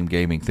best Steam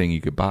gaming thing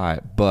you could buy,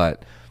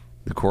 but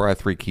the Core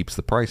i3 keeps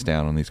the price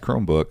down on these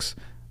Chromebooks.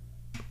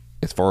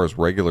 As far as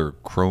regular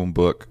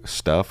Chromebook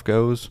stuff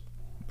goes,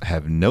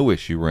 have no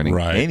issue running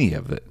any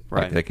of it.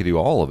 Like, they could do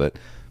all of it.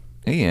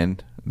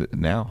 And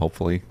now,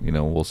 hopefully,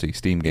 we'll see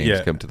Steam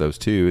games come to those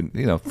too,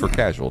 and for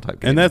casual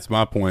type games. And that's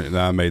my point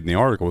that I made in the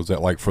article, is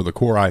that like for the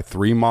Core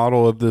i3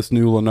 model of this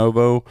new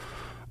Lenovo,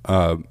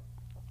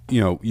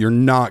 you're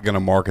not going to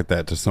market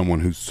that to someone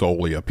who's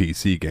solely a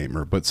PC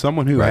gamer, but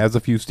someone who has a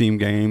few Steam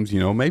games,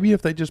 maybe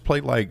if they just play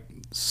like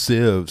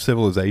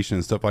Civilization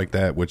and stuff like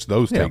that, which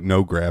those take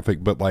no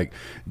graphic, but like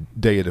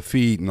Day of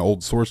Defeat and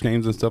old Source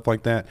games and stuff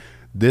like that,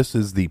 this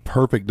is the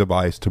perfect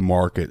device to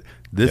market.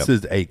 This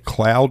is a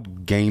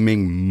cloud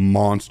gaming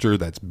monster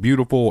that's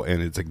beautiful,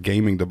 and it's a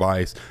gaming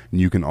device, and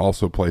you can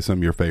also play some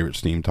of your favorite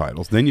Steam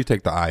titles. Then you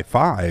take the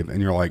i5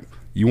 and you're like,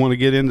 you want to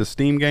get into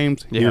Steam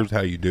games? Here's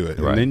how you do it.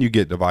 And then you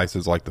get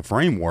devices like the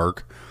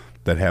Framework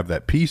that have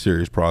that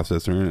P-series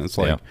processor, and it's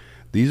like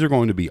these are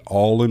going to be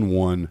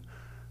all-in-one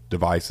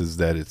devices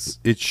that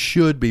it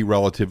should be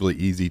relatively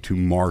easy to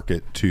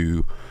market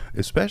to.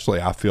 Especially,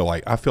 I feel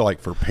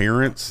like for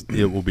parents,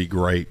 it will be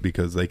great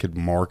because they could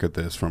market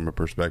this from a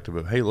perspective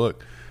of, hey,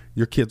 look,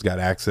 your kid's got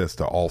access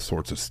to all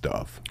sorts of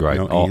stuff, right?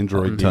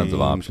 Android tons games,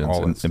 of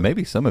options, and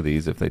maybe some of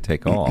these, if they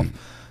take off,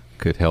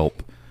 could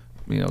help,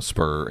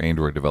 spur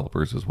Android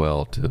developers as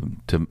well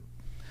to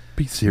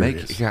be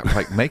serious.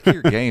 Make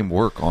your game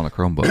work on a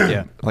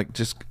Chromebook. Like,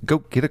 just go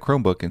get a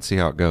Chromebook and see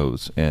how it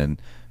goes,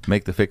 and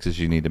make the fixes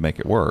you need to make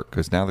it work.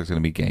 Because now there's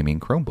going to be gaming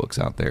Chromebooks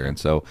out there, and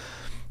so.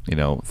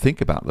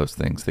 Think about those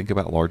things. Think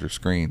about larger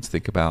screens.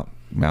 Think about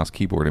mouse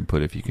keyboard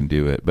input if you can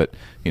do it. But,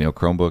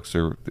 Chromebooks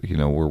are,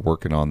 we're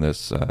working on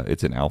this.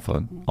 It's in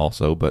alpha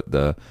also, but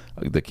the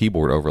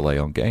keyboard overlay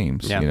on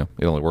games, it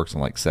only works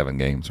on like 7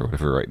 games or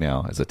whatever right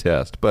now as a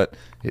test, but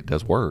it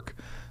does work.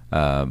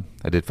 I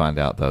did find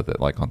out, though, that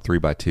like on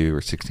 3x2 or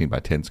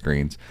 16x10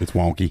 screens, it's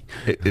wonky.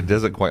 It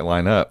doesn't quite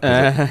line up.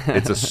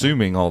 It's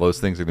assuming all those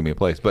things are going to be in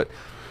place. But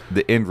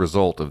the end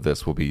result of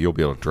this will be you'll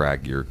be able to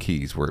drag your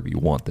keys wherever you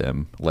want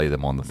them, lay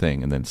them on the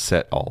thing, and then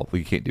set all.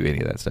 You can't do any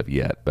of that stuff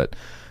yet, but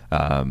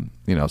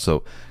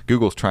so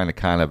Google's trying to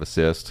kind of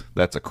assist.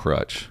 That's a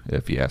crutch,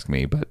 if you ask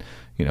me. But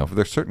if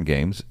there's certain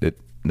games,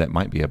 that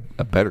might be a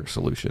better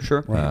solution.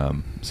 Sure.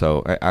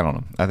 So I don't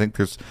know. I think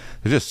there's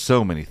just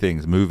so many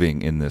things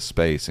moving in this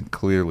space, and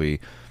clearly,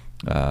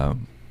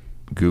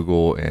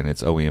 Google and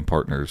its OEM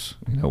partners,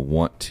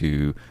 want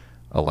to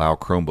allow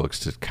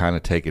Chromebooks to kind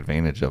of take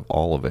advantage of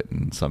all of it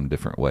in some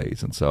different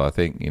ways. And so I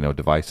think,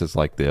 devices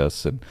like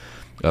this and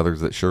others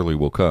that surely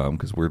will come,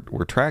 because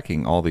we're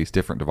tracking all these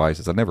different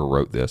devices. I never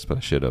wrote this, but I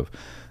should have.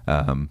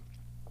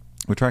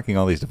 We're tracking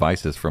all these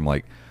devices from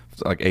like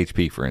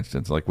HP, for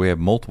instance. Like, we have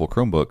multiple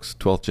Chromebooks,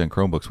 12th gen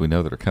Chromebooks we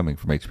know that are coming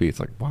from HP. It's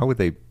like, why would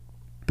they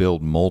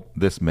build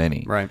this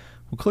many? Right.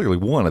 Well, clearly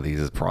one of these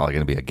is probably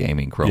going to be a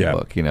gaming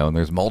Chromebook, and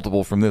there's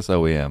multiple from this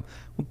OEM.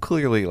 Well,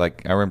 clearly,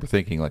 like, I remember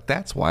thinking, like,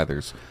 that's why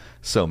there's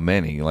so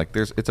many. Like,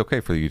 it's okay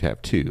for you to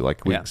have 2.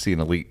 Like, we see an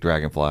Elite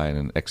Dragonfly and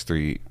an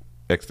X3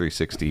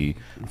 X360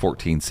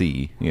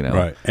 14C, you know,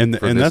 right. And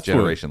for and this that's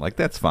generation. Like,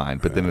 that's fine.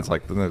 But then it's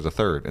like, then there's a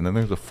third, and then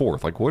there's a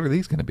fourth. Like, what are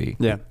these going to be?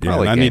 Yeah. Yeah,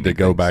 and I need to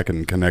go back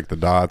and connect the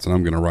dots, and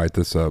I'm going to write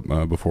this up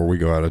before we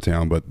go out of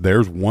town. But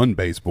there's one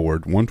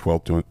baseboard, one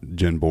 12th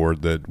gen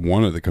board, that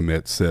one of the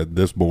commits said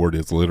this board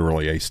is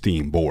literally a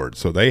Steam board.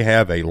 So they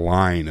have a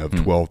line of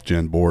 12th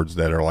gen boards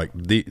that are like,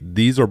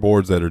 these are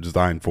boards that are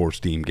designed for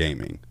Steam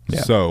gaming.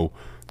 Yeah. So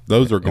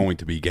those are going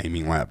to be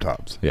gaming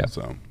laptops. Yeah.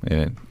 So,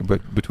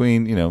 but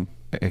between, you know,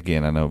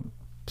 again, I know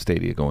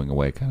Stadia going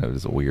away kind of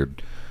is a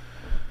weird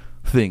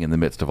thing in the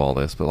midst of all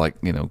this, but like,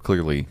 you know,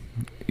 clearly,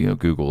 you know,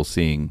 Google's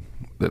seeing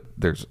that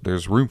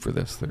there's room for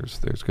this.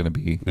 There's going to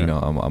be, you know,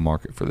 a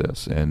market for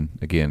this. And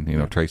again, you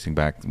know, tracing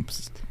back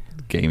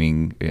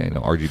gaming, you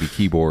know, RGB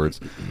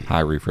keyboards, high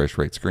refresh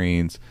rate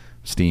screens,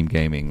 Steam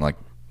gaming, like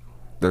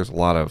there's a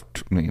lot of,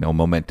 you know,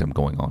 momentum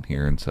going on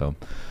here. And so,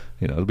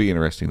 you know, it'll be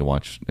interesting to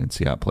watch and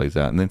see how it plays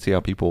out, and then see how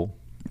people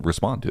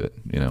respond to it,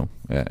 you know,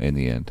 in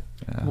the end.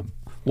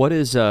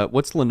 What's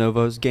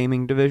Lenovo's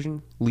gaming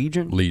division?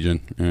 Legion?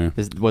 Yeah.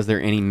 Was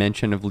there any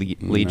mention of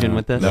Legion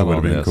with this? That would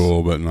have been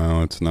cool, but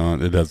no, it's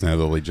not. It doesn't have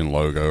the Legion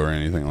logo or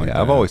anything like that.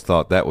 I've always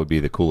thought that would be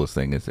the coolest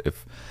thing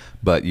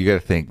but you got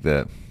to think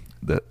that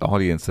the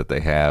audience that they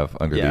have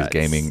under these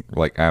gaming,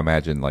 like I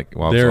imagine, like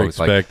they're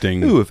expecting.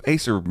 Like, ooh, if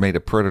Acer made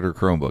a Predator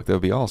Chromebook, that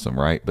would be awesome,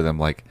 right? But I'm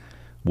like,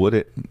 would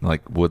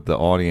the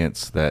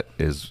audience that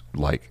is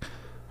like,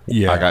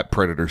 I got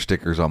Predator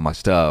stickers on my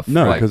stuff.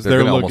 No, because they're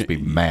gonna almost be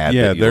mad.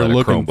 Yeah, that you they're let a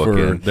looking Chromebook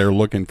for in. they're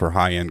looking for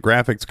high end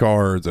graphics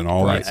cards and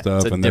all that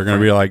stuff, and they're going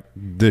to be like,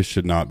 this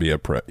should not be a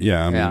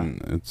I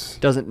mean, it's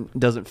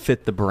doesn't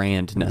fit the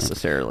brand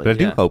necessarily. But I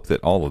do hope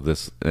that all of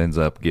this ends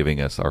up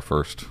giving us our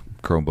first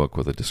Chromebook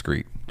with a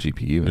discrete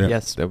GPU. Yeah.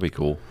 Yes, that'd be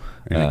cool.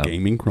 And a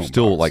gaming Chromebook.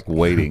 Still like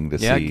waiting to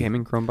see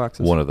gaming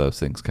Chromeboxes. One of those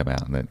things come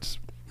out, and it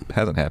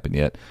hasn't happened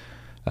yet.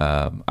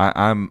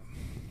 I'm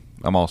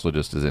also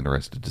just as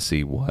interested to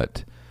see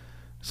what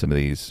some of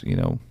these, you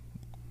know,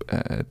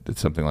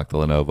 something like the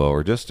Lenovo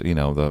or just, you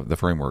know, the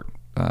framework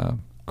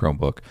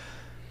Chromebook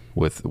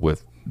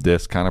with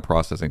this kind of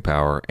processing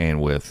power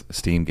and with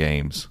Steam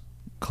games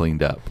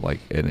cleaned up,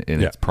 like in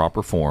its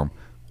proper form.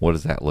 What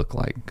does that look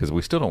like? Because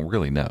we still don't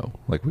really know.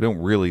 Like, we don't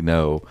really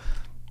know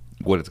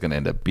what it's going to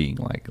end up being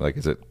like. Like,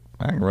 is it,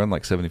 I can run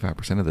like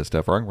 75% of this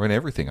stuff, or I can run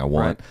everything I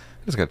want.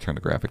 I just got to turn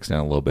the graphics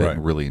down a little bit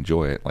and really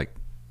enjoy it. Like,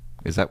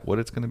 is that what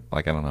it's going to,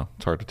 like, I don't know.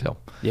 It's hard to tell.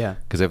 Yeah.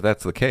 Because if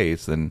that's the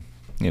case, then,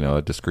 you know,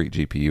 a discrete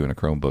GPU and a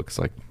Chromebook is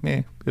like,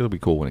 it'll be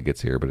cool when it gets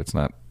here, but it's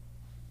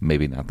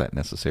maybe not that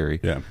necessary.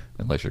 Yeah.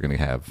 Unless you're going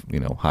to have, you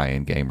know,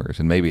 high-end gamers.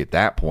 And maybe at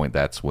that point,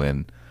 that's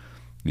when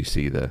you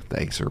see the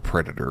Acer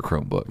Predator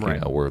Chromebook,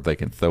 you know, where they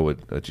can throw a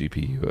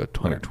GPU, a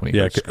 220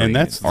 Yeah, screen, and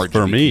that's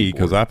for me,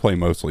 because I play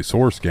mostly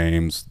Source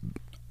games.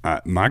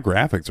 My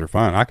graphics are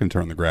fine. I can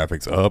turn the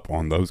graphics up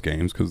on those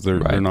games because they're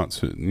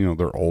not, you know,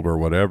 they're older or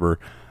whatever.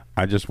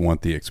 I just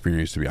want the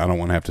experience to be. I don't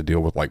want to have to deal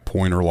with like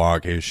pointer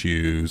lock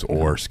issues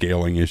or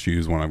scaling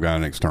issues when I've got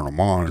an external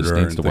monitor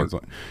and things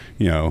like,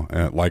 you know,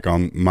 like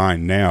on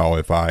mine now.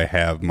 If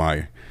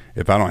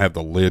I don't have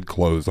the lid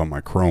closed on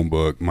my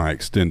Chromebook, my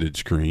extended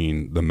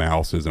screen, the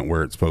mouse isn't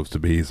where it's supposed to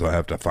be, so I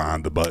have to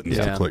find the buttons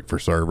to click for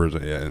servers.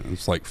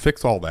 It's like,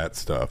 fix all that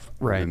stuff.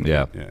 Right. And,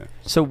 yeah.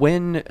 So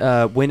when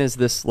is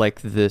this,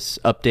 like, this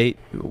update,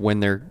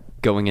 when they're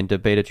going into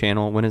beta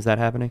channel, when is that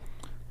happening?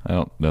 I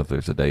don't know if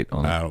there's a date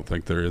on it. I don't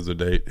think there is a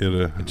date.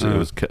 It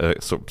was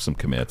some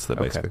commits that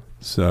basically.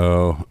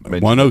 So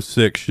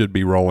 106 should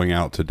be rolling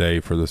out today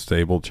for the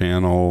stable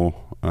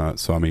channel.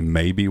 So I mean,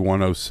 maybe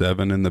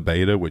 107 in the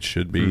beta, which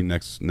should be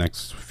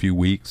next few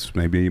weeks,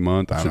 maybe a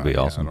month. Should be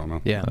awesome. I don't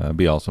know. Yeah, it'd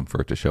be awesome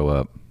for it to show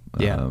up.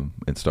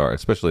 And start,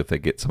 especially if they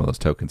get some of those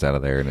tokens out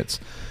of there, and it's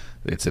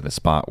in a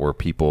spot where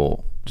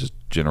people, just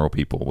general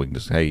people, we can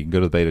just, hey, you can go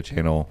to the beta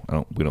channel.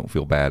 We don't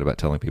feel bad about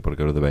telling people to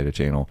go to the beta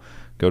channel.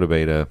 Go to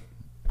beta,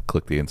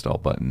 click the install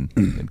button,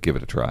 and give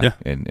it a try,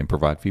 and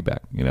provide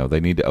feedback. You know, they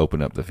need to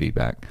open up the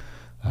feedback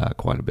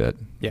quite a bit.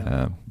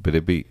 But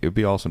it'd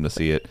be awesome to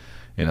see it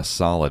in a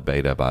solid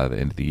beta by the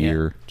end of the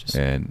year,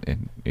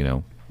 and you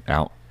know,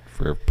 out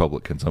for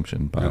public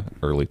consumption by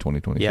early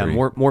 2023. Yeah,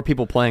 more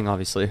people playing,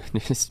 obviously.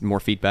 Just more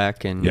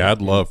feedback. And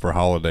I'd love for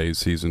holidays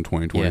season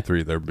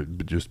 2023 there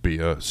would just be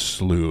a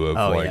slew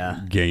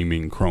of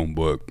gaming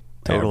Chromebook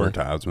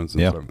advertisements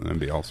and stuff. That'd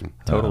be awesome.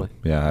 Totally.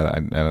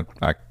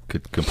 I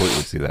could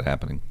completely see that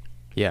happening.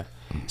 Yeah.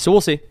 So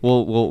we'll see.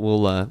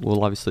 We'll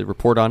obviously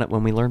report on it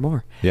when we learn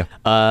more. Yeah.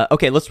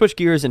 Okay, let's switch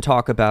gears and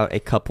talk about a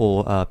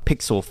couple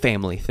Pixel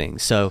family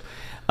things. So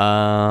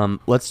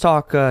let's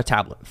talk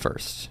tablet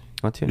first.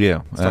 Want to?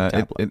 Yeah. Let's talk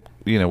tablet.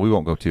 You know, we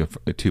won't go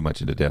too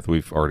much into depth.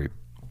 We've already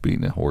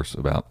beaten a horse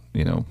about,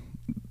 you know,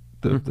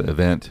 the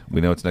event. We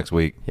know it's next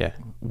week. Yeah.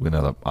 We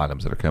know the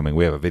items that are coming.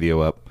 We have a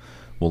video up.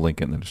 We'll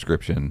link it in the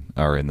description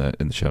or in the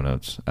show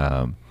notes.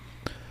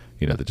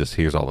 You know, that just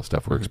here's all the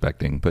stuff we're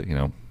expecting. But, you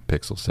know,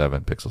 Pixel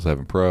 7, Pixel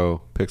 7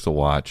 Pro, Pixel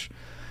Watch,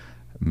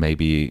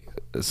 maybe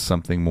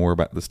something more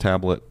about this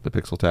tablet, the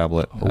Pixel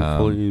tablet.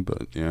 Hopefully,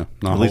 but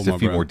at least a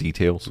few more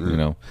details, you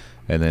know.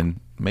 And then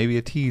maybe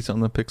a tease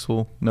on the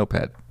Pixel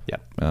Notepad. Yeah.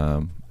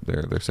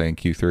 They're saying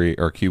Q3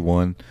 or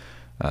Q1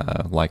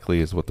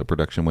 likely is what the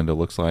production window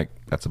looks like.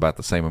 That's about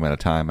the same amount of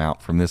time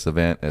out from this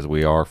event as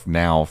we are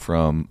now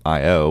from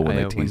I/O when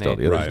they teased all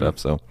the other stuff.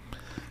 So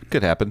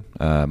could happen,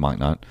 might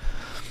not.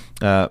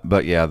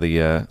 But yeah,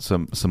 the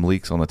some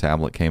leaks on the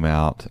tablet came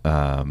out.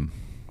 I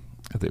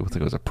think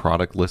it was a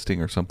product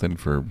listing or something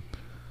for.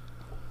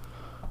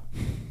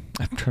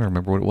 I'm trying to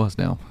remember what it was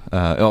now.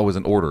 It was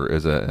an order,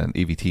 an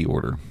EVT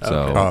order.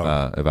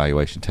 So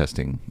evaluation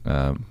testing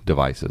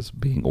devices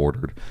being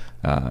ordered.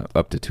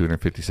 Up to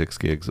 256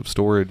 gigs of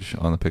storage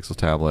on the Pixel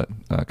tablet.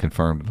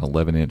 Confirmed an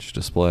 11-inch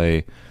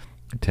display,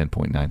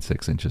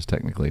 10.96 inches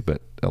technically,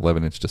 but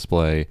 11-inch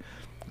display,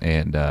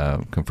 and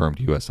confirmed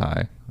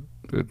USI.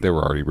 There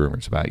were already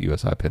rumors about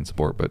USI pen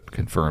support, but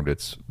confirmed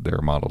there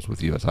are models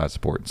with USI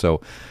support. So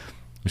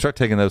we start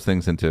taking those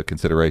things into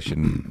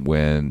consideration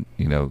when,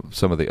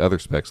 some of the other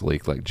specs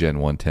leak, like Gen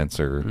 1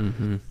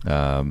 tensor,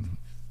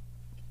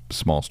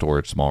 small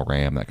storage, small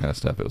RAM, that kind of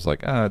stuff. It was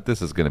like,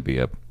 this is going to be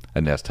a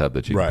Nest Hub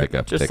that you can pick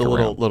up. Just take a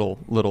little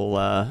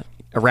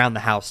around the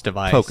house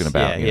device. Poking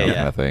about, kind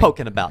of thing.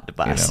 Poking about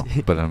device.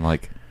 But I'm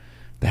like,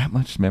 that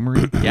much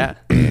memory? Yeah.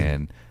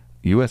 And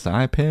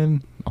USI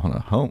pen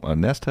on a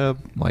Nest Hub?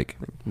 Like,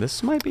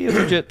 this might be a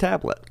legit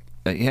tablet.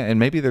 Yeah, and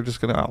maybe they're just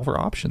going to offer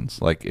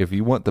options. Like, if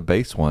you want the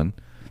base one,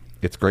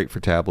 it's great for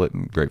tablet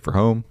and great for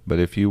home. But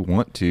if you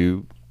want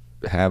to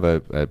have a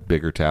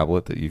bigger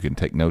tablet that you can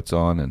take notes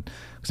on, and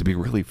it'd be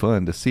really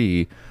fun to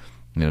see,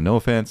 no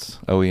offense,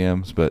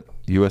 OEMs, but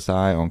USI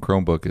on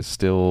Chromebook is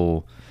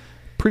still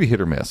pretty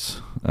hit or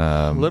miss.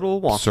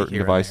 Little wonky. Certain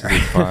devices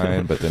is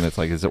fine, but then it's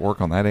like, does it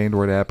work on that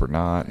Android app or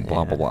not?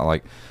 Blah, blah, blah.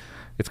 Like,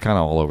 it's kind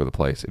of all over the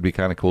place. It'd be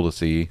kind of cool to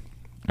see.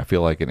 I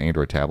feel like an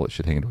Android tablet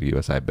should handle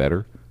USI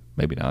better.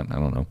 Maybe not. I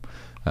don't know.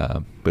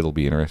 But it'll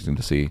be interesting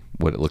to see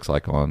what it looks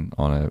like on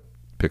a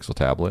Pixel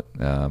tablet.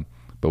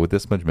 But with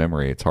this much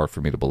memory, it's hard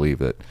for me to believe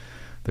that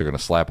they're going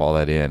to slap all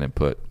that in and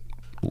put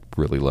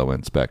really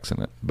low-end specs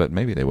in it. But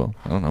maybe they will.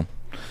 I don't know.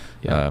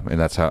 Yeah. And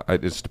that's how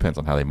it just depends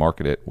on how they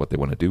market it, what they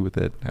want to do with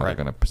it, how they're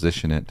going to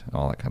position it,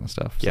 all that kind of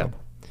stuff. Yeah. So.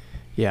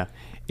 Yeah.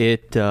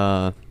 It.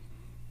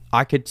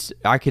 I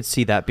could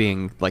see that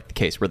being like the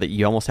case where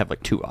you almost have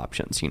like two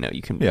options.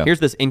 You can here's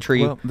this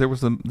entry there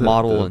was the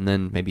model and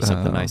then maybe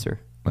something nicer.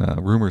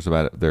 Rumors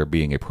about it there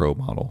being a pro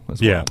model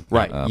as well.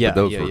 Right. But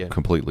those were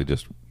completely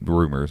just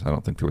rumors. I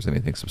don't think there was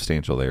anything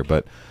substantial there,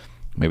 but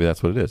maybe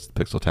that's what it is.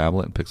 Pixel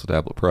Tablet and Pixel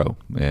Tablet Pro.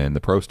 And the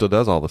Pro still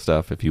does all the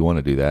stuff if you want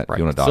to do that. Right. If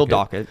you want to still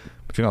dock it.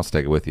 But you can also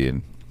take it with you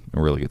and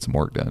really get some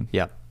work done.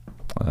 Yeah.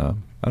 I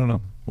don't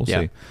know. We'll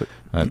see.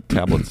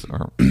 Tablets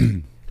are...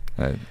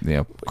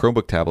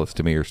 Chromebook tablets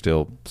to me are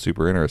still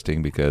super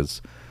interesting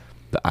because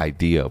the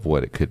idea of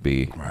what it could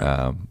be.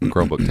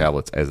 Chromebook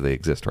tablets as they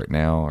exist right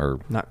now are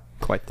not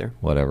quite there.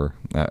 Whatever.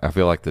 I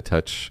feel like the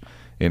touch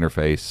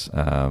interface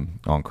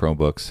on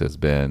Chromebooks has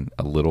been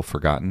a little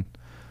forgotten.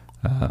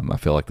 I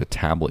feel like the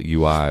tablet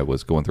UI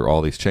was going through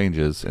all these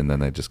changes, and then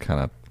they just kind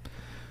of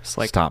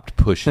stopped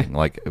pushing.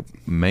 Like,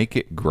 make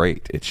it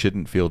great. It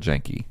shouldn't feel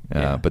janky.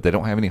 But they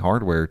don't have any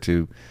hardware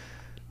to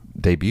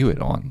debut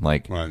it on.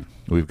 Like,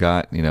 we've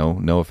got,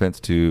 no offense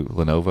to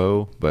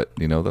Lenovo, but,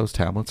 those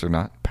tablets are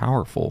not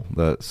powerful.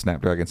 The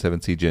Snapdragon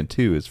 7C Gen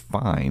 2 is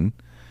fine,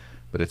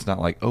 but it's not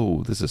like,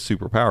 oh, this is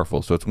super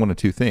powerful. So it's one of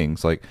two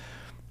things. Like,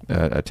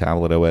 a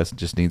tablet OS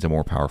just needs a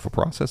more powerful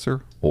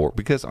processor, or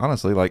because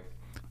honestly, like,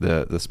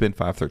 the Spin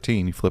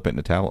 513, you flip it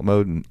into tablet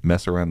mode and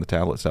mess around the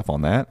tablet stuff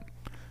on that,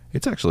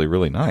 it's actually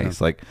really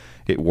nice. Like,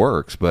 it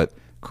works, but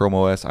Chrome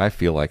OS, I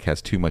feel like,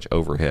 has too much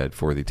overhead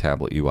for the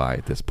tablet UI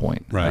at this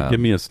point. Right.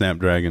 Give me a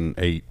Snapdragon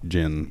 8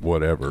 Gen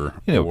whatever.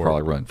 It would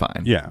probably run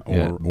fine. Yeah,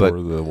 or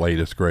the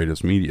latest,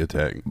 greatest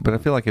MediaTek. But I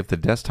feel like if the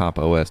desktop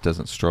OS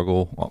doesn't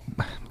struggle, well,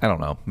 I don't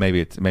know.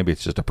 Maybe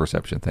it's just a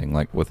perception thing.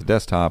 Like with the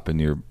desktop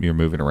and you're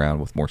moving around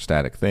with more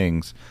static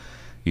things,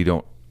 you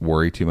don't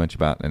worry too much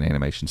about an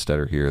animation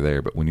stutter here or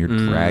there. But when you're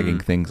dragging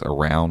things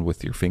around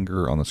with your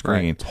finger on the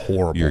screen, it's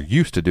horrible. You're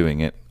used to doing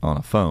it on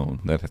a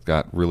phone that has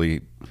got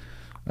really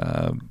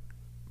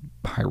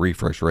high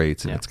refresh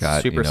rates, and it's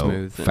got super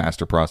smooth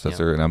faster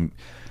processor, and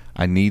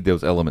I need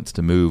those elements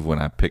to move when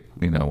I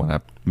when I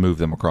move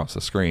them across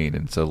the screen,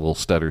 and so little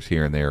stutters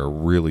here and there are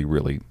really,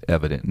 really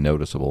evident and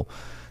noticeable.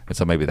 And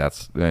so maybe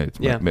it's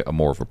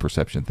more of a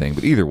perception thing.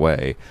 But either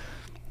way,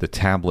 the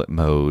tablet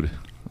mode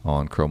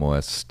on Chrome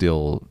OS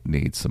still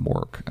needs some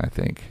work, I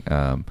think.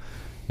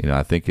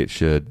 I think it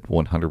should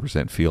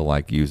 100% feel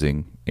like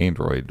using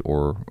Android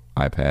or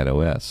iPad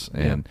OS,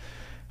 and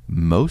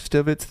most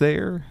of it's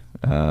there,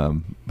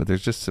 but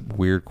there's just some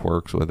weird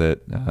quirks with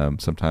it.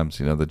 Sometimes,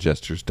 the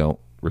gestures don't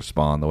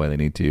respond the way they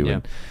need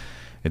to,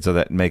 and so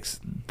that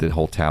makes the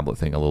whole tablet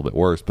thing a little bit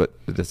worse, but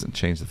it doesn't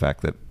change the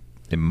fact that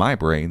in my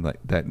brain, like,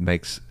 that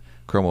makes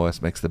Chrome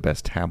OS makes the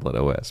best tablet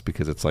OS,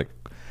 because it's like,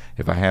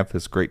 if I have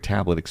this great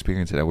tablet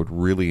experience that I would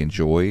really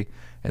enjoy,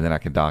 and then I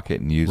can dock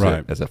it and use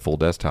it as a full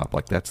desktop,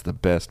 like, that's the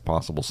best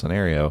possible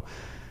scenario.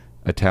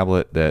 a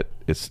tablet that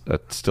is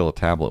still a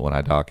tablet when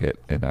I dock it,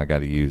 and I got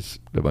to use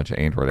a bunch of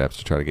Android apps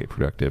to try to get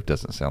productive,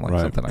 doesn't sound like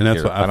something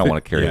I don't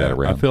want to carry that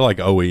around. I feel like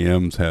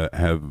OEMs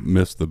have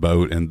missed the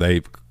boat, and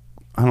I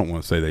don't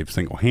want to say they've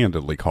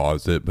single-handedly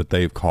caused it, but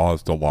they've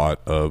caused a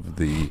lot of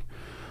the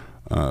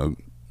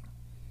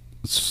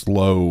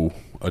slow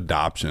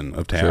adoption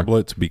of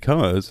tablets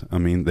because, I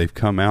mean, they've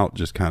come out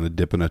just kind of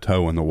dipping a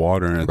toe in the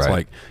water, and it's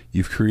like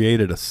you've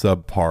created a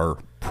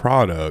subpar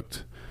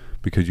product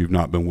because you've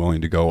not been willing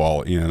to go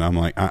all in. I'm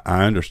like,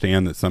 I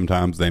understand that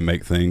sometimes they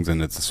make things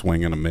and it's a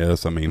swing and a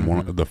miss. I mean,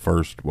 what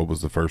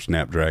was the first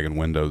Snapdragon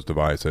Windows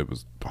device? It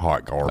was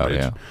hot garbage. Oh,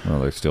 yeah. Well,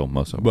 they're still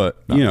most of them.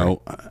 But,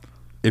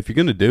 if you're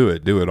going to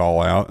do it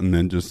all out, and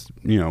then just,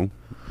 and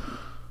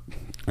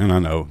I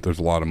know there's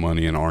a lot of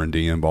money and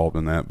R&D involved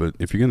in that, but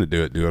if you're going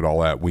to do it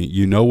all out.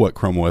 You know what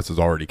Chrome OS is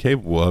already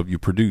capable of. You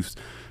produce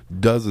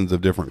dozens of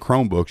different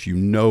Chromebooks. You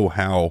know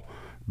how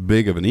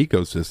big of an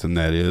ecosystem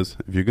that is.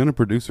 If you're going to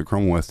produce a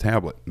Chrome OS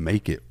tablet,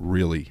 make it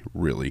really,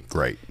 really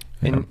great.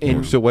 And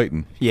we're still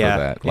waiting for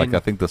that. Like, I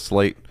think the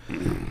Slate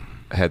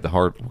had the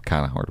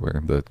kind of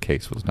hardware. The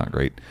case was not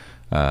great.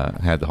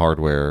 Had the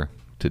hardware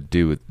to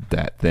do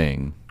that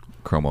thing.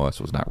 Chrome OS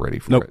was not ready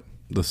for it.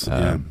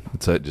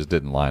 So it just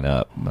didn't line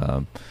up.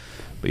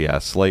 But yeah,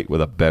 a Slate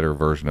with a better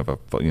version of a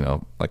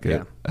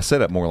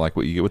setup more like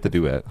what you get with the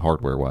Duet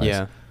hardware wise.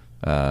 Yeah.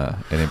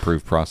 An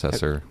improved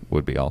processor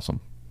would be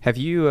awesome. Have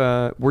you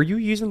were you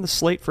using the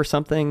Slate for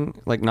something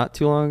like not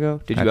too long ago?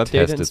 Did you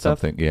update it and stuff?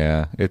 Something.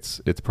 Yeah, it's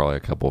probably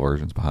a couple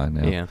versions behind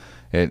now. Yeah,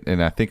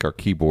 and I think our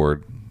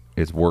keyboard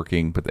is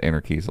working, but the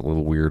enter key is a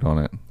little weird on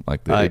it.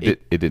 Like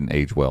it didn't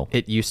age well.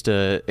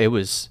 It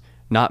was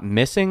not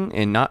missing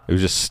and not. It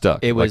was just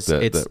stuck. It was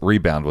the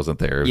rebound wasn't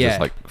there. It was just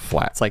like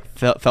flat. It's like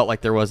felt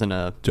like there wasn't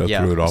a. Joe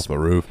threw it off the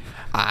roof.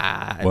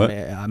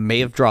 I may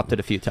have dropped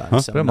it a few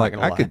times. So but I'm like,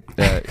 I could.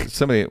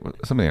 Somebody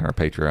on our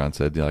Patreon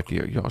said like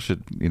y'all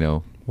should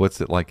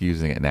what's it like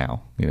using it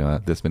now?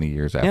 This many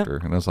years after,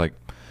 and I was like,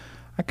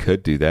 I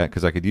could do that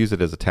because I could use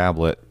it as a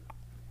tablet,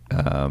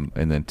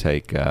 and then I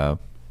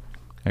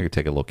could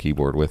take a little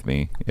keyboard with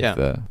me.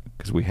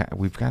 Because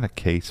we've got a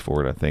case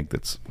for it. I think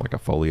that's like a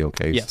folio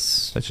case.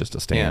 Yes, that's just a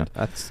stand.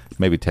 Yeah, that's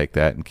maybe take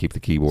that and keep the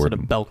keyboard. Is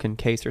it a Belkin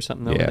case or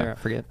something over there? I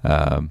forget.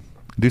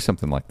 Do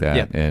something like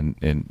that,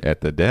 and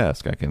at the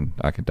desk I can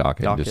dock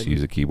it and just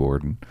use a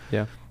keyboard. And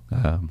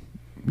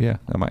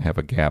I might have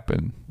a gap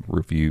in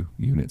review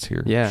units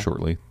here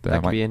shortly.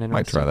 That I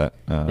might try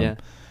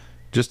that.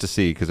 Just to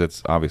see, because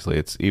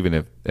it's even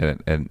if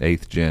an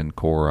 8th gen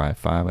Core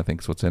i5 I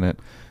think is what's in it.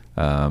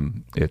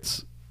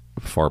 It's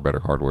far better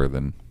hardware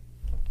than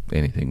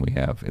anything we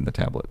have in the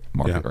tablet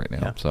market right now.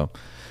 Yeah. So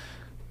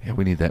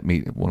we need that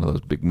one of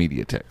those big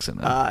MediaTeks in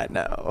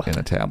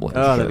a tablet.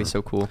 Oh, that'd be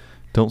so cool.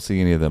 Don't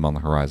see any of them on the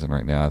horizon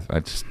right now.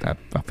 I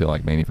feel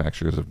like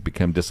manufacturers have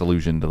become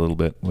disillusioned a little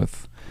bit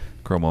with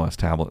Chrome OS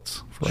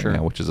tablets right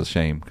now, which is a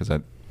shame because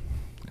I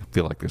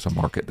feel like there's a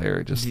market there.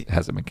 It just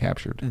hasn't been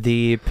captured.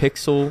 The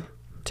Pixel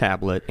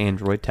tablet,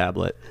 Android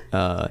tablet,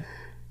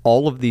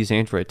 all of these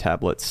Android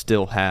tablets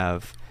still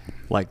have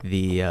like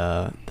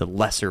the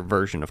lesser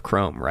version of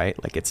Chrome,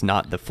 right? Like it's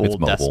not the full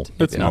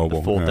It's not mobile,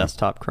 the full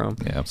desktop Chrome.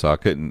 Yeah, so I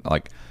couldn't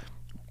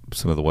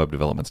some of the web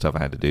development stuff I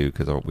had to do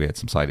because we had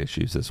some site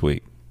issues this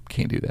week.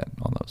 Can't do that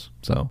on those.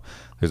 So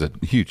there's a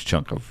huge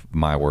chunk of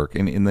my work,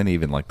 and then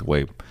even like the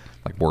way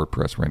like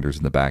WordPress renders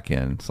in the back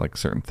end, it's like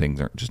certain things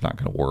aren't just not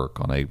going to work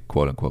on a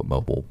quote unquote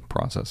mobile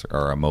processor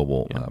or a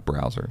mobile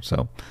browser.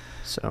 So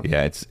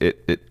yeah,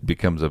 it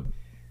becomes a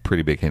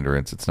pretty big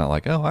hindrance. It's not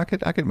like, oh, I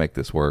could make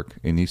this work,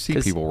 and you see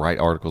people write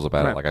articles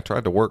about it like I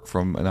tried to work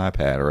from an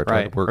iPad or I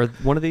tried to work or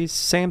one of these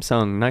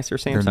nicer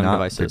Samsung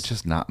devices. They're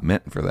just not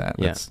meant for that.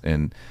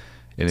 And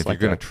if you're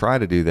going to try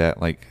to do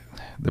that, like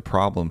the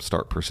problems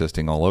start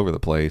persisting all over the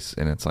place,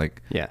 and it's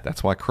like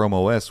that's why Chrome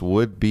OS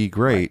would be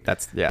great.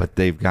 But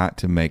they've got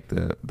to make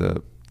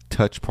the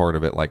touch part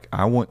of it like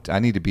I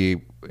need to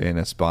be in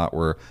a spot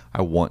where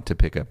I want to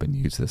pick up and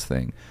use this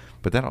thing.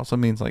 But that also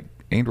means like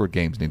Android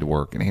games need to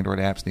work and Android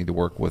apps need to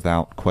work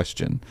without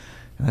question.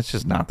 And that's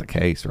just not the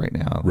case right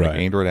now. Like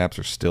Android apps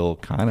are still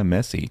kind of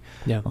messy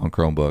on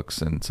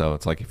Chromebooks. And so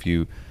it's like if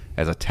you,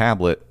 as a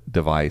tablet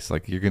device,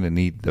 like you're going to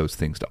need those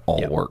things to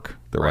all work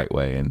the right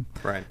way. And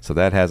so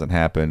that hasn't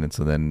happened. And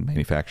so then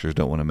manufacturers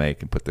don't want to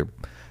make and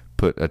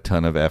put a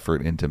ton of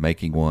effort into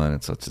making one.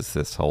 And so it's just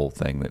this whole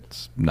thing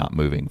that's not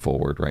moving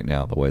forward right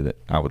now the way that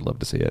I would love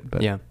to see it.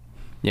 But Yeah.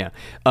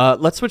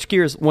 Let's switch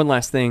gears. One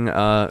last thing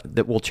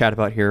that we'll chat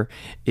about here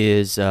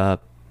is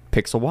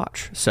Pixel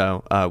Watch.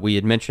 So we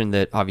had mentioned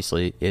that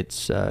obviously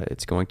it's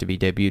going to be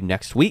debuted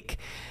next week,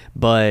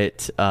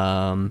 but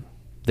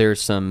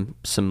there's some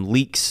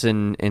leaks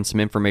and some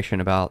information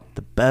about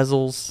the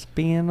bezels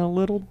being a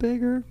little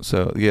bigger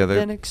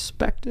than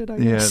expected, I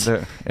guess.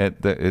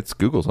 It's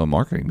Google's own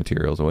marketing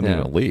materials. It wasn't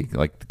even a leak.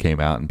 Like, it came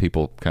out and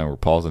people kind of were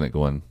pausing it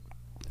going,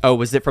 oh,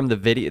 was it from the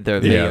video?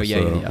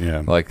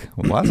 Yeah. Like,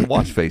 why is the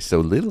watch face so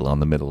little on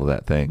the middle of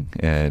that thing?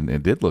 And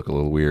it did look a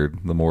little weird.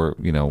 The more,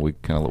 we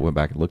kind of went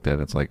back and looked at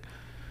it, it's like,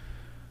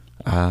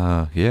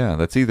 Yeah,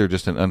 that's either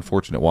just an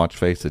unfortunate watch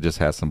face that just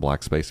has some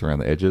black space around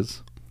the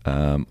edges,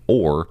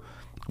 or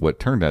what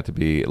turned out to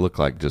be, it looked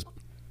like just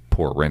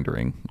poor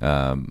rendering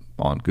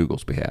on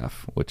Google's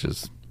behalf, which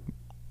is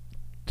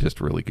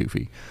just really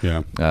goofy.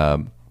 Yeah.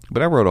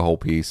 But I wrote a whole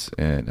piece,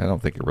 and I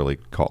don't think it really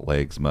caught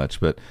legs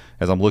much. But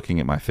as I'm looking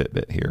at my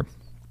Fitbit here,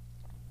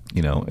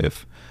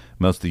 if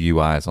most of the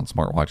UIs on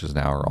smartwatches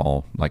now are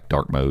all like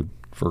dark mode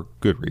for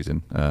good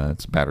reason,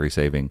 it's battery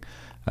saving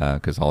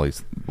because all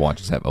these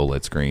watches have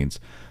OLED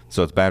screens,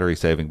 so it's battery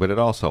saving. But it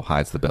also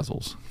hides the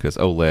bezels because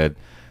OLED,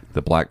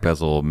 the black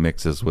bezel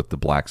mixes with the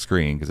black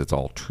screen because it's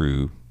all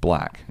true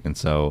black. And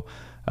so,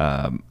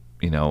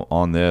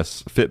 on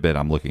this Fitbit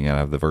I'm looking at, I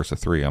have the Versa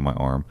 3 on my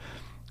arm.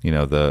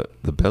 The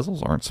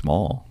bezels aren't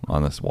small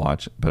on this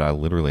watch, but I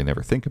literally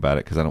never think about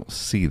it because I don't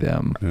see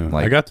them. Yeah.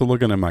 I got to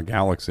looking at my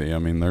Galaxy. I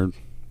mean, they're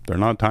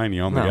not tiny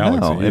on the Galaxy.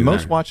 No, and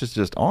most watches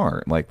just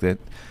aren't like that.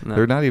 No.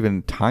 They're not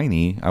even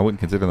tiny. I wouldn't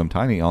consider them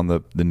tiny on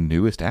the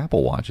newest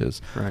Apple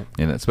watches. Right.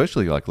 And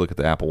especially look at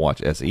the Apple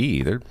Watch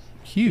SE. They're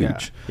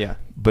huge. Yeah.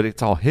 But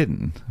it's all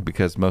hidden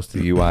because most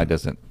of the UI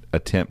doesn't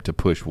attempt to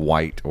push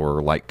white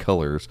or light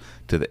colors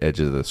to the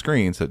edges of the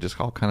screen, so it just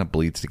all kind of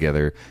bleeds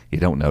together. You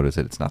don't notice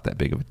it. It's not that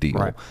big of a deal.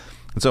 Right.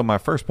 And so my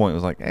first point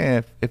was like,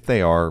 if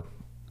they are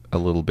a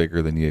little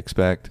bigger than you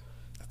expect,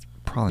 it's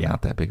probably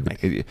not that big of a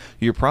deal.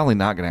 You're probably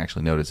not going to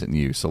actually notice it in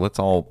use. So let's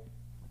all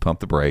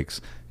pump the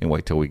brakes and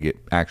wait till we get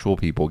actual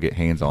people get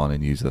hands on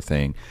and use the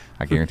thing.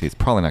 I guarantee it's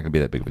probably not going to be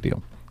that big of a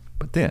deal.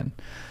 But then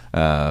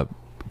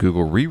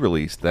Google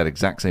re-released that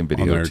exact same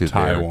video to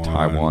their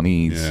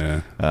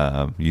Taiwanese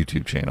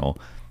YouTube channel,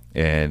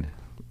 and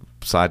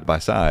side by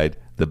side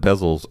the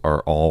bezels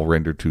are all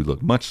rendered to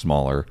look much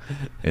smaller,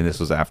 and this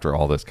was after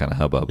all this kind of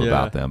hubbub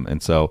about them.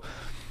 And so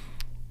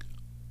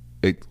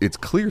it's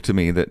clear to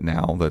me that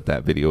now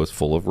that video is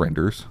full of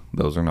renders.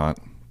 Those are not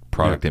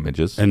product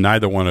images, and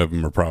neither one of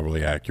them are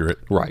probably accurate.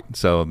 Right.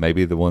 So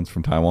maybe the ones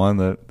from Taiwan,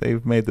 that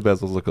they've made the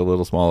bezels look a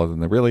little smaller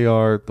than they really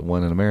are. The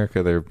one in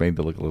America, they've made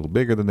to look a little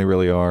bigger than they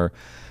really are.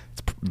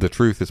 The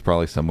truth is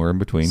probably somewhere in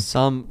between.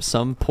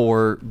 Some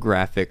poor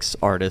graphics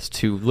artist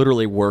who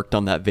literally worked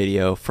on that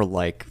video for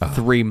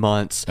 3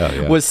 months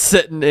was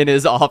sitting in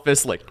his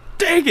office like,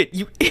 dang it,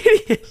 you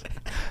idiot.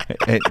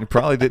 And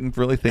probably didn't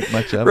really think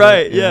much of it.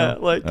 Right, yeah.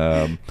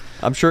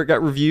 I'm sure it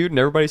got reviewed and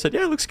everybody said,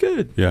 yeah, it looks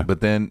good. Yeah. But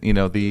then,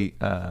 the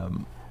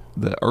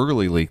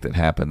early leak that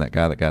happened, that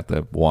guy that got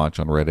the watch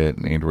on Reddit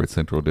and Android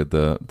Central did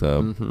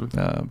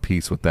the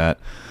piece with that.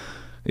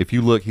 If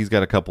you look, he's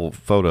got a couple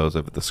photos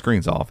of it. The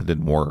screen's off. It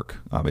didn't work,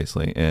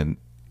 obviously. And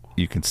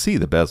you can see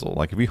the bezel.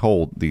 Like if you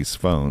hold these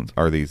phones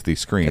or these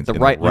screens in the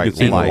right light,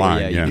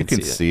 you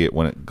can see it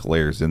when it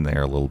glares in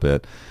there a little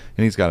bit.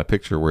 And he's got a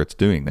picture where it's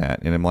doing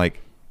that. And I'm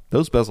like,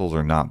 those bezels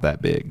are not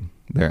that big.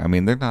 They're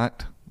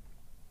not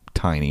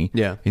tiny.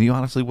 Yeah. And you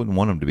honestly wouldn't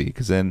want them to be,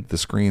 because then the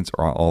screens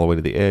are all the way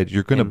to the edge.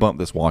 You're going to bump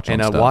this watch on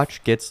stuff. And a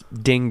watch gets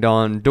dinged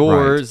on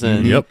doors. Right.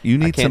 And you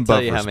need I can't some buffer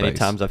tell you how many space.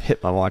 times I've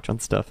hit my watch on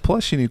stuff.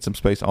 Plus, you need some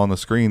space on the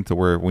screen to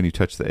where when you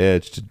touch the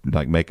edge to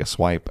make a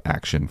swipe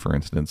action, for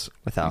instance,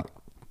 without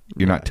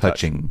you're not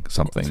touching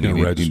something. It's going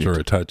to register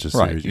a touch as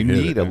soon as you hit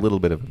need a little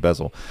bit of a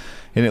bezel.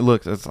 And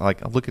it's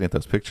like, I'm looking at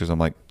those pictures, I'm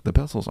like, the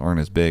bezels aren't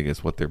as big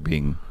as what they're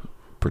being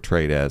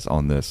portrayed as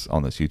on this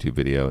YouTube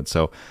video. And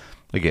so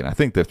again, I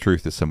think the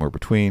truth is somewhere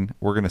between.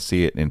 We're going to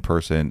see it in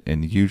person,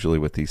 and usually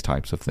with these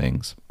types of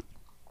things,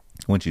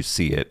 once you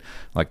see it,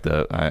 like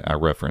I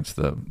referenced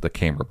the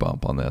camera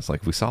bump on this.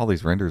 Like we saw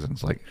these renders, and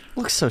it's like,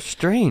 looks so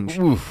strange.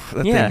 Oof,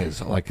 that thing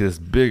is like this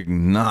big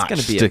notch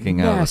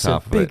sticking out of the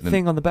top of it. Big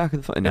thing on the back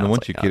of the phone. And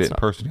once you get it in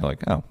person, you're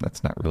like, oh,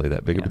 that's not really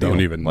that big of a deal.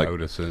 Don't even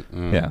notice it.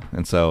 Yeah,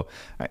 and so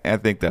I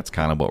think that's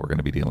kind of what we're going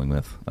to be dealing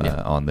with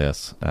on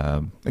this.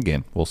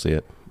 Again, we'll see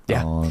it.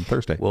 On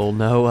Thursday. We'll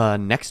know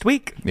next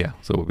week. Yeah,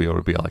 so we'll be able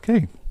to be like,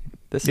 hey,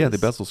 the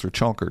bezels are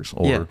chonkers.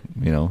 Or,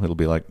 it'll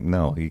be like,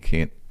 no, you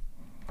can't.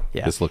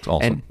 Yeah. This looks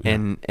awesome.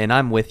 And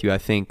I'm with you. I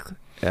think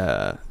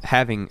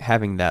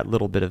having that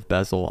little bit of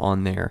bezel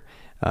on there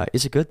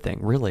is a good thing,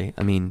 really.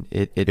 I mean,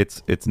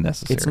 it's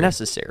necessary. It's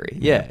necessary.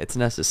 Yeah, it's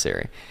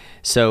necessary.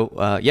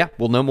 So,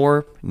 we'll know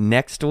more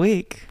next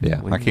week.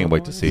 Yeah, I can't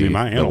wait to see.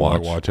 My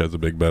analog watch has a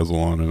big bezel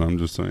on it. I'm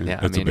just saying. Yeah,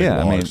 it's a big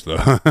watch,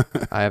 though.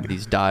 I have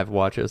these dive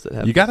watches that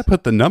have. You got to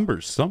put the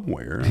numbers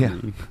somewhere.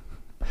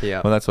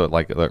 Yeah. Well, that's what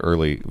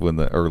when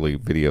the early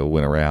video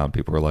went around,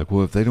 people were like,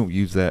 well, if they don't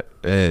use that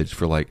edge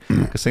for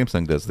because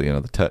Samsung does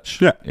the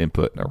touch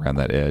input around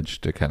that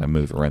edge to kind of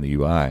move around the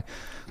UI.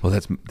 Well,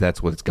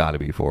 that's what it's got to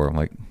be for. I'm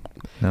like,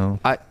 no,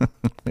 I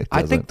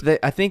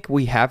think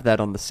we have that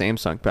on the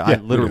Samsung, but I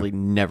literally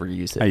never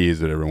use it. I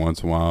use it every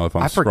once in a while if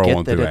I'm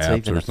scrolling through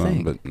apps or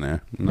something. But nah,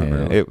 not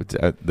really.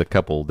 The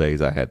couple of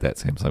days I had that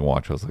Samsung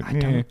watch, I was like, I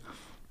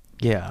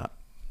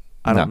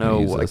don't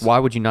know. Why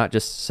would you not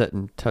just sit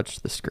and touch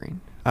the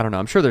screen? I don't know.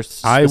 I'm sure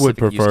there's. I would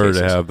prefer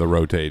to have the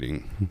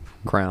rotating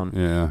crown.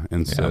 Yeah,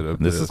 instead of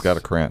this has got a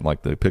crown,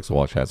 like the Pixel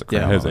Watch has a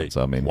crown. It has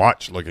a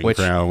watch-looking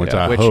crown,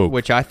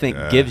 which I think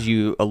gives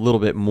you a little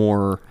bit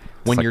more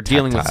when you're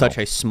dealing with such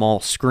a small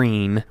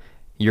screen.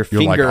 your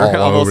You're like finger all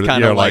almost over.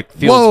 kind You're of like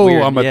feels whoa,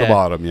 weird. I'm at Yeah. the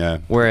bottom. Yeah.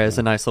 Whereas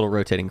a nice little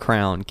rotating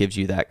crown gives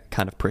you that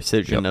kind of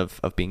precision of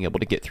being able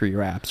to get through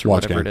your apps or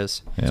Watch whatever game. it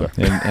is.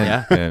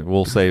 Yeah. And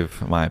we'll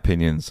save my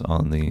opinions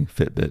on the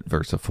Fitbit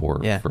Versa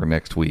 4 for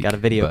next week. Got a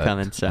video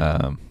coming.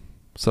 So.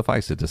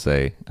 Suffice it to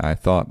say, I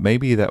thought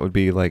maybe that would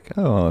be like,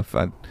 oh, if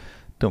I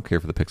don't care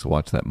for the Pixel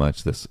Watch that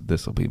much, this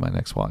will be my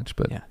next watch.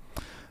 But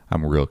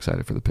I'm real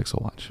excited for the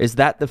Pixel Watch. Is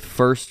that the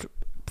first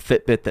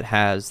Fitbit that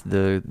has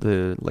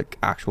the like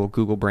actual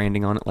Google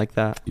branding on it like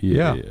that?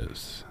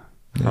 Yes.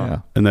 Yeah.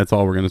 And that's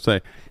all we're going to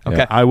say.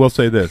 Okay. I will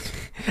say this.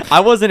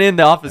 I wasn't in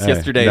the office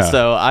yesterday, no.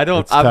 so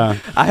I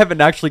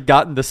haven't actually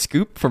gotten the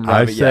scoop from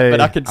Robbie yet,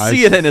 but I can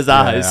see it in his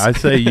eyes. I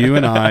say you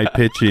and I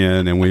pitch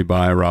in and we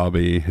buy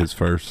Robbie his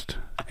first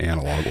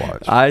analog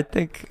watch. I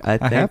think I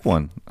have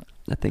one.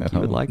 I think you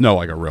would like. No,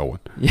 like a real one.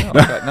 Yeah.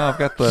 I've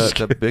got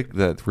the big,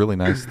 that's really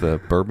nice,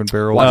 the bourbon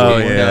barrel.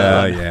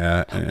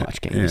 Yeah. Watch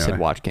King. You said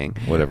Watch King.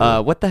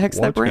 Whatever. What the heck's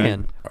that Watch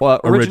brand? King.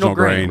 Well, Original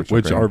Grain.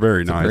 which are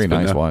very It's nice. a very but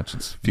nice no, watch.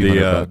 It's a few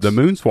 $100. the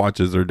Moon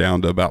swatches are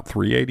down to about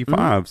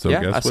 $385. So Yeah,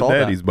 I guess saw what that.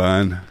 Daddy's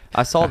buying?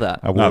 I saw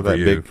that. I wore Not for that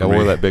you, big. for I wore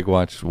me. that big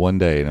watch one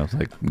day, and I was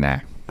like, nah.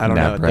 I don't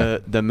know.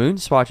 Brett. The Moon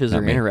swatches are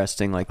Not me.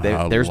 interesting. Like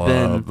I there's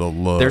love the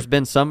look. there's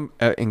been some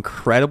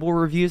incredible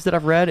reviews that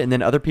I've read, and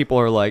then other people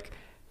are like,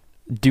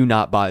 "Do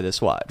not buy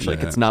this watch.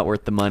 Like it's not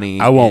worth the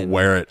money." I won't and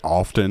wear it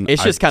often.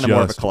 It's just kind of more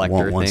of a just collector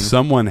want one. thing.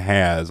 Someone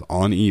has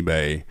on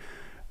eBay.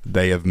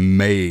 They have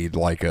made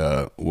like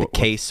a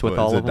case with what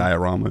all is of it, them?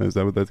 diorama. Is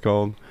that what that's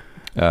called?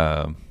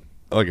 Um,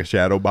 Like a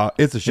shadow box.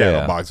 It's a shadow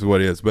Yeah. box is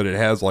what it is, but it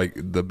has like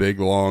the big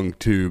long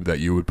tube that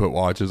you would put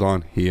watches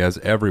on. He has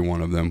every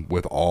one of them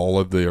with all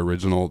of the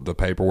original, the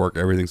paperwork,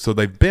 everything. So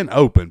they've been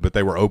open, but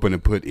they were open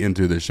and put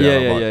into the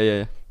shadow box.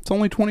 Yeah. It's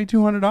only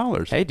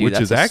 $2,200. Hey, dude, which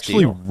that's is a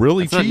actually steal.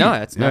 really That's cheap.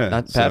 It's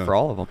not bad for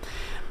all of them.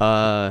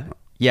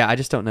 Yeah, I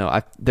just don't know.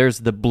 There's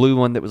the blue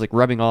one that was like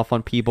rubbing off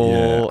on people.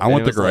 Yeah, I and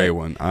want it the was gray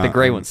like- one. The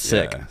gray one's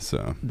sick. Yeah,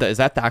 so Is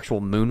that the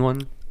actual moon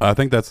one? I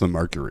think that's the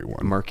Mercury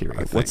one. Mercury.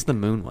 I What's think. the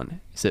moon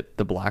one? Is it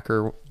the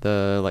blacker,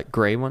 the like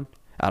gray one?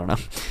 I don't know.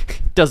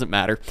 Doesn't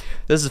matter.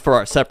 This is for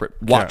our separate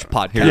watch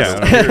podcast.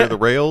 Yeah. here are the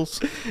rails.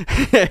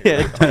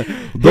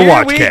 The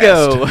watch we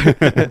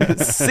cast.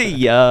 go. See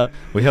ya.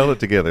 We held it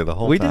together the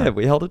whole We time. did.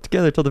 We held it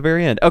together till the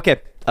very end. Okay.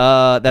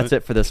 That's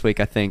it for this week,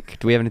 I think.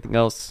 Do we have anything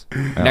else?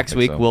 Next think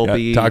week so. we'll Got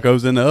be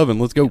tacos in the oven.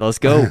 Let's go. Let's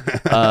go.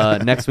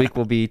 Next week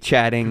we'll be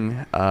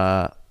chatting.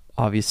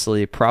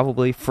 Obviously,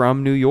 probably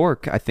from New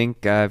York. I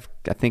think I've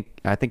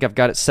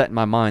got it set in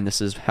my mind. This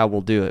is how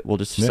we'll do it. We'll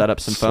just set up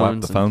some Slap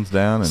phones, the phones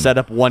down, and set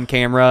up one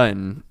camera,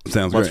 and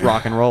Sounds let's great.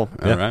 rock and roll.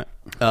 All right.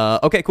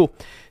 Okay, cool.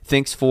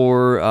 Thanks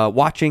for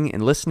watching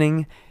and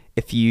listening.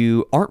 If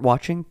you aren't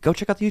watching, go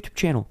check out the YouTube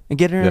channel and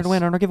get in to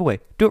win on our giveaway.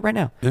 Do it right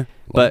now. Yeah.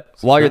 But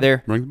while you're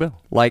there, ring the bell.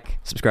 like,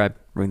 subscribe,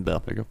 ring the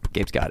bell. There you go.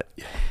 Gabe's got it.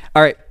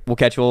 All right, we'll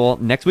catch you all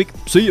next week.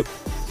 See you.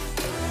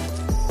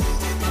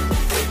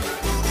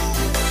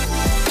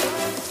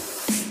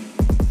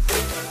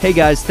 Hey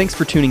guys, thanks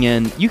for tuning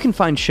in. You can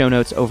find show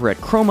notes over at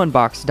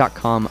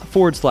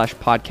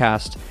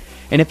chromeunboxed.com/podcast.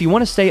 And if you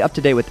want to stay up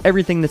to date with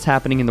everything that's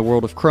happening in the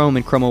world of Chrome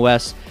and Chrome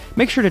OS,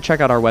 make sure to check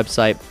out our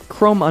website,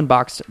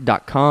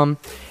 chromeunboxed.com,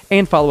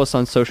 and follow us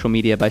on social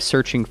media by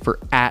searching for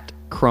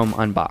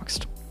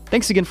 @ChromeUnboxed.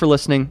 Thanks again for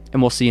listening,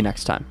 and we'll see you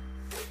next time.